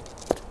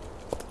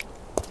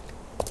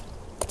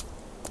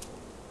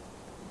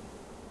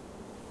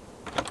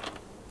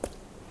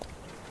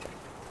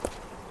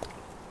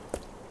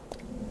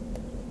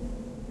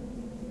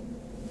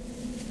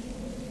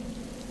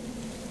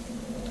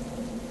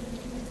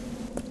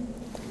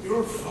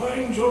 You'll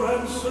find your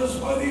answers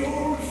by the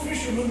old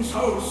fisherman's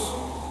house.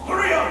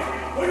 Hurry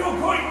up, or you're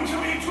going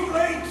to be too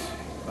late!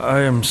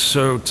 I am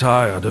so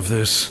tired of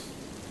this.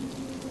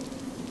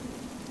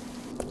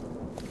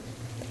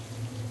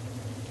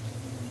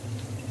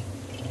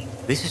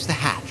 This is the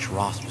hatch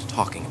Ross was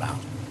talking about.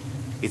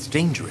 It's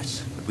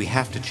dangerous, but we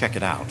have to check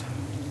it out.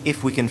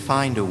 If we can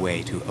find a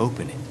way to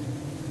open it.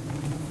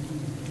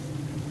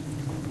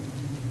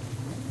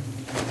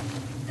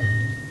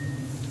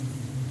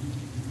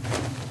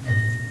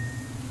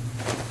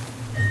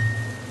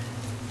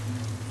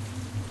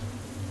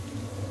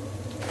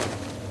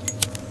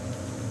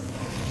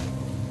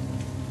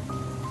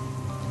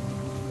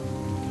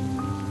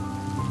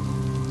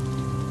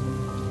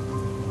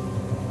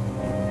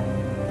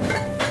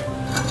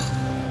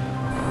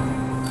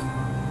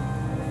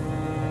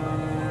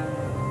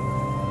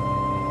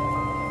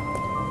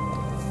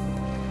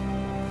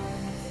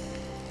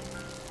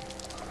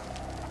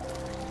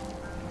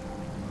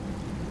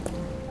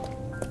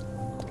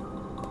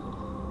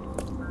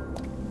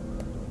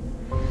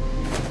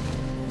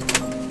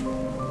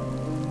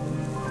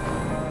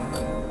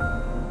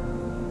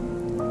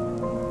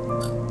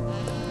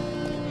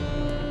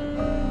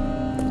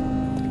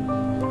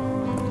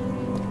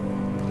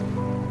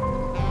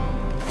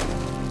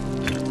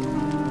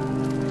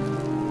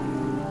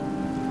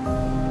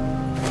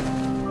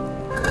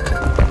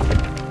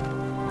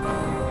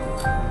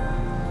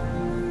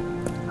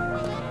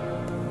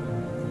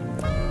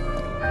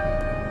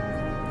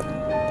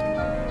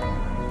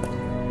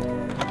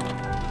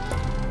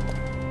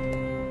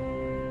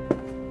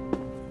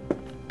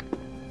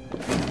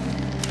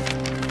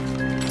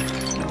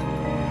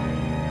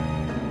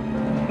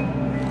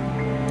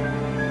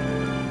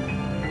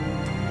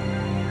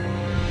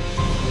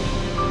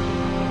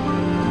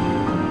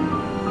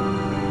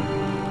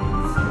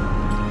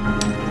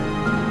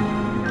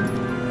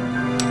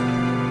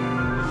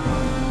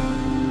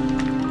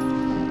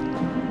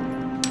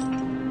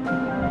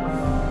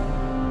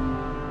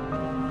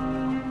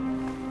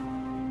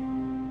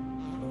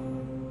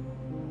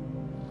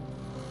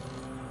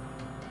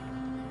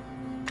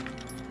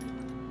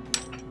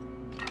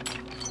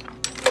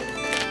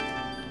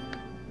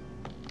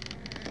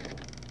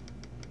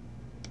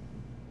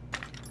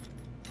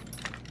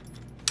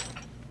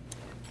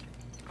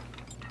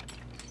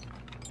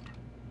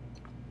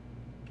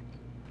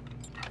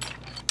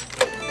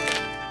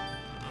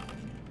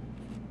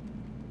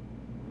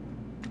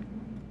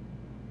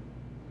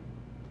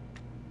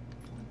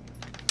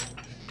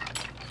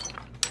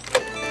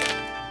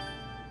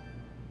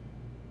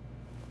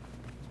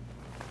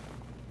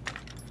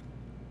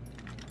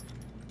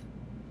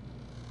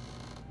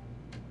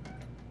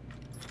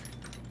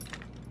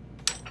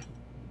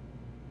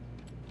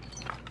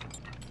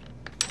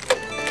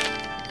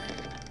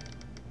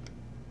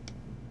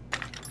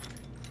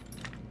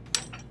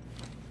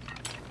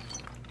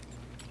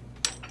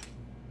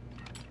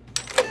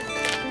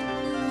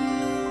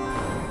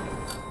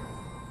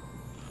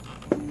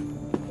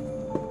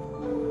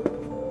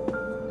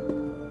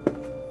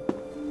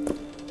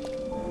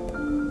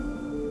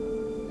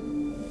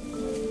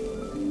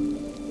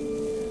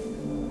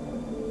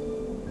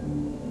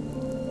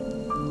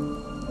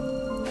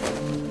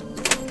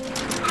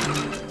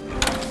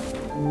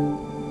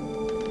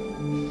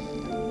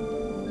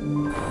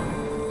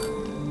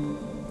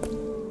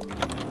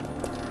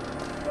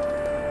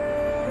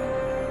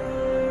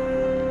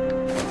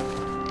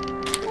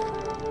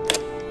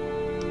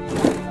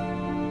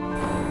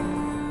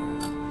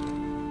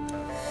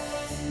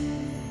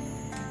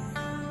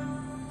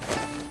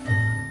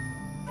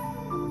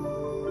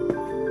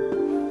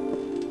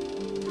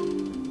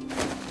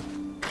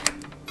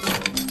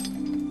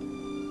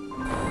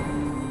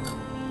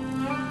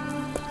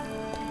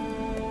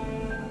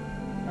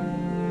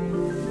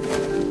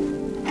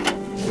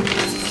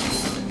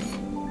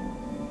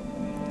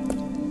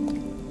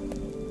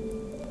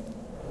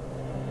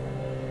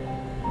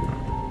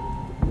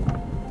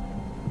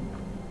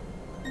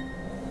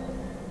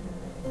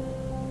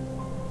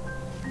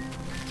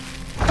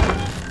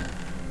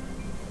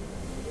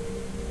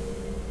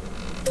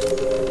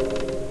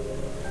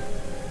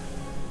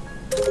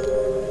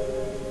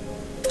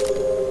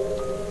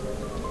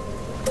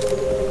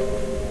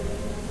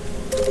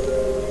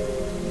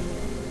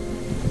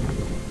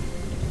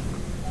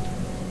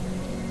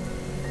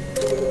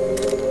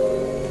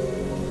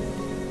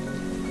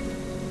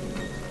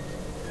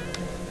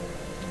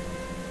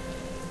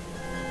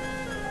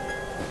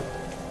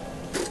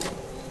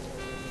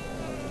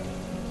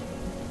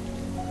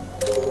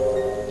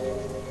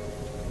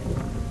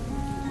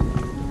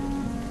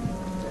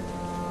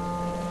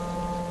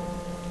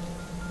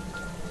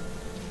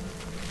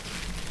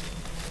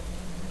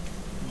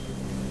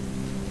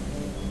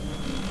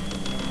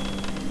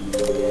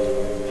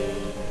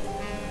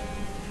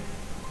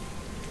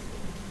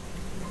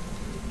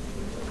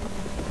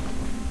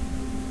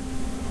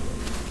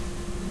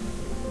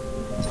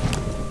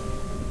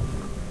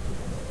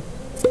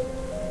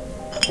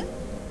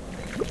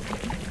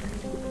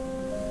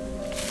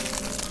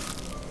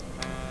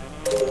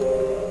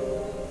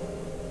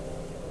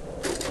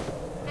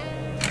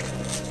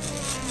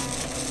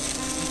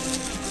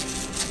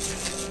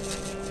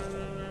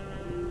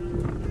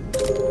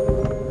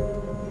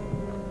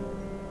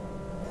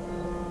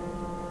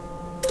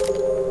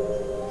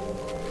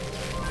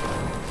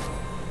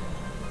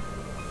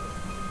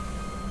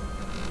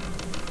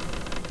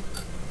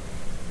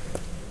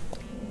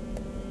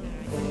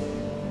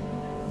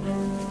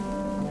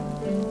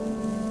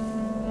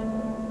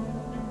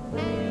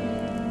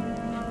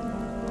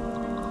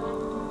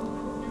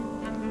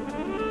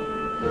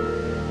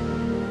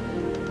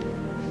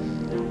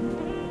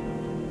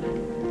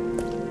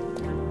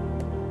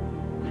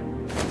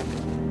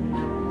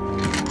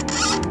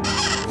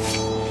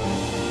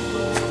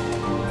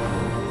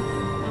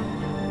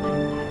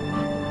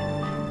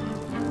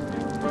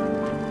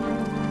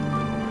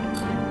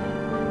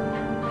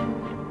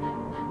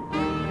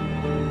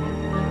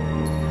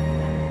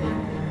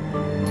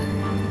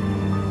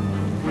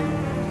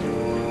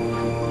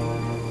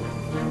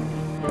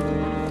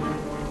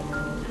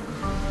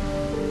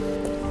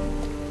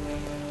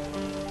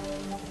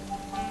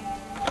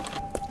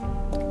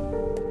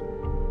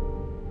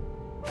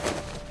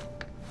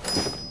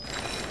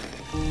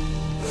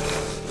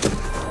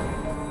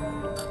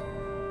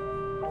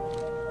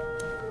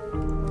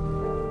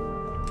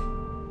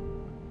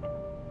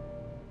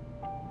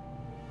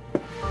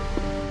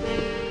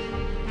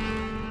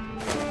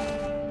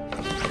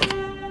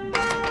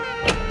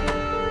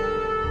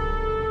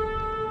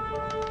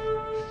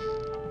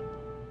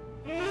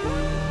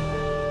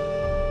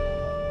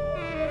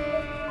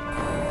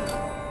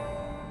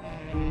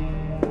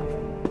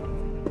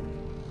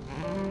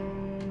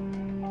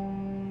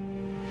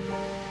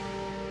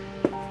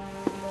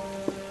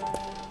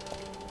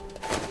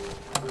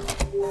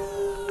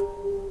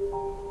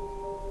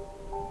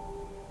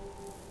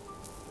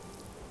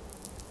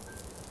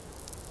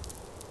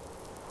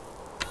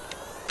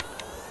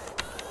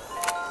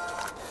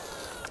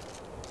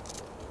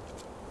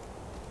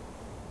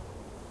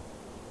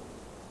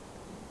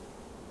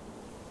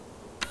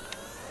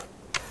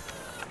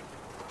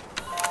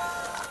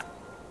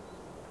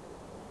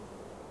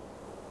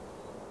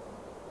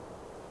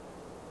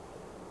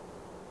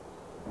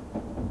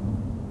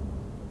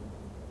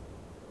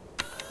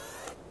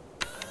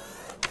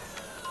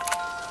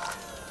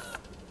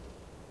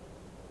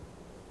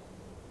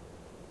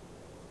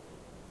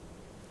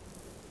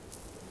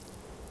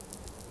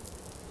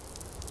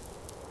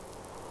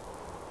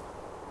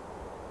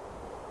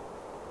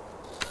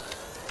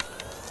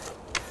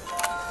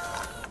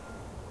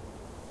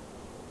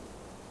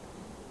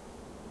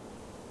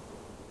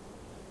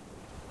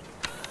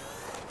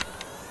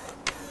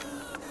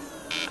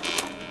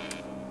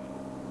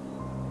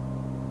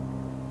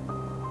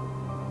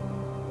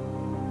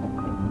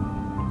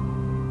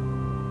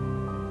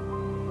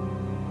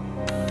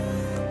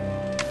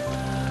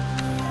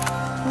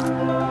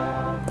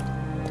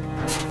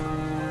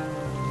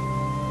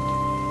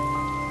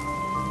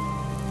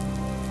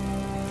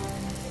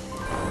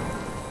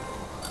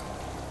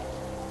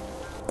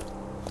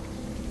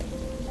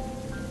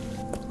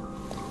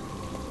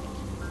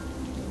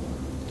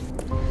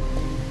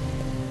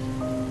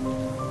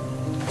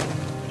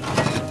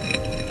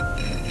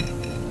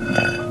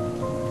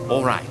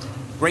 All right.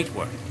 Great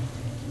work.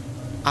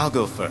 I'll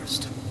go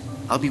first.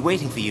 I'll be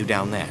waiting for you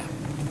down there.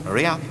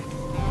 Hurry up.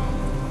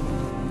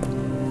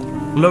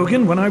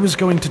 Logan, when I was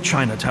going to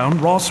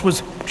Chinatown, Ross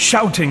was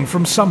shouting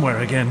from somewhere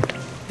again.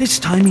 This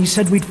time he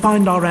said we'd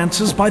find our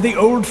answers by the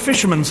old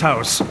fisherman's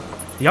house.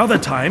 The other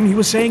time he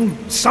was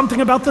saying something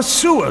about the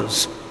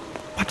sewers.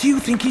 What do you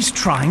think he's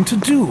trying to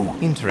do?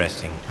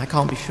 Interesting. I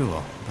can't be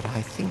sure, but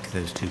I think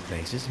those two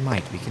places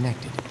might be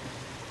connected.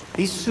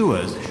 These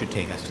sewers should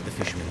take us to the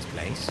fisherman's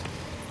place.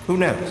 Who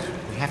knows?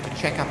 We have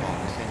to check up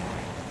on this anyway.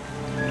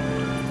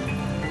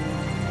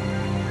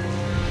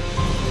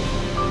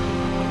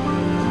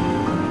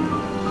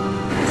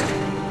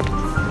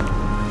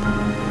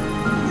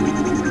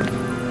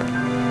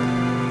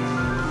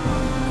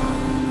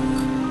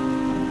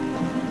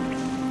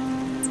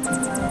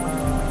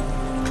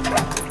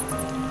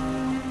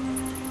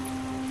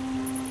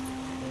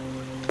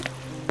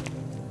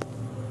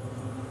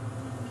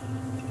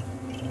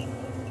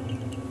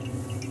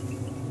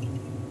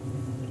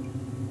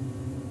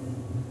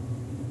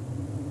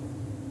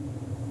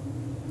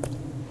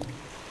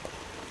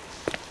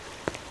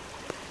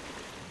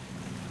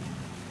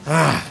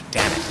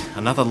 Damn it.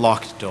 Another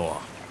locked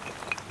door.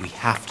 We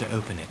have to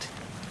open it.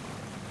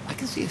 I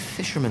can see a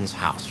fisherman's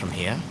house from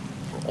here.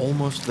 We're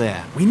almost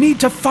there. We need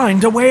to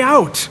find a way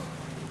out!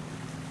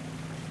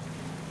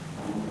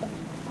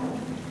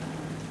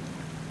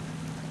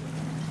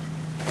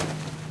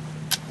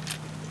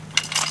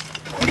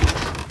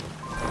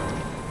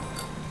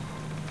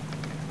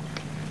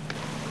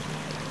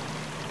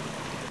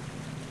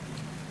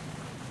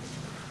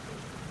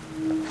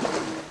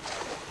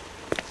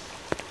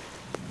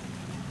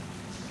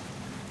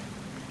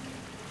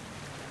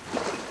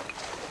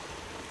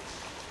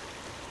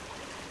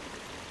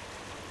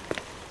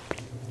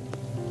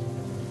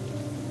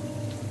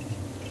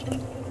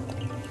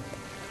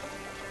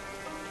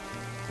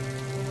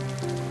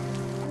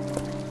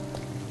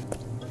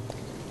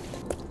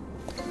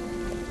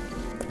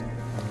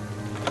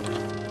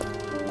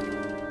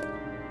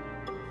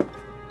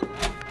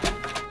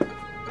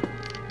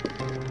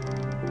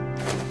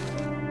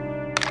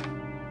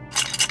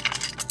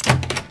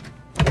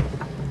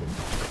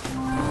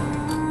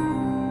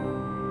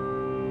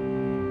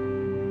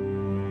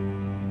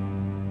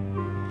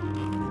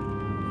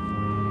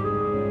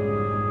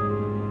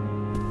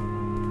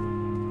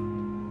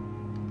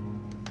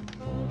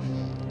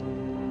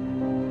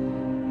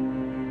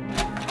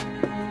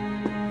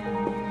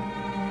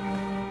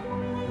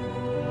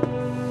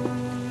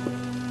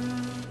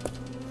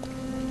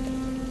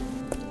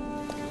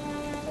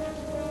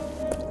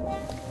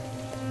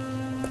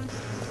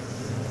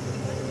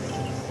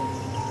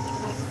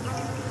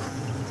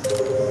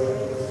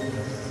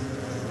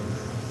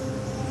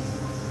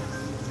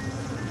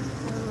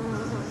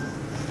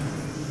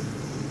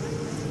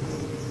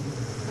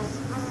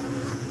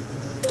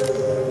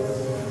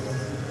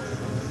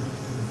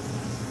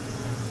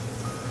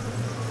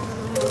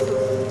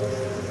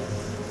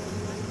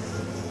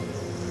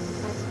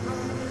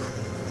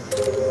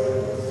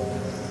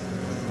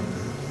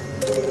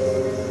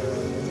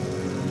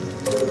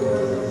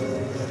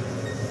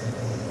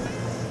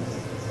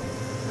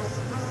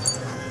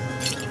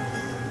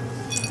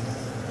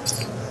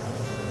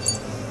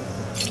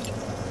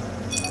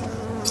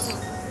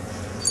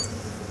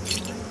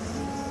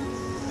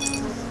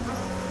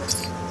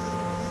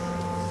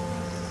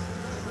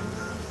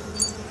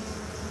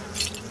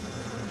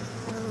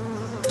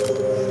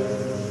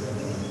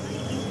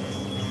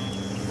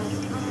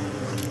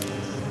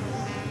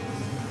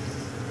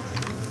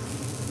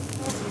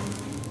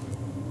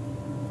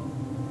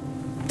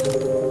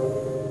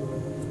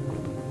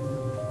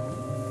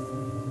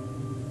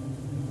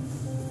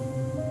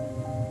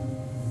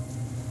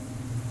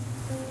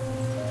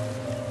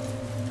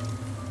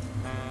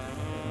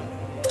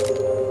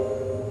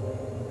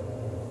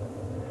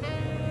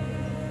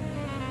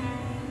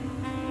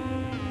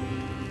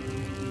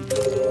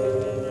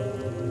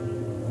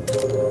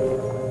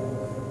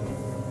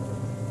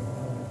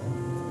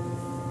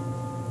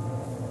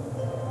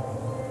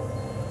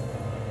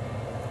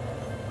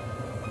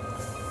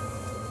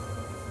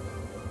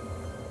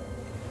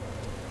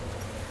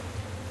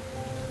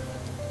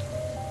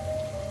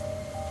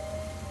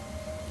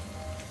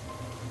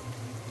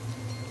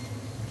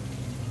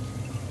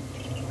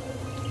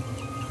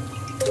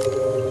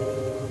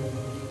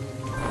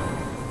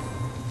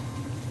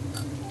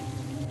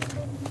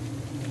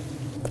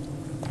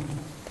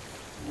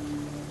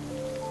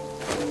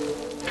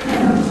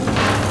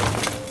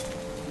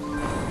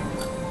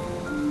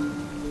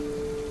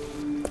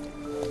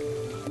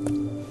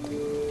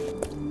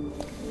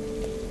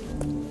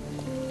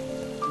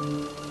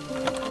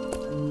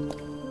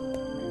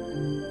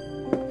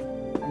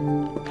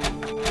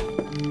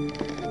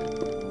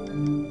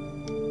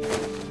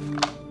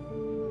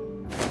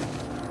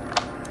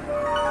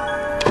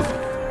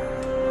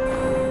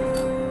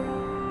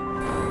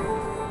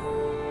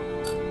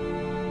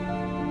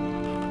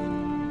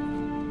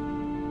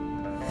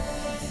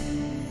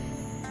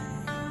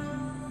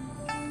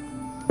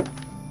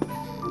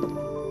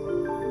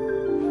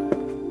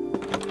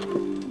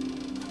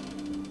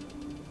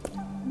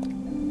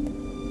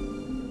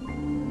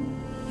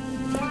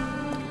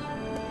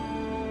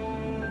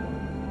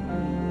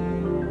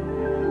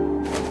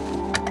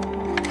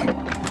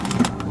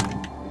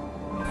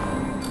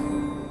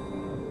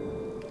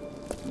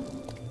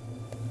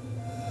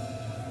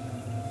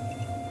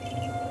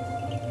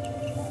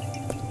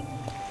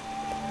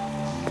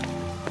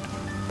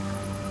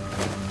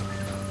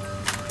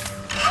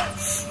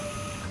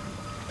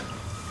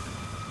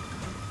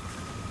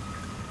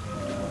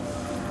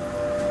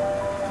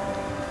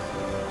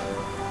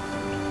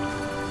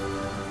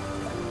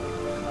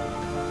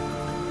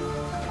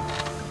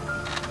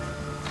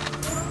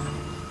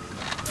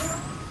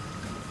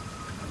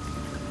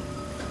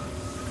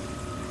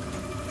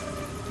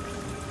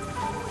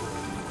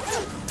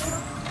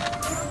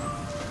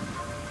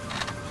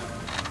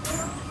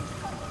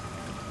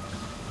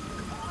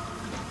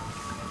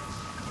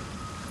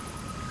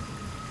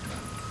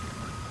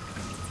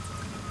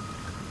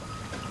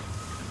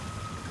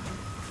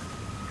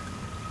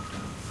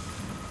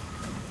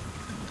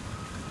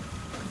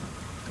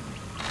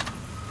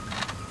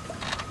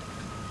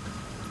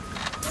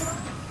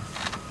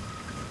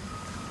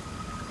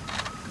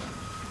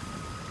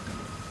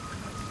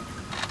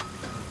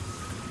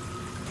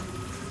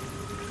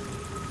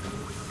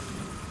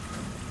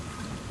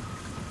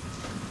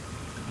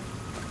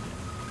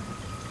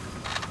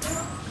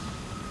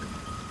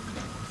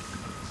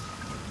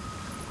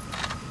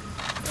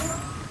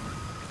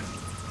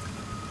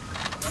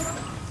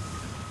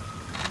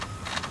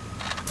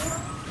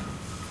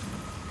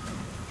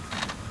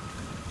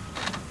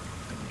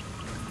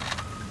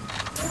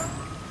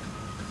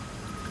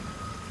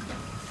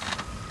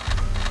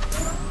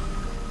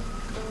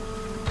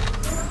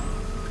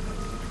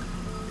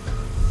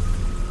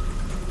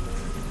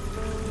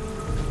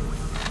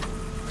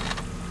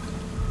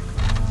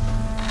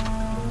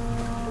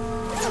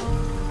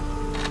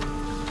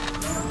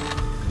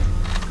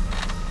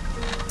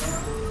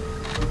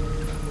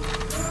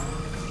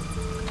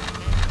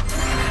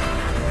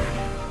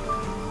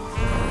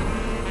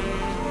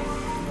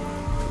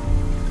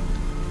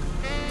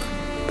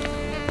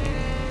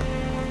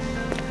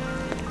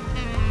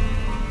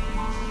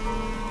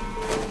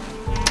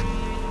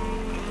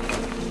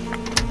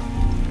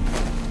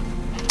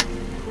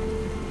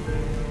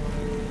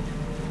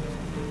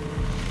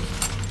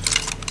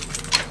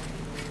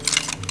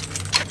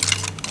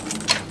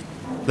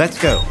 Let's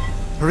go.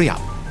 Hurry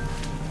up.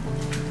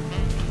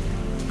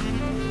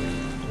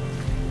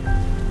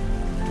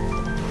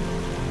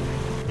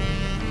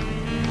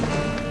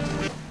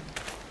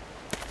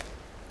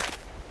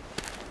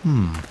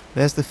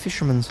 There's the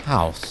fisherman's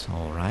house,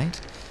 all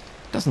right.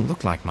 Doesn't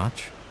look like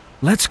much.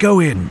 Let's go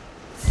in.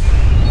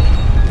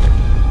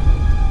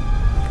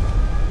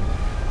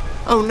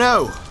 Oh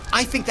no!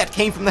 I think that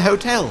came from the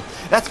hotel.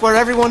 That's where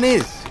everyone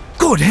is.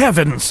 Good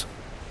heavens!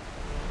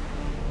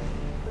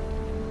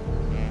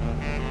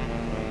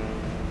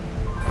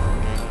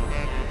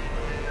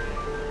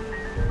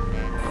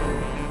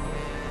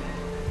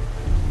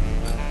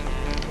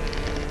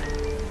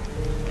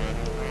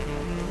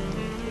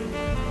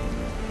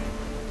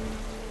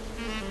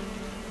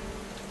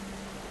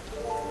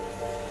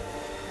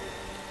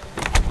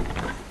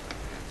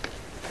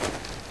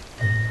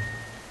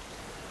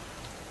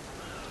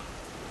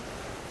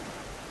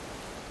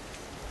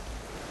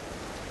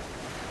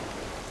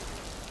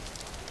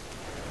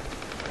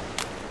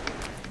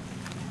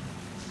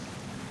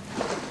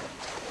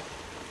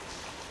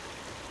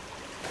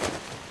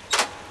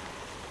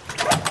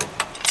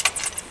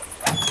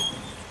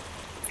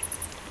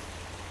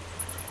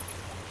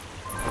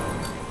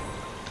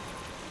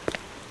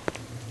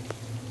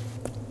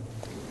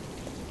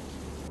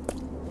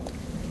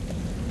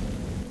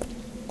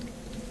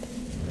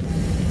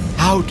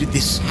 How did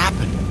this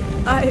happen?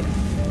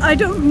 I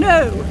don't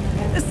know.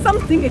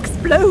 Something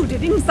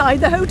exploded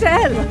inside the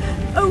hotel.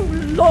 Oh,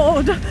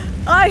 Lord.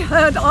 I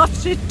heard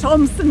Archie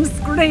Thompson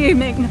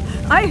screaming.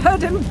 I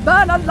heard him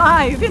burn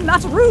alive in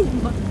that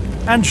room.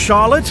 And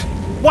Charlotte?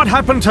 What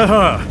happened to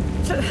her?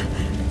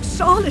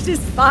 Charlotte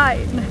is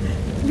fine.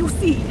 You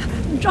see,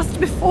 just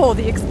before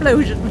the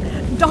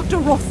explosion, Dr.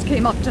 Ross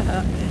came up to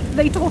her.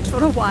 They talked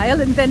for a while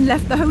and then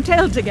left the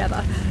hotel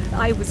together.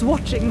 I was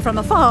watching from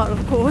afar,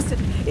 of course.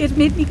 It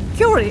made me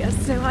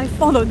curious, so I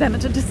followed them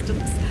at a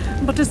distance.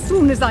 But as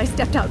soon as I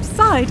stepped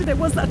outside, there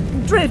was that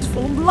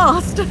dreadful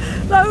blast.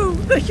 Oh,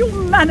 the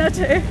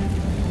humanity!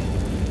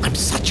 I'm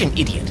such an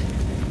idiot.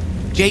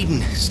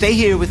 Jayden, stay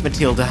here with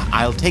Matilda.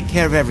 I'll take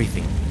care of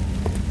everything.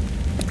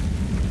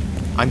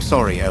 I'm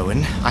sorry, Owen.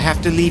 I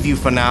have to leave you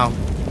for now.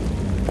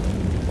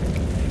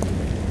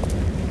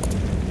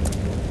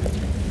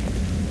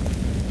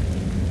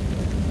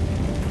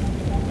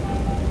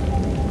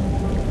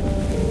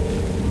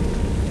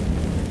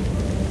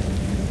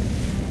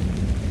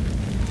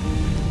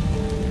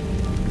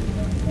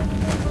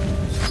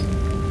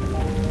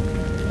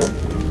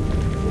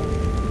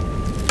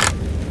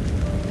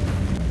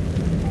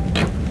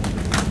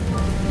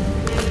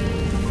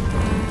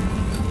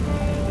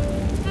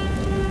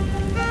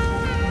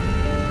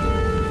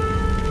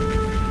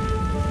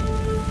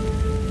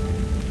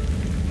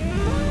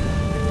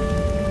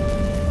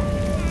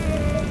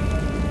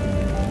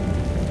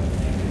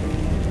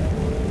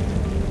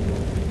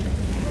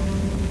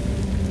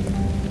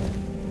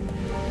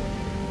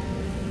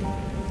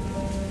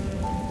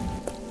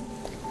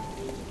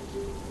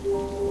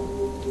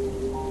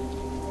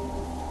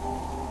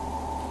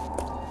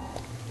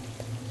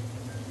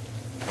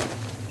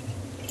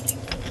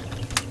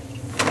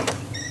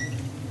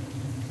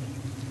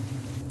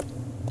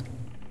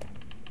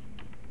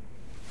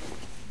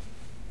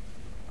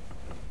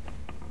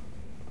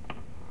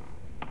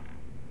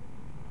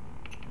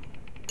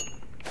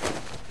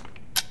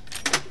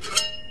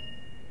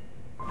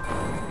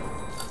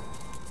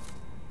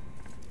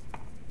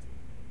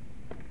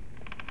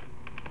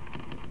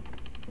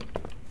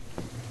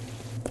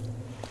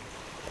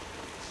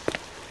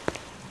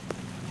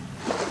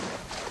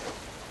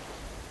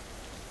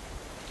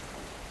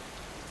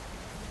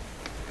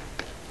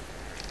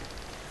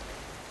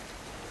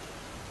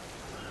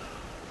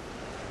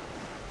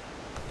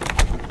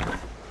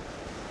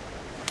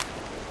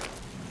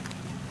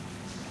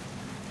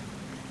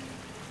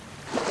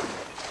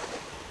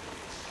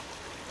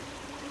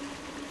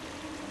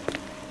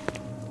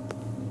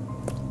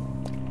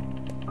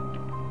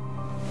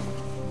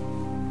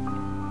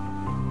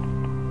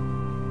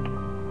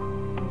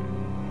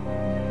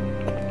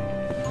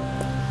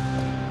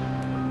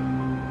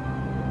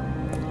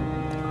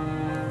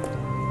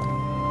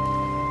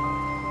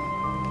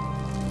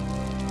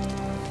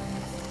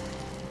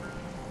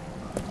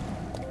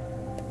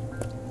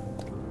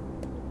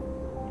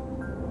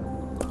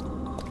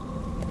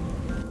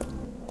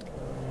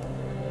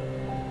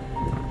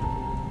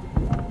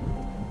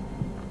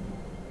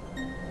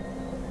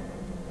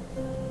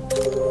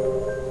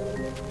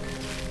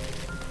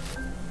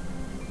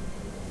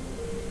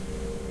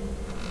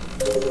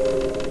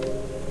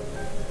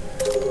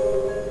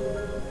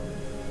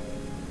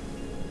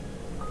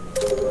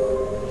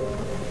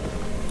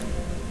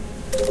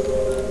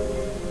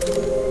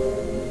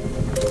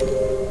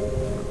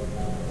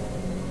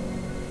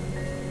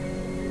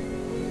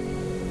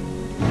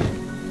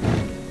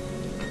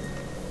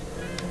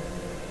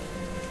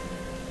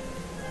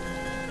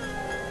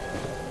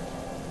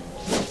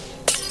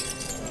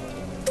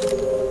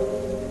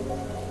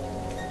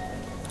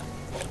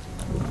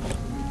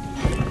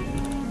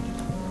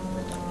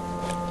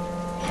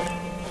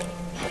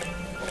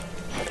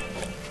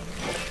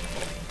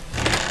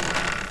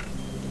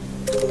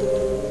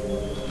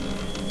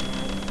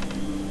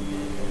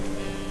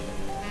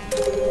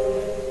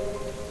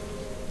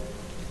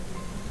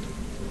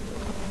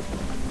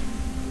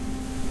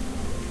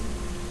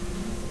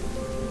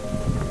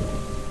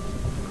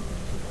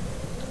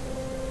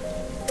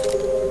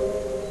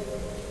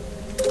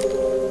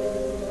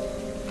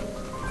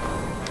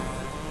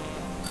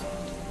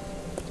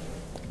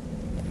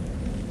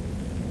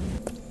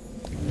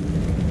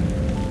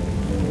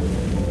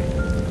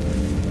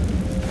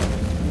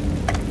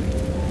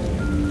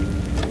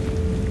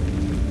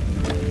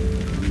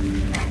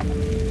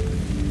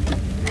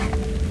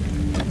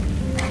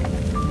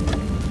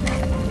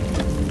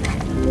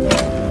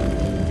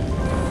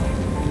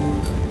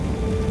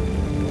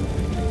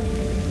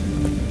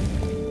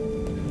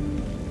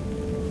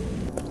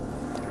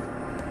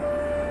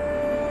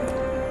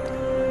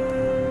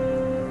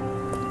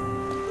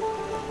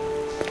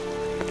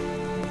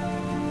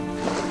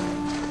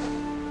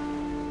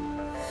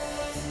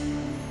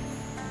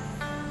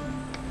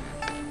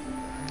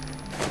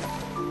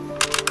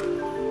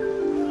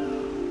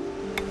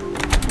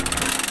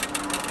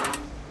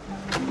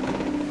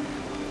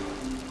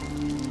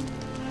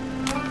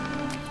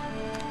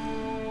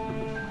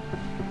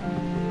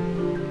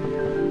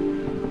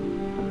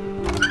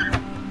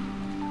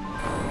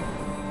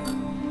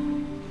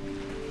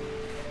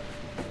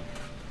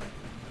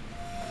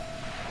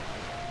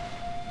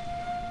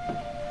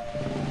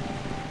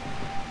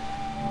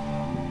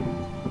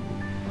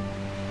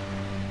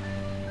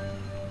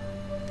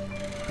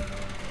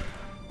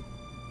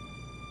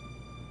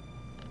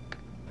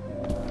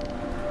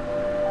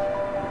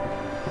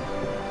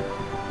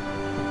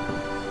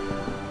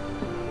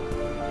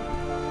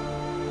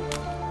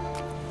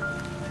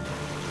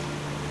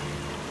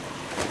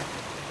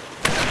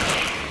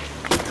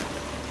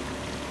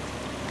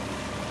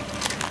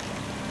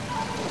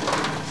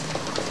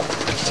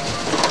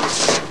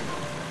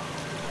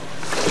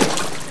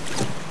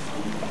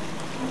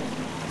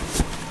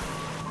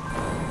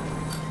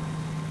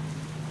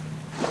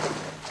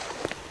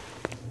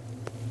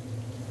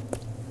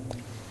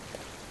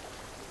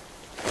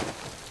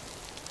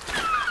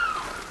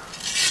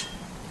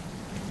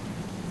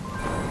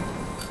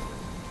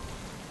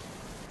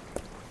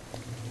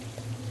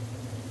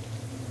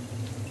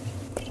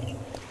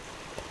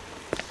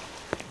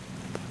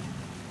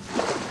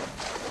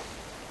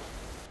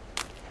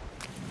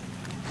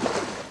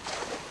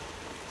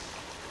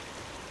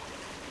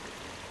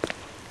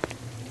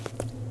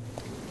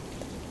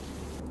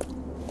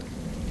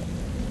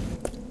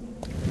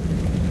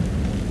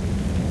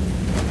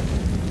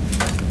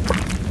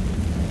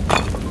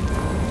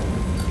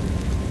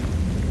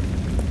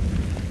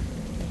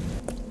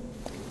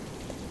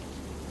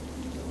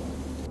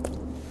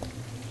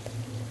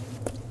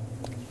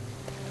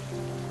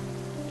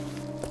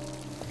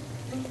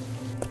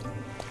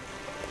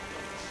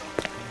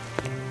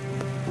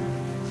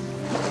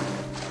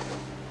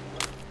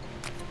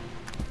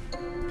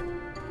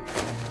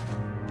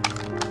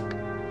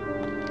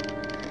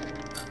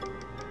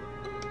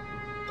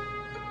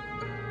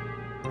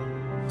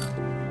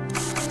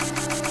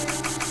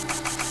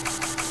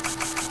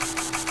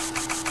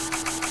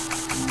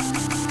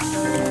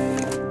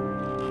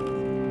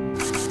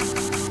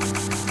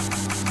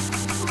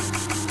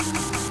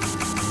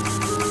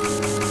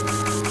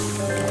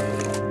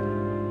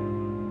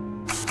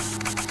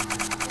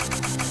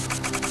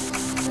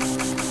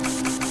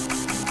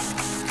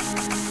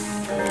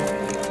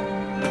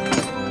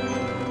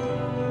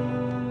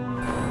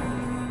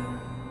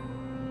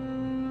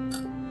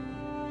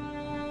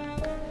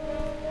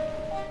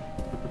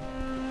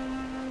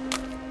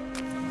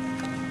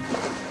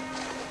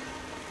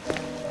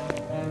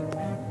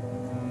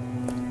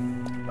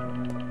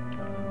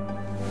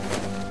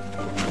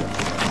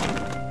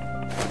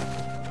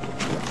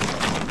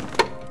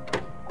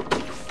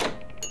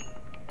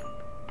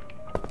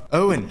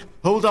 Owen,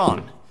 hold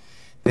on.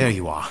 There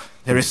you are.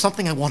 There is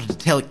something I wanted to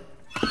tell you.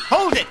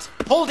 Hold it!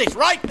 Hold it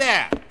right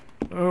there!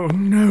 Oh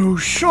no,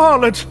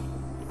 Charlotte!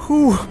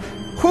 Who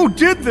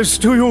did this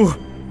to you?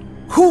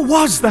 Who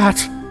was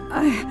that?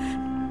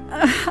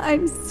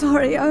 I'm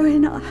sorry,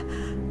 Owen.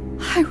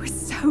 I was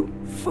so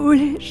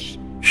foolish.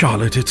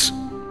 Charlotte, it's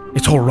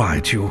all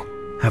right.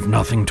 You have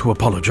nothing to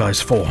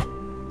apologize for.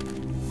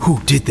 Who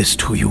did this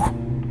to you?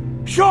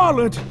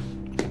 Charlotte!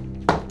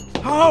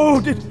 How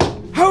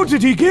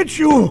did he get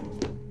you?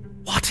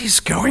 What is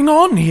going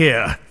on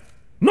here?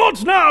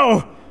 Not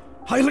now!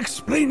 I'll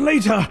explain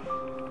later.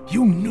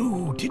 You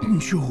knew,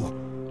 didn't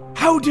you?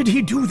 How did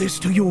he do this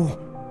to you?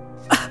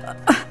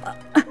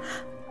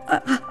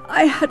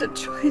 I had a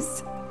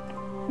choice.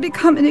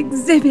 Become an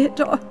exhibit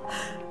or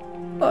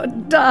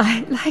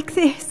die like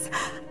this.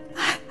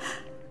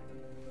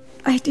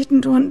 I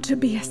didn't want to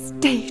be a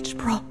stage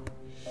prop.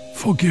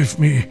 Forgive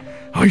me.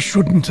 I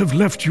shouldn't have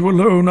left you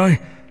alone. I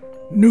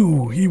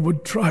knew he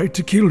would try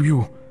to kill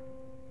you.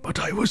 But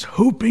I was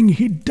hoping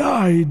he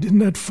died in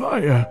that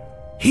fire.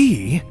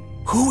 He?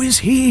 Who is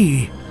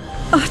he?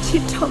 Archie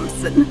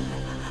Thompson.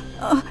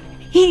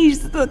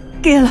 He's the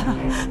killer.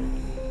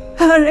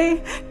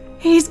 Hurry.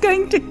 He's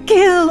going to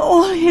kill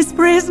all his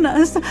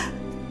prisoners.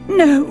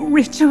 No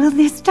ritual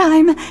this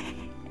time.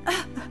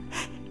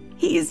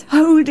 He's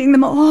holding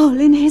them all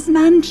in his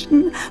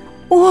mansion.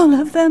 All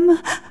of them.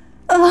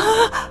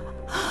 I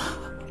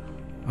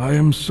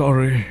am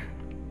sorry.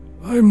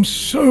 I'm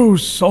so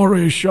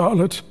sorry,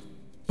 Charlotte.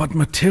 But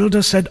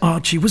Matilda said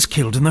Archie was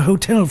killed in the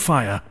hotel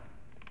fire.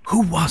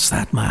 Who was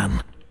that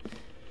man?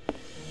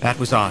 That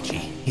was Archie.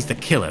 He's the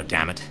killer,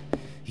 damn it.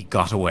 He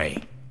got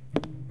away.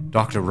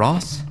 Dr.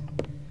 Ross?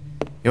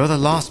 You're the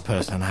last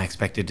person I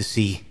expected to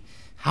see.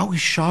 How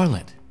is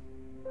Charlotte?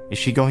 Is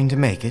she going to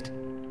make it?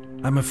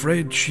 I'm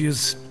afraid she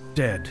is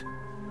dead.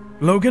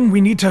 Logan,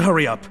 we need to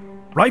hurry up.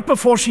 Right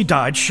before she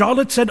died,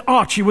 Charlotte said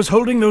Archie was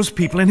holding those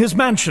people in his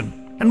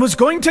mansion and was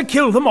going to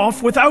kill them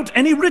off without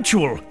any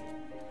ritual.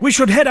 We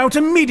should head out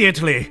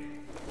immediately.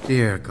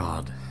 Dear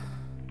God.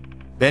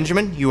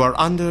 Benjamin, you are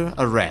under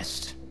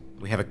arrest.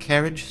 We have a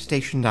carriage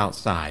stationed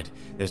outside.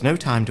 There's no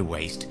time to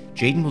waste.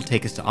 Jayden will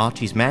take us to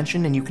Archie's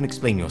mansion and you can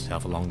explain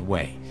yourself along the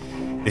way.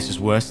 This is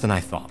worse than I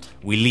thought.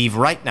 We leave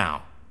right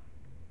now.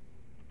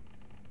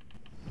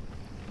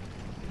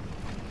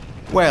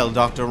 Well,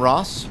 Dr.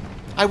 Ross,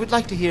 I would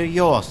like to hear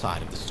your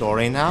side of the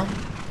story now.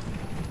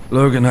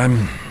 Logan,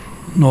 I'm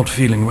not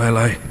feeling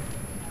well.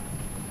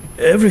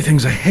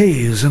 Everything's a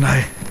haze and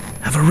I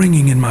have a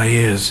ringing in my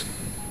ears.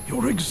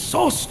 You're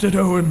exhausted,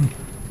 Owen.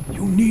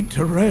 You need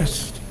to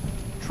rest.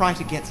 Try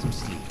to get some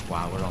sleep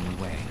while we're on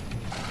the way.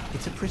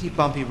 It's a pretty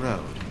bumpy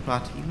road,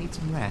 but you need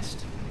some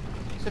rest.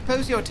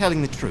 Suppose you're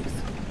telling the truth.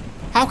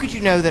 How could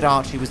you know that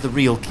Archie was the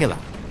real killer?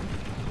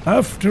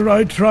 After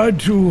I tried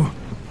to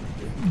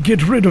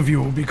get rid of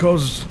you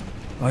because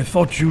I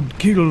thought you'd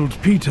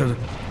killed Peter,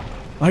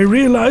 I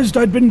realized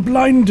I'd been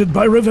blinded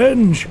by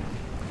revenge.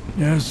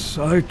 Yes,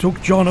 I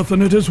took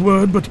Jonathan at his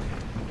word, but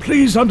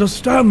please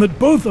understand that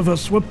both of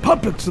us were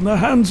puppets in the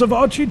hands of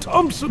Archie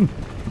Thompson.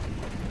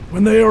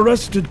 When they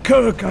arrested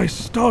Kirk, I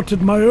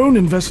started my own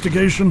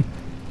investigation.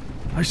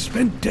 I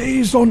spent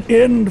days on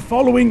end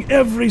following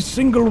every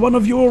single one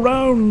of you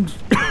around.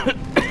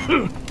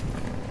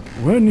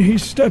 When he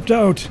stepped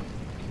out,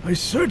 I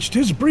searched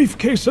his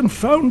briefcase and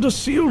found a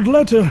sealed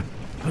letter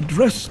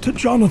addressed to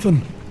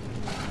Jonathan.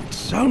 It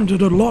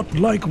sounded a lot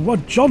like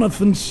what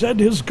Jonathan said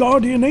his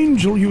guardian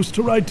angel used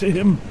to write to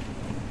him.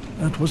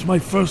 That was my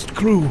first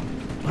clue,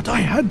 but I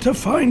had to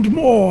find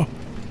more.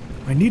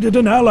 I needed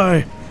an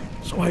ally,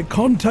 so I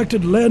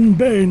contacted Len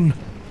Bain.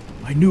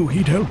 I knew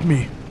he'd help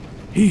me.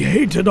 He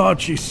hated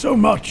Archie so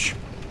much.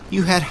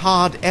 You had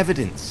hard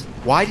evidence.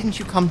 Why didn't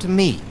you come to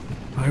me?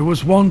 I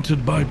was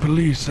wanted by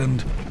police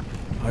and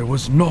I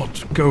was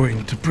not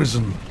going to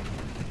prison.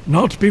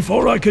 Not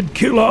before I could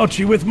kill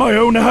Archie with my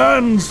own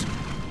hands.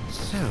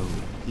 So,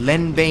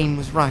 Len Bain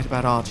was right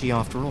about Archie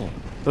after all.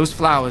 Those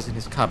flowers in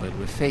his cupboard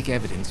were fake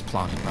evidence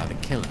planted by the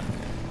killer.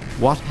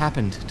 What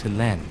happened to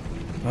Len?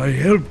 I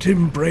helped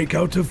him break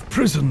out of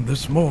prison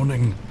this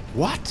morning.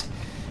 What?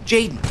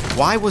 Jayden,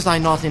 why was I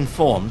not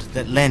informed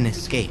that Len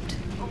escaped?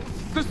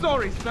 So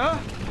sorry, sir.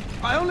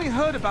 I only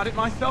heard about it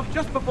myself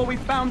just before we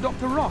found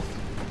Dr. Ross.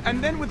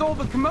 And then with all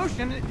the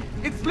commotion,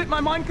 it slipped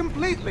my mind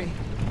completely.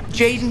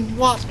 Jayden,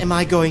 what am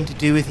I going to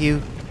do with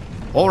you?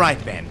 All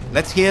right, Ben,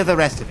 let's hear the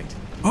rest of it.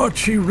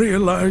 Archie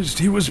realized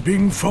he was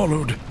being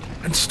followed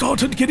and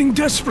started getting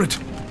desperate.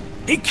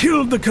 He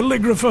killed the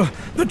calligrapher,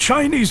 the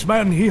Chinese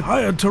man he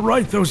hired to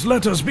write those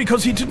letters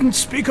because he didn't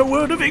speak a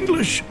word of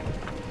English.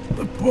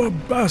 The poor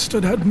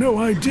bastard had no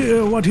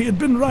idea what he had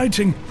been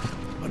writing,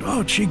 but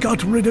Archie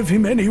got rid of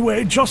him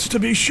anyway, just to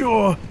be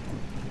sure.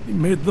 He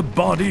made the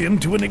body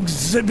into an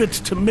exhibit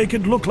to make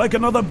it look like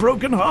another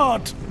broken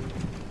heart.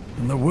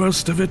 And the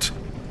worst of it,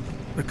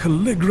 the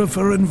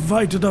calligrapher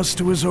invited us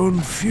to his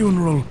own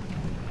funeral.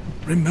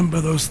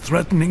 Remember those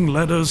threatening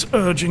letters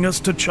urging us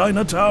to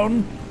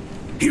Chinatown?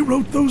 He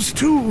wrote those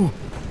too.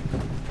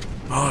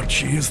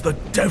 Archie is the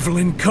devil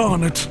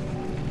incarnate.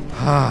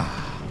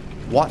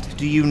 What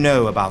do you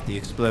know about the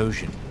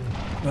explosion?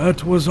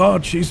 That was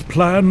Archie's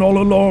plan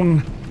all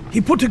along. He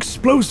put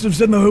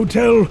explosives in the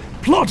hotel,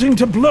 plotting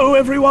to blow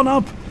everyone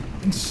up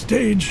and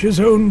stage his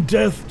own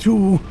death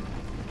too.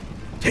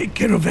 Take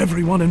care of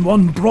everyone in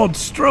one broad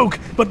stroke,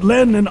 but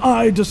Len and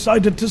I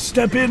decided to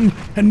step in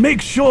and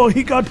make sure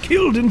he got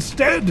killed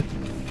instead.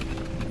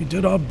 We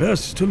did our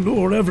best to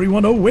lure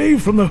everyone away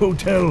from the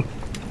hotel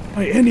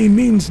by any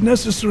means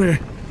necessary.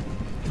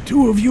 The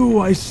two of you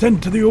I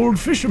sent to the old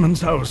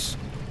fisherman's house.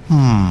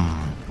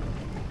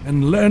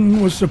 And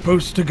Len was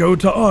supposed to go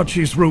to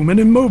Archie's room and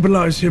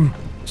immobilize him,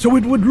 so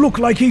it would look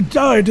like he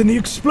died in the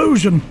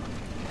explosion.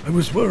 I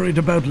was worried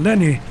about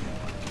Lenny.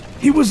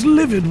 He was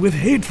livid with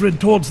hatred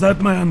towards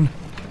that man.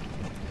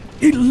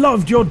 He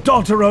loved your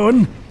daughter,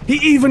 Owen. He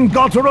even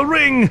got her a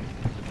ring.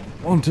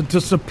 Wanted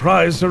to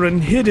surprise her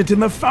and hid it in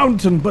the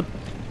fountain, but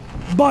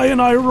by an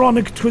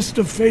ironic twist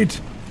of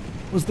fate,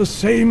 was the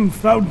same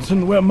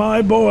fountain where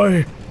my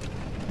boy,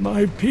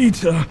 my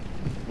Peter,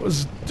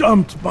 was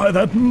dumped by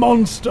that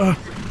monster.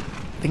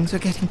 Things are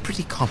getting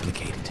pretty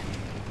complicated.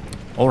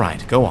 All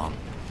right, go on.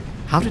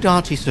 How did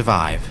Archie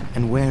survive,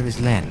 and where is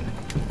Len?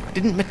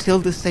 Didn't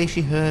Matilda say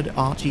she heard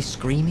Archie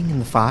screaming in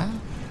the fire?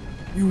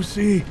 You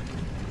see,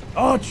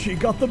 Archie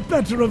got the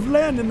better of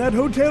Len in that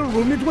hotel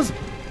room. It was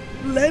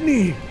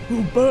Lenny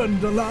who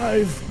burned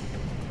alive.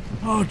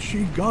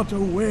 Archie got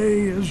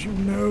away, as you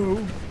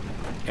know.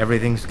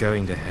 Everything's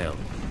going to hell.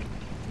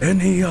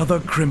 Any other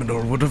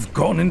criminal would have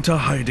gone into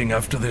hiding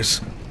after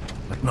this,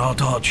 but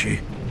not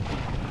Archie.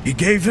 He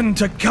gave in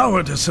to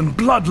cowardice and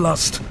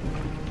bloodlust.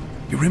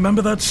 You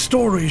remember that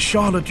story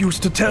Charlotte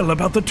used to tell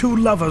about the two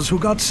lovers who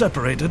got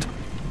separated?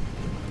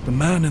 The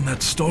man in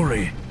that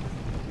story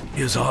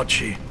is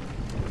Archie.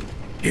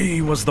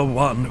 He was the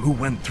one who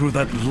went through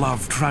that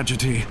love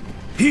tragedy.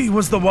 He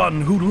was the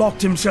one who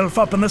locked himself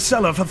up in the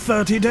cellar for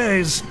 30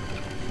 days.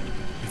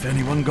 If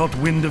anyone got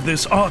wind of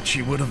this,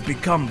 Archie would have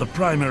become the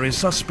primary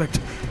suspect,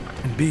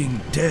 and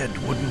being dead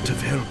wouldn't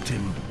have helped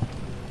him.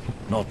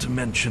 Not to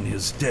mention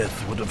his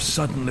death would have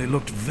suddenly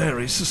looked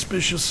very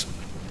suspicious.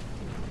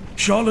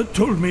 Charlotte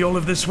told me all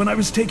of this when I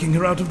was taking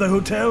her out of the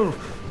hotel.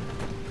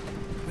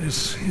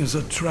 This is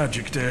a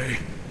tragic day.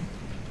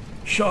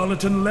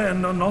 Charlotte and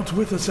Len are not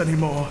with us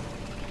anymore.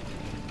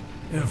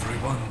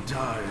 Everyone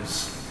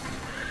dies.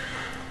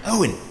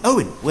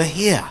 Owen, we're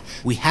here.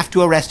 We have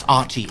to arrest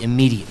Archie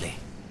immediately.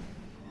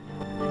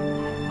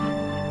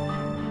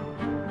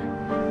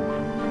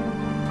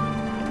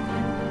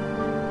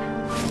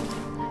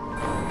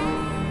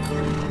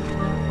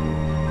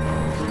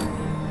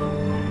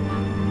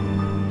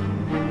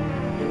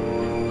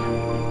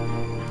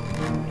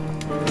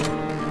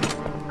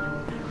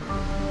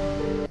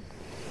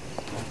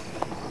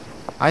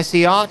 I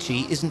see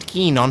Archie isn't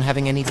keen on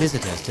having any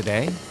visitors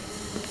today.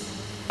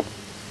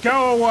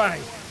 Go away,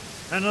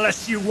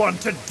 unless you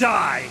want to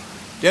die.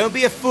 Don't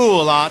be a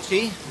fool,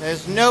 Archie.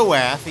 There's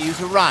nowhere for you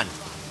to run.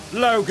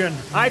 Logan,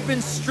 I've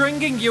been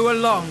stringing you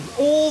along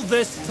all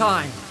this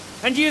time,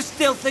 and you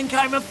still think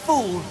I'm a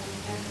fool?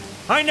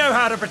 I know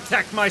how to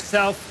protect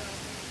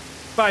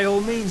myself. By all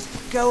means,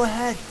 go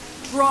ahead.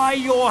 Try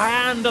your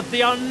hand at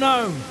the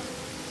unknown.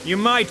 You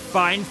might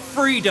find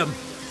freedom.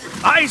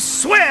 I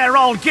swear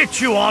I'll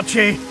get you,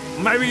 Archie!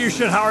 Maybe you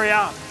should hurry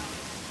up.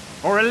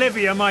 Or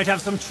Olivia might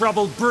have some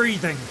trouble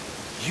breathing.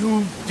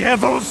 You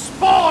devil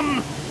spawn!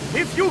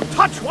 If you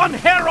touch one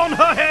hair on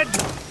her head...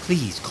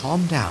 Please,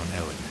 calm down,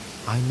 Owen.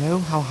 I know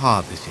how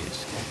hard this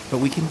is, but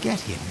we can get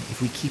him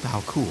if we keep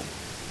our cool.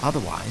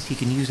 Otherwise, he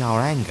can use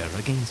our anger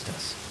against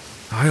us.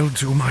 I'll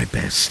do my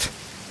best,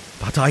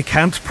 but I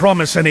can't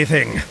promise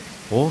anything.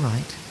 All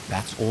right,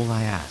 that's all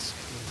I ask.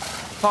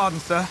 Pardon,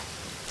 sir.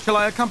 Shall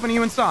I accompany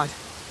you inside?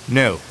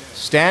 No,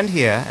 stand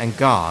here and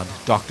guard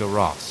Dr.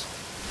 Ross.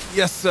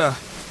 Yes, sir.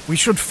 We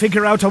should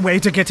figure out a way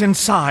to get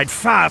inside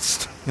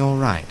fast. You're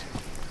right.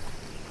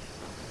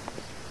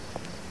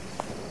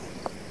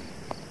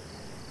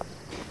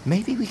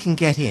 Maybe we can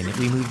get in if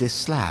we move this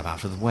slab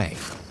out of the way.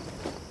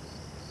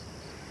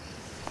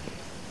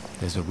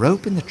 There's a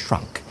rope in the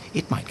trunk.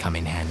 It might come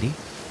in handy.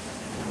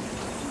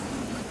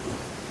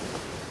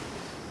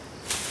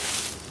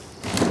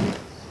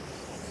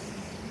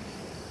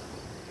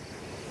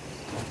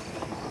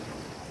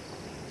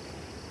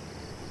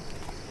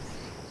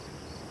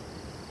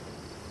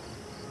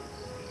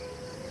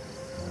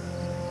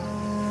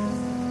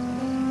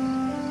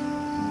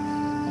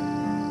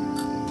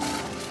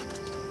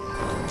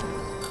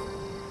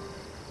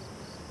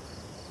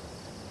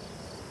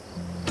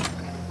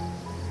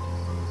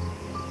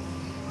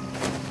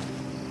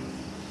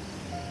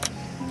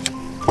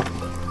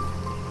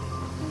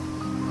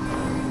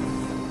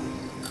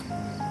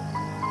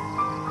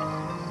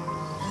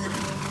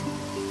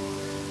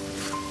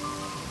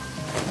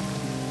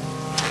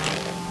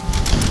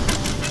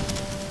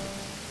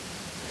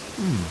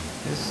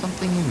 There's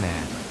something in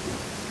there.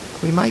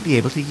 We might be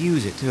able to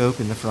use it to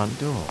open the front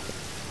door.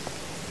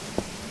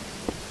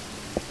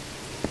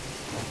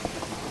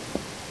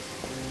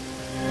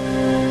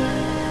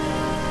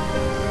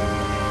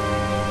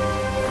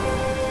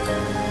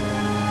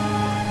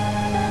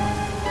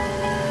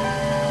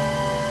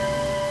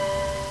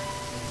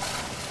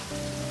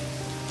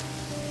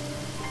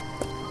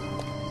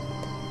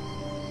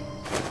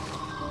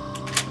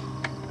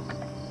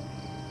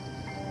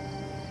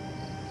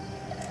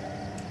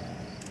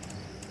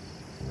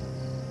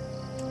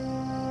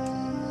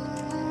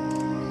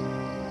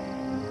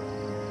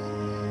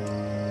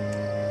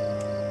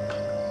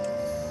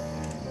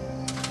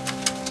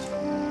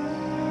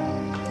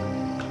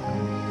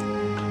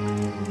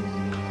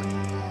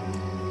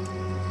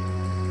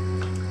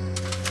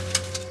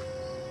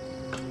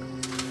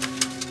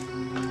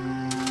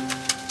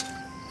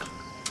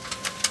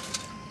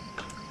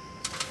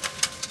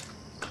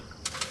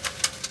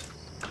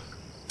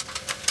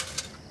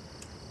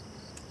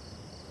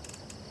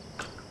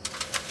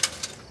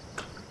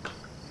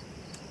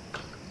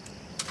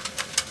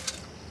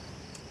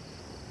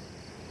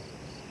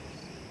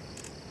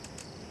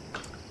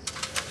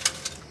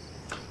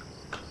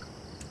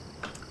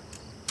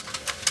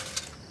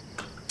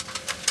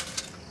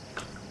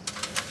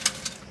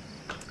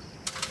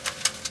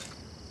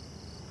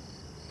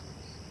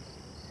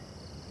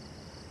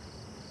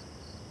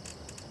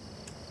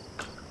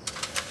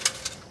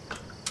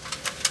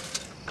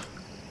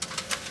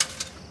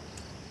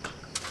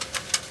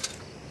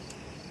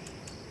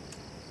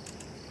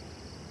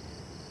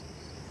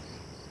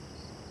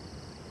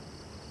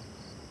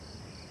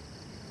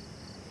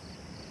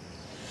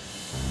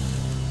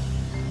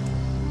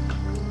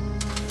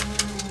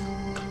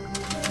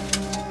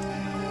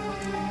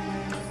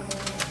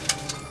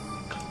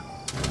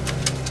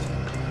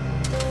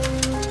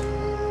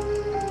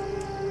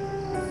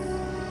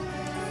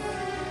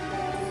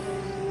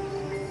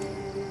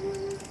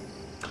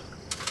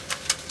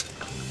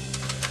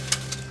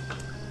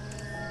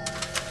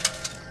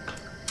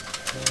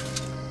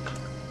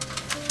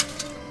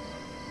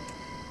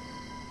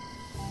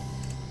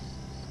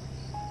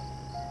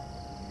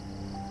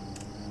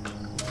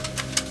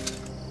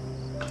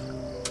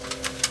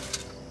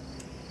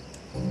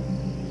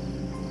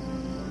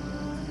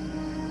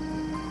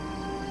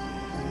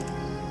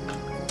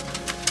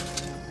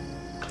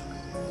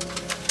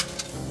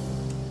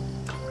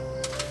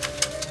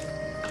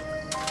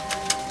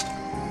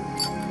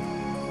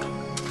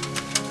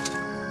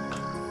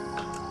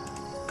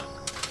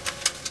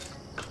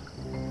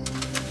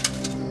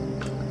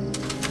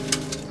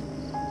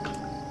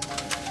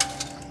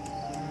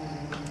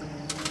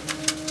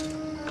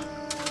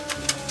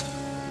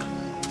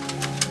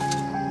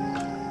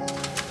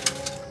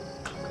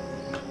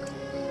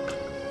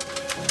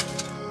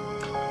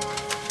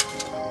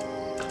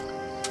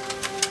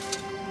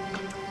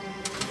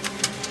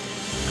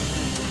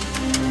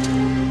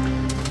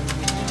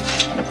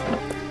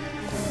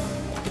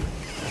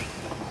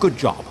 Good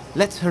job.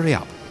 Let's hurry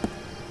up.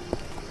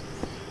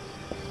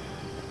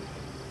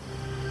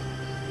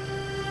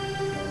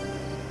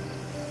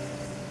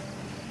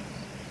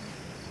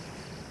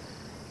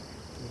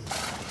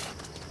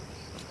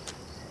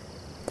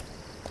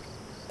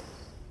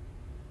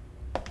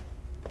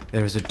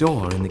 There is a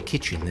door in the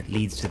kitchen that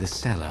leads to the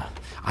cellar.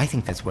 I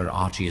think that's where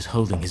Archie is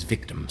holding his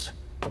victims.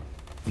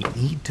 We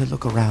need to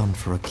look around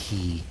for a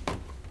key.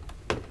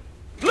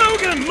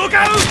 Logan, look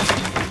out!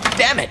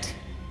 Damn it!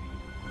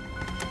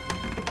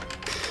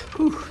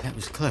 Whew, that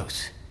was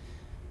close.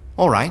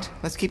 All right,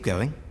 let's keep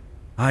going.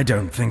 I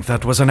don't think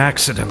that was an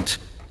accident.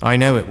 I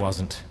know it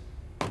wasn't.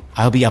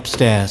 I'll be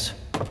upstairs.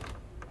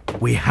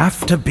 We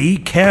have to be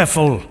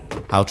careful.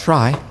 I'll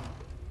try.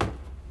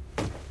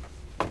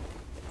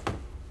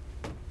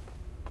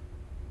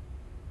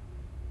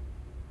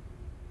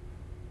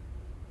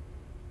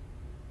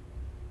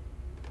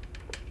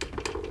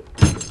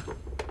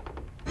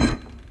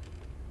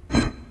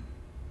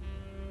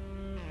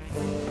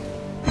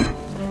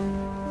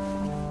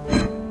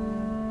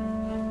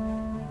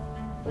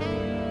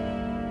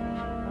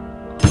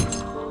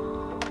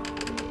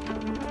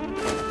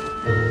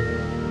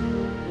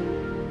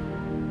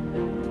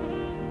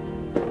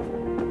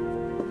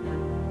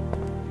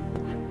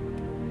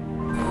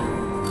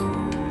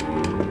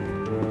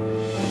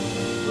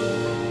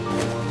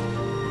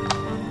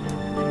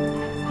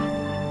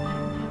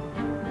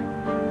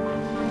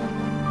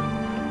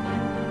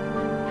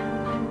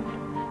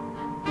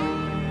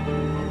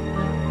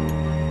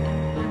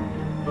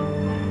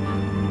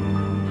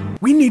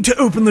 We need to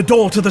open the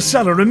door to the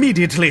cellar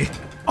immediately.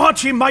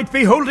 Archie might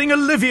be holding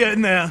Olivia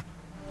in there.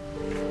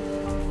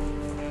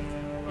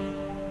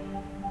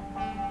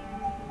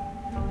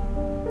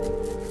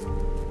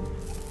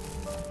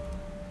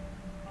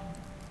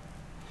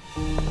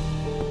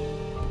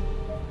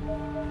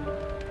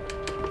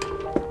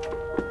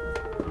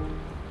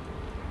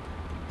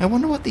 I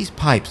wonder what these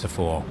pipes are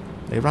for.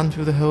 They run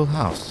through the whole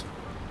house.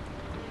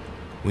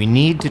 We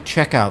need to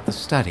check out the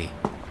study.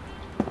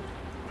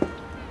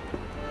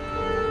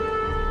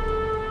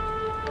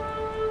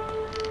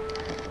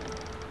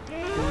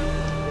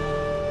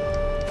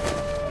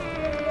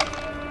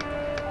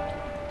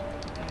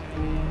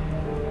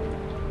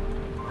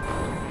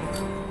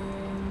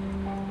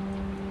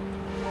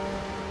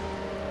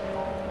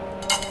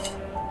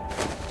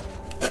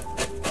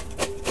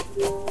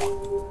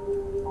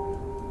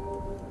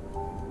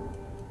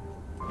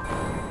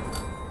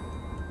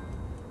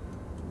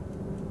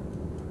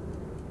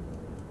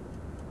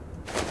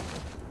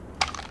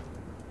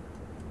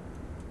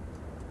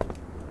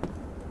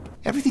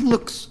 Everything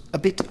looks a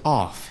bit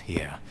off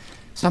here.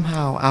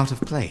 Somehow out of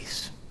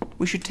place.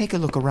 We should take a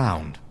look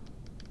around.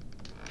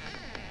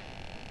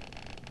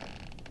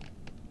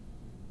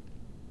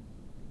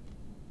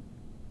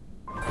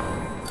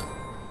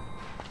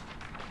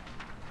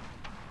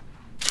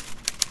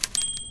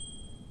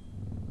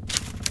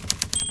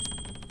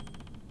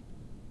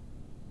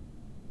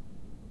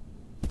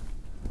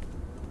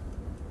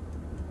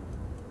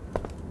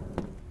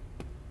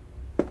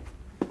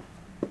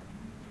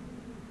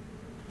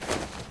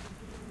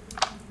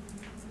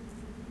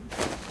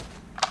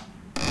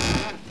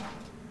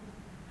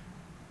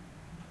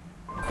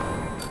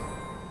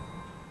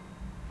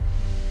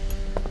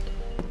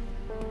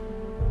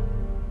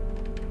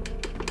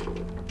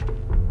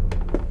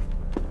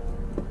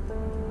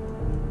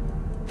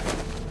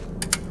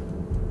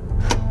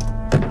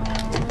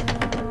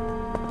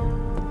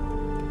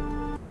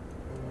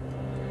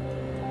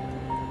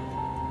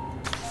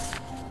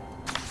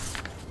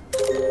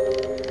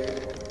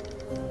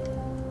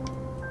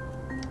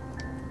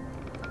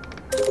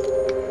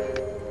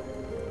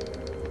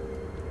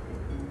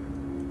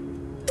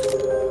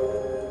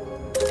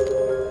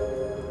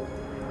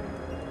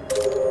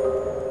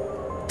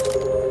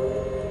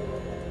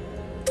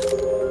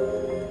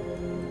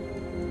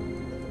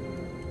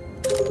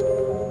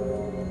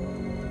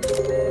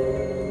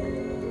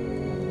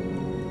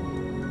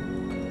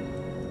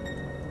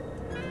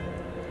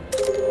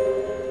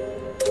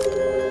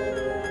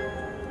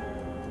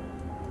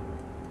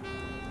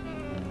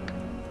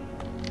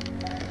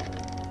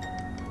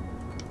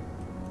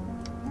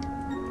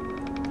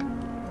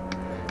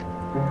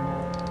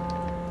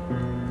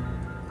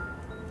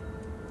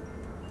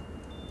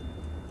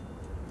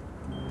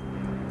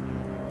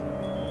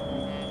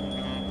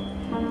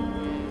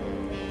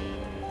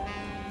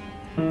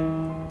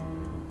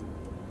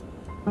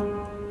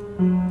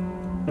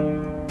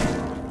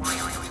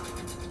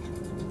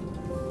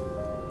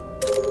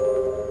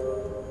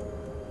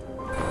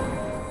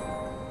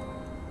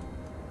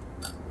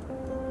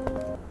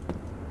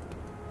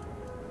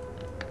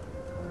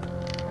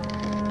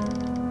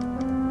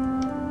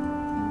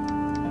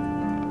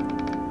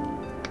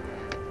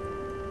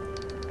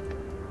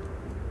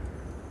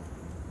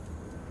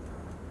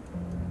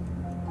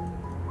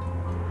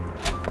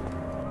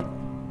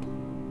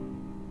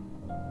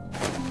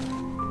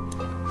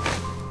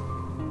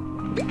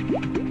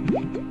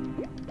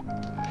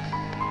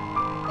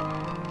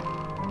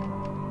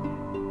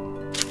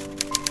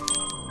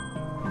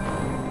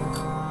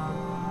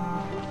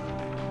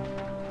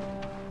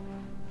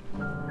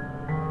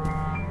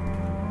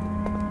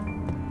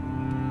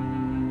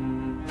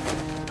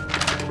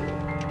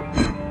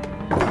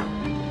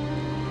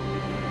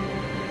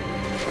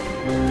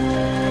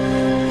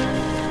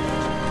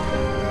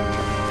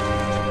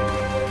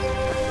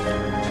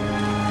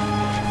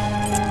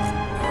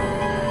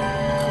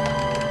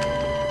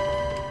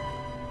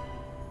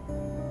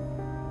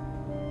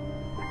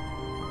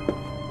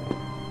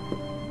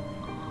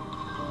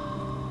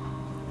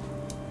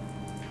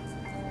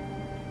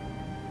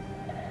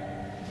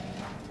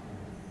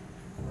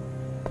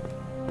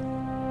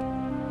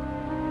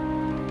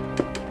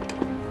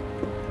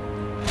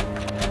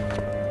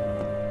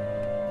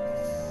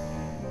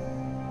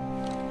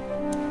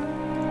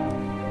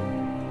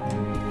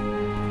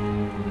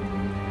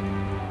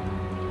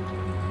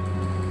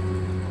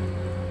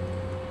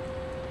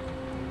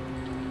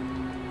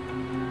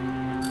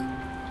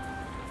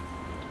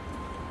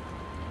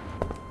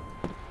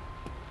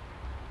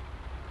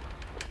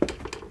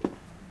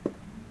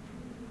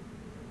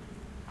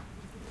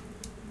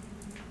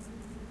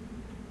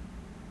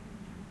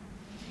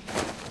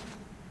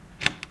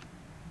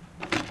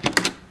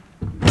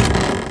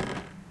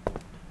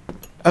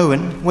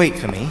 Owen, wait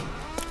for me.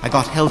 I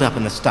got held up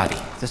in the study.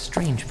 It's a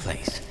strange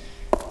place.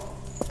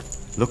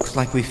 Looks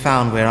like we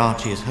found where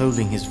Archie is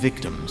holding his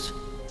victims.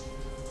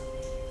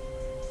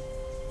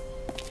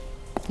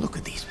 Look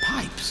at these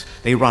pipes.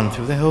 They run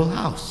through the whole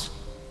house.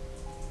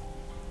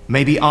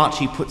 Maybe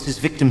Archie puts his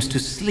victims to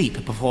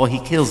sleep before he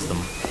kills them.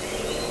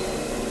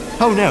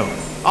 Oh no!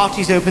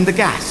 Archie's opened the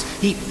gas.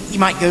 He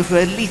might go for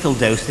a lethal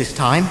dose this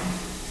time.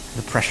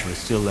 The pressure is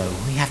still low.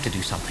 We have to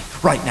do something.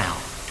 Right now.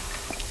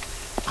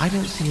 I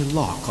don't see a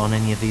lock on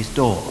any of these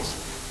doors.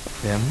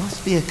 There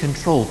must be a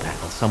control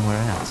panel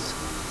somewhere else.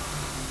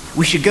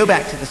 We should go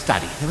back to the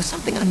study. There was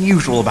something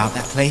unusual about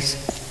that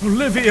place.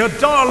 Olivia,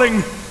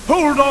 darling!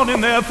 Hold on in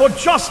there for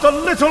just a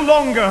little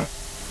longer!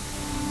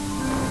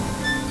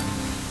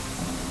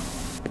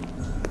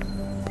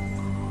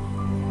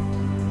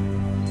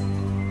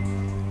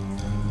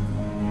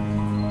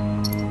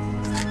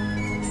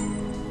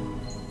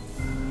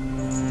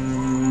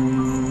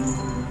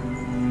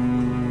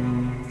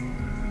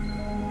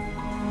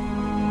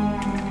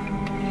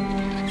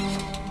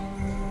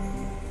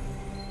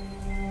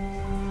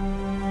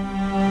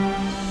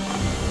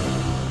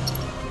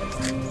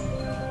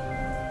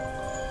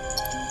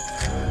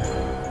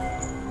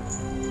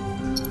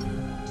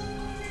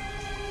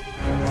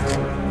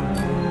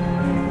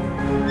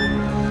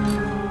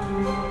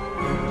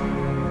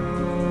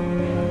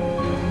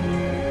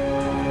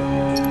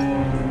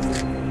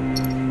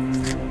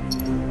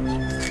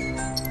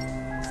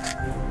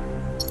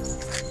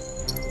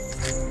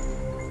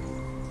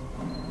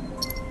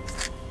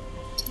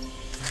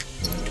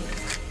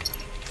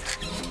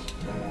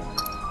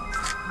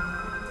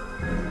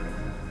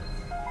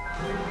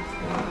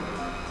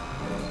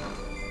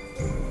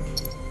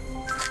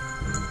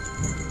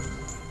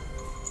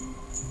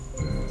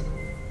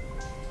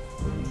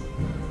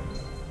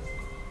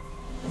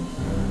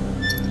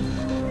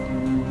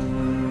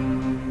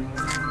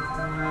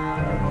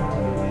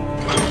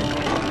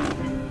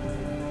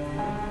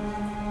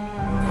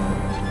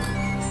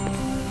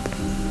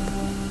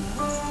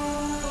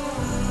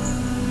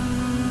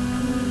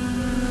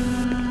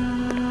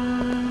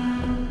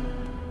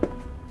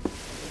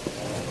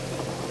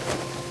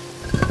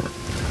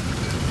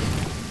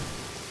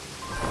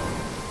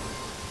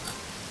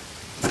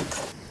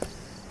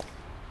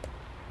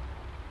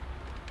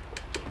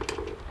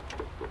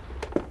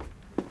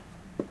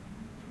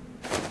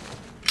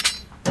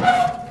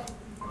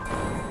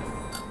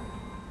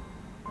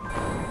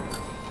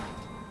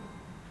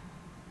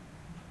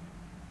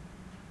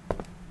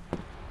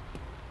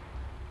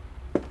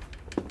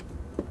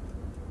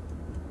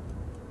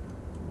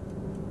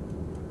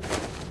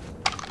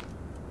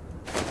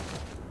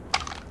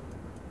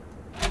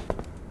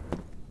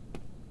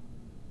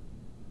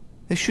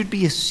 There should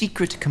be a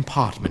secret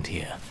compartment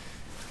here.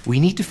 We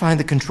need to find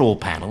the control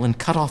panel and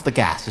cut off the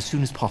gas as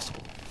soon as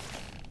possible.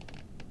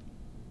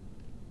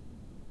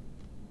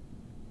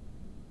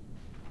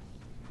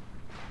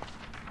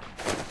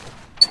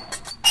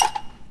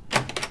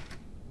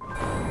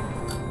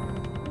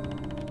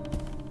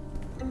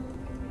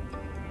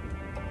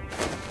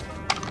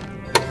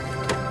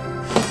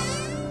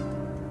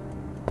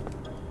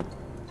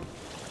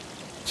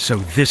 So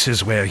this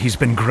is where he's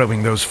been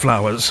growing those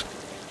flowers.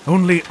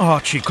 Only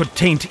Archie could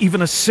taint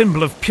even a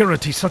symbol of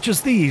purity such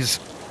as these.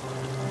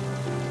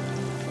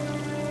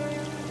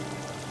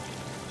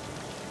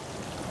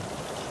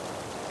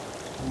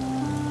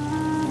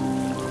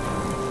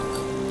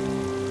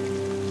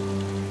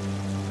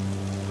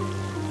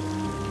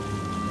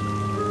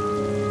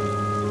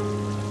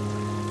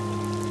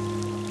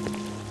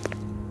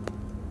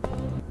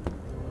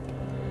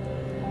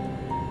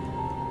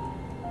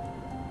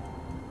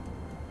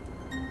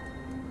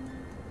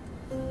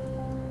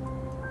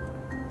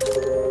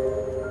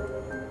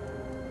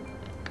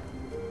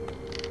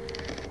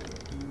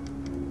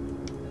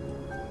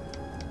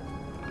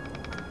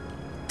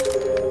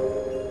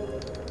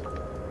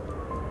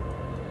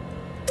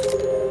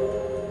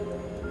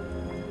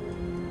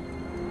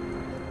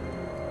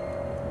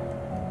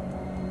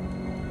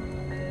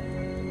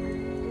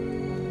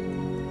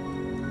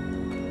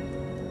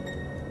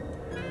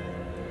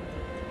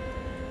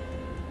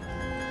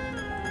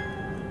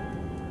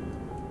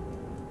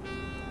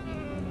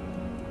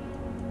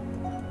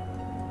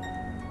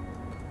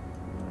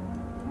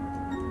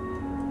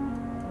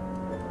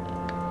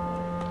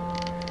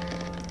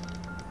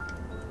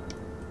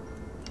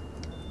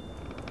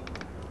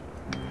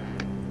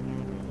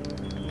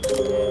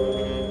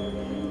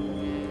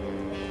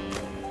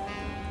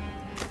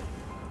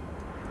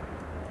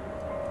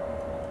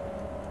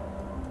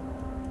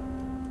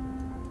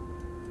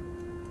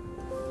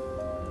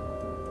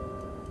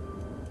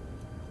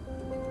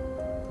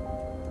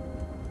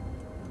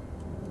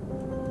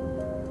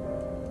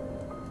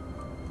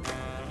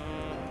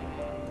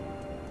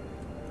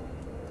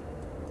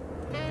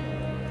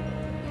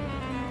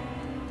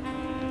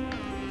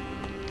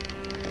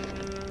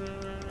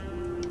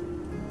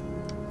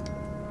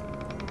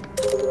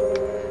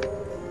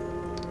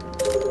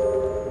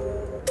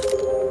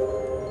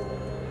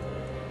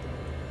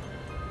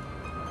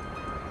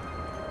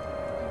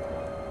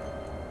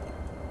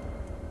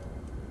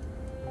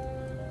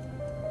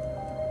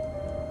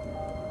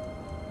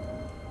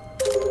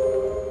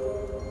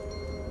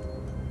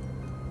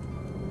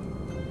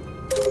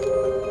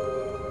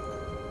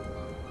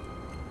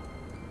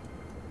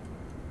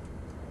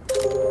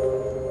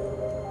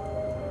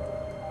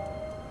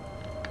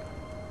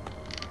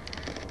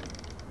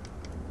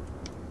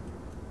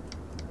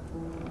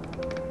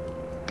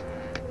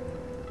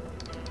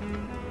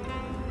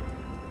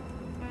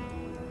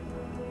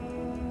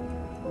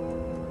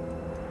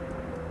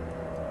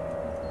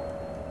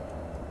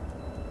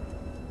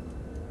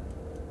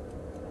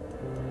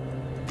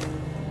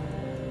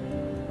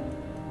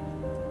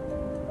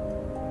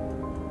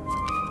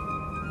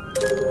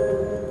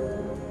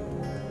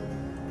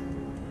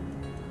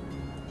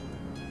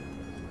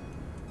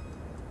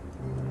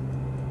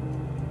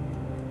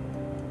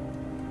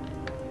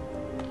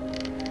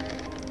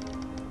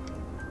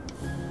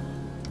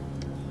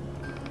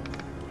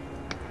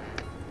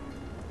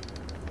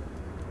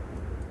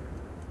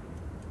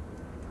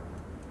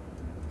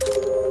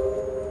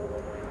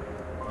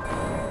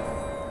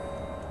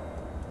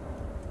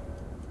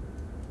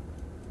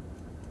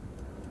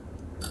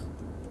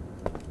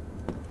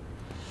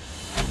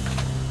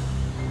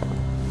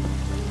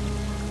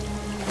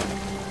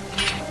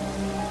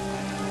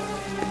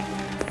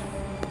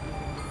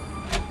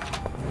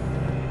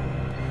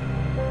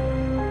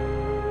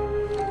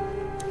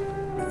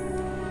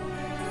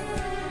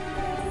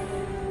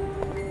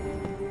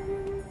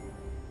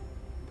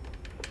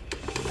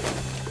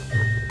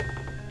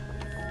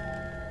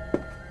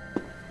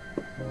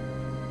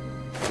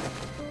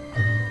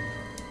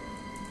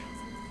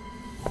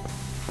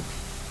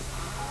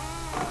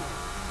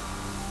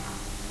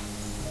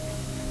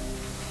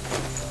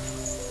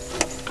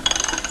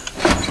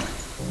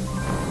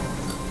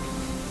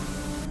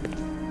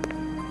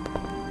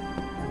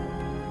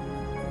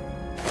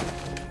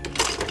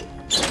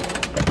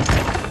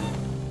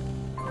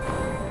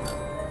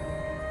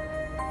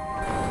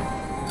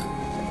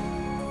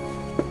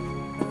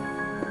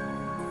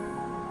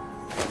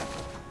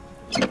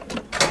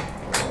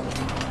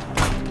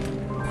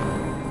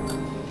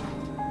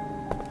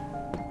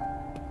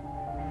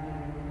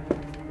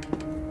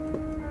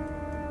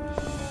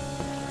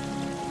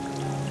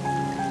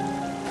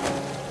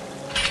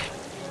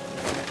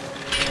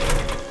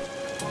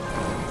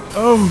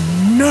 Oh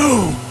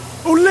no!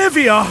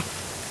 Olivia!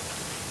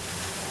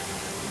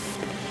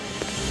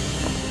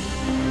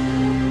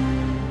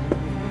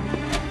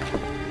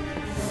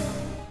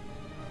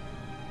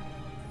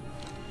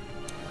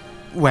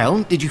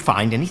 Well, did you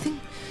find anything?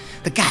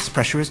 The gas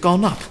pressure has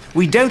gone up.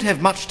 We don't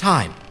have much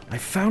time. I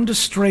found a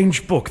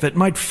strange book that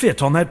might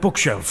fit on that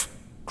bookshelf.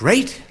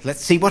 Great.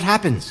 Let's see what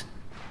happens.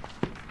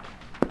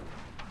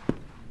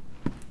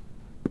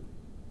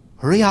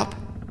 Hurry up.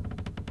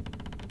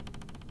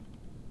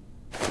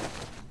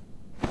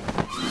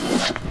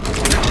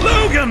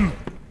 Logan!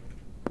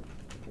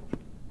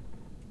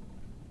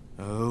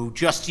 Oh,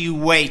 just you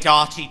wait,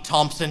 Archie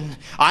Thompson.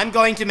 I'm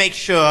going to make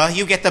sure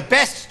you get the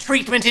best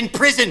treatment in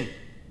prison.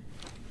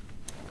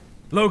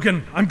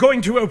 Logan, I'm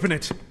going to open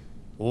it.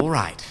 All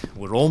right,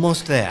 we're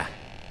almost there.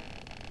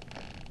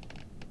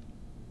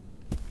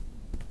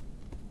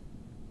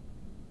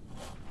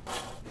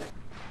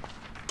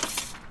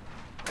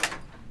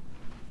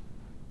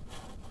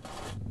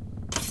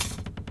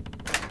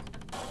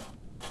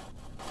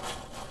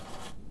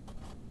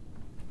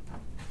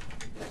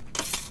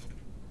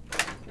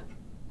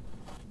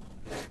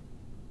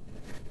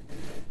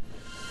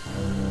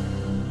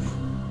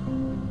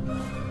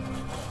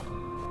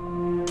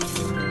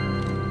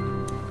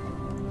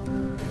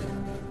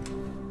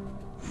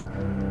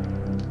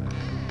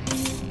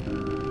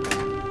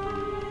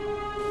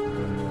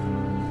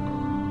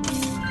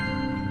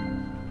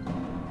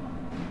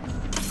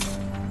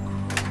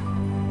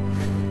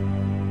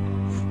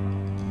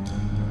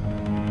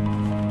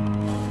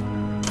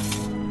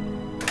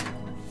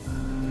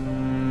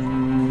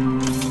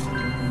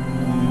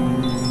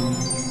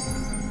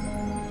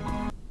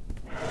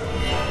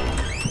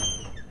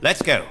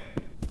 Let's go.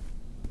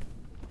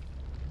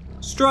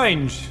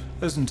 Strange,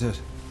 isn't it?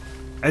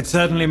 It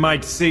certainly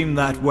might seem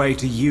that way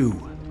to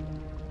you.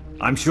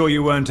 I'm sure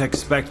you weren't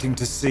expecting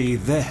to see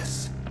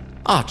this.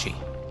 Archie,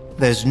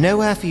 there's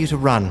nowhere for you to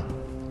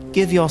run.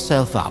 Give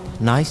yourself up,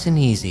 nice and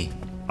easy.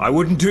 I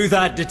wouldn't do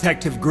that,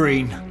 Detective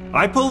Green.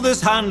 I pull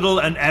this handle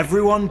and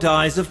everyone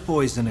dies of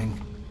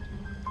poisoning.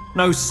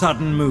 No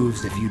sudden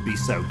moves if you'd be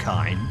so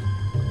kind.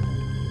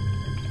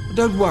 But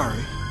don't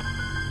worry.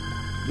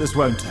 This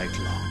won't take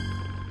long.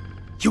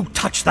 You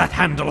touch that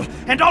handle,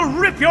 and I'll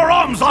rip your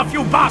arms off,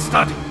 you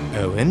bastard!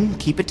 Owen,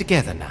 keep it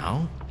together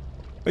now.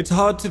 It's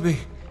hard to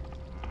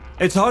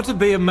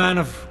be a man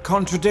of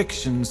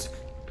contradictions.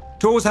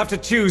 To always have to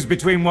choose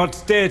between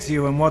what's dear to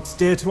you and what's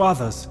dear to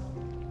others.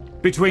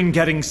 Between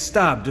getting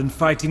stabbed and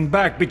fighting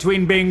back.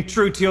 Between being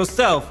true to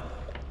yourself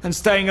and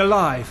staying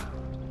alive.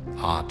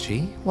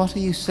 Archie, what are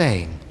you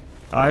saying?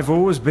 I've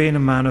always been a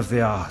man of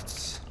the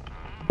arts.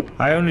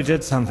 I only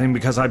did something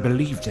because I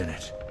believed in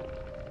it.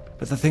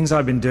 But the things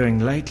I've been doing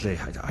lately,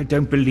 I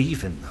don't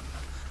believe in them.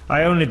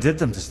 I only did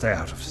them to stay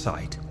out of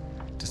sight.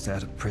 To stay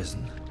out of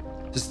prison.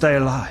 To stay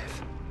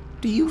alive.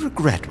 Do you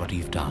regret what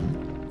you've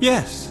done?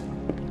 Yes.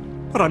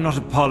 But I'm not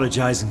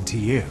apologizing to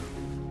you.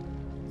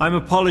 I'm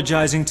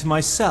apologizing to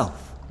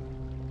myself.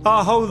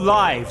 Our whole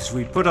lives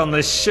we put on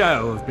this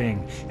show of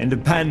being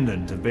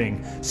independent, of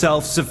being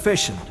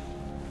self-sufficient.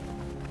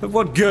 But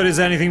what good is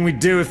anything we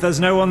do if there's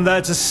no one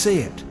there to see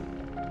it?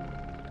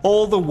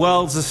 All the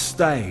world's a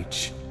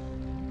stage.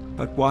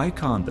 But why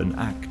can't an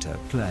actor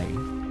play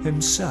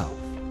himself?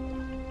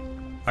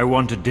 I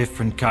want a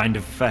different kind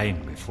of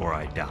fame before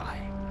I die.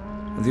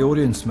 The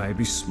audience may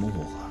be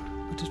small,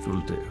 but it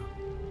will do.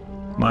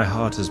 My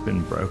heart has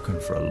been broken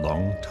for a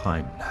long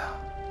time now.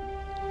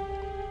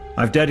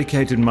 I've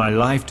dedicated my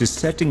life to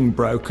setting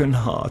broken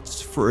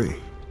hearts free.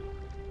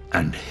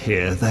 And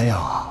here they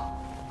are.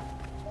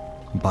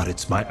 But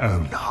it's my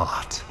own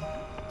heart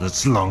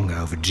that's long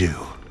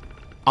overdue.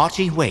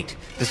 Archie, wait.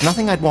 There's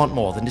nothing I'd want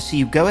more than to see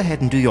you go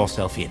ahead and do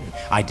yourself in.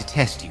 I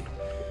detest you.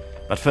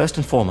 But first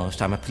and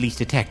foremost, I'm a police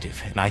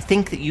detective, and I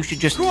think that you should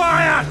just—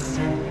 Quiet!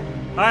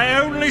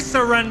 I only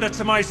surrender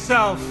to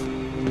myself.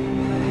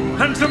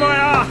 And to my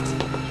art.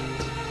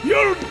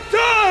 You'll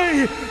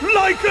die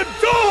like a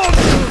dog!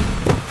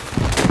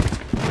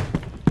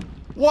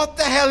 What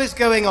the hell is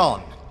going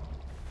on?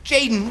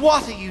 Jayden,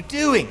 what are you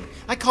doing?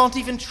 I can't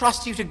even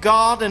trust you to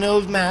guard an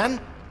old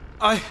man.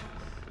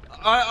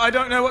 I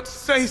don't know what to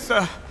say,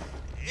 sir.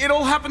 It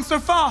all happened so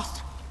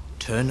fast.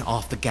 Turn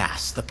off the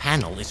gas. The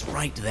panel is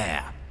right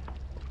there.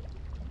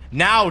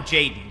 Now,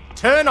 Jayden,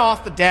 turn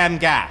off the damn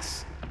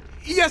gas.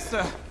 Yes,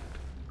 sir.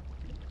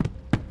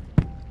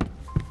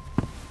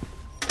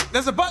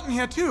 There's a button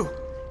here, too.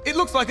 It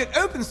looks like it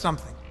opens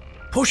something.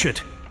 Push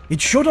it.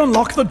 It should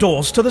unlock the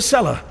doors to the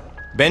cellar.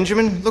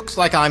 Benjamin, looks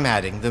like I'm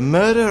adding the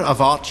murder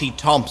of Archie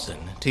Thompson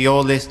to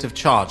your list of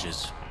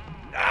charges.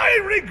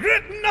 I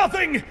regret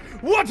nothing!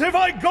 What have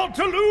I got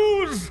to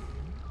lose?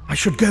 I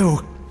should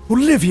go.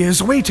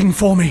 Olivia's waiting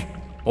for me.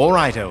 All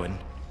right, Owen.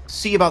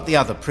 See about the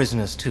other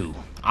prisoners, too.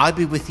 I'll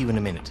be with you in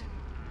a minute.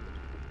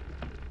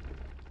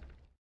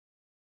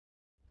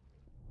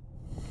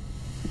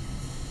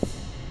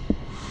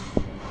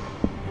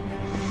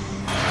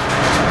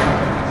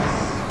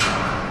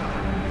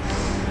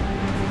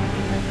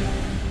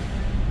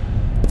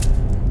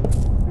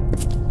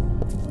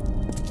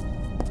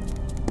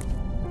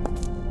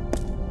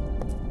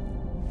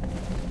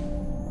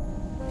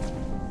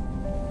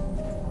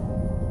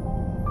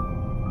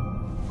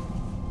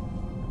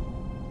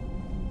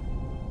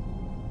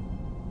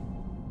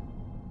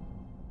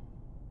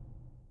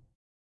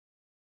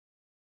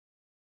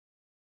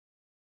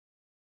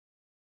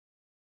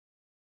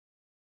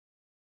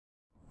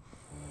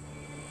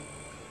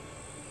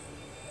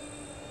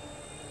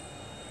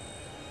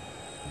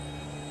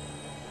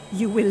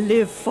 You will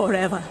live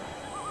forever.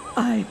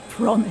 I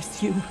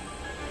promise you,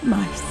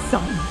 my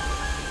son.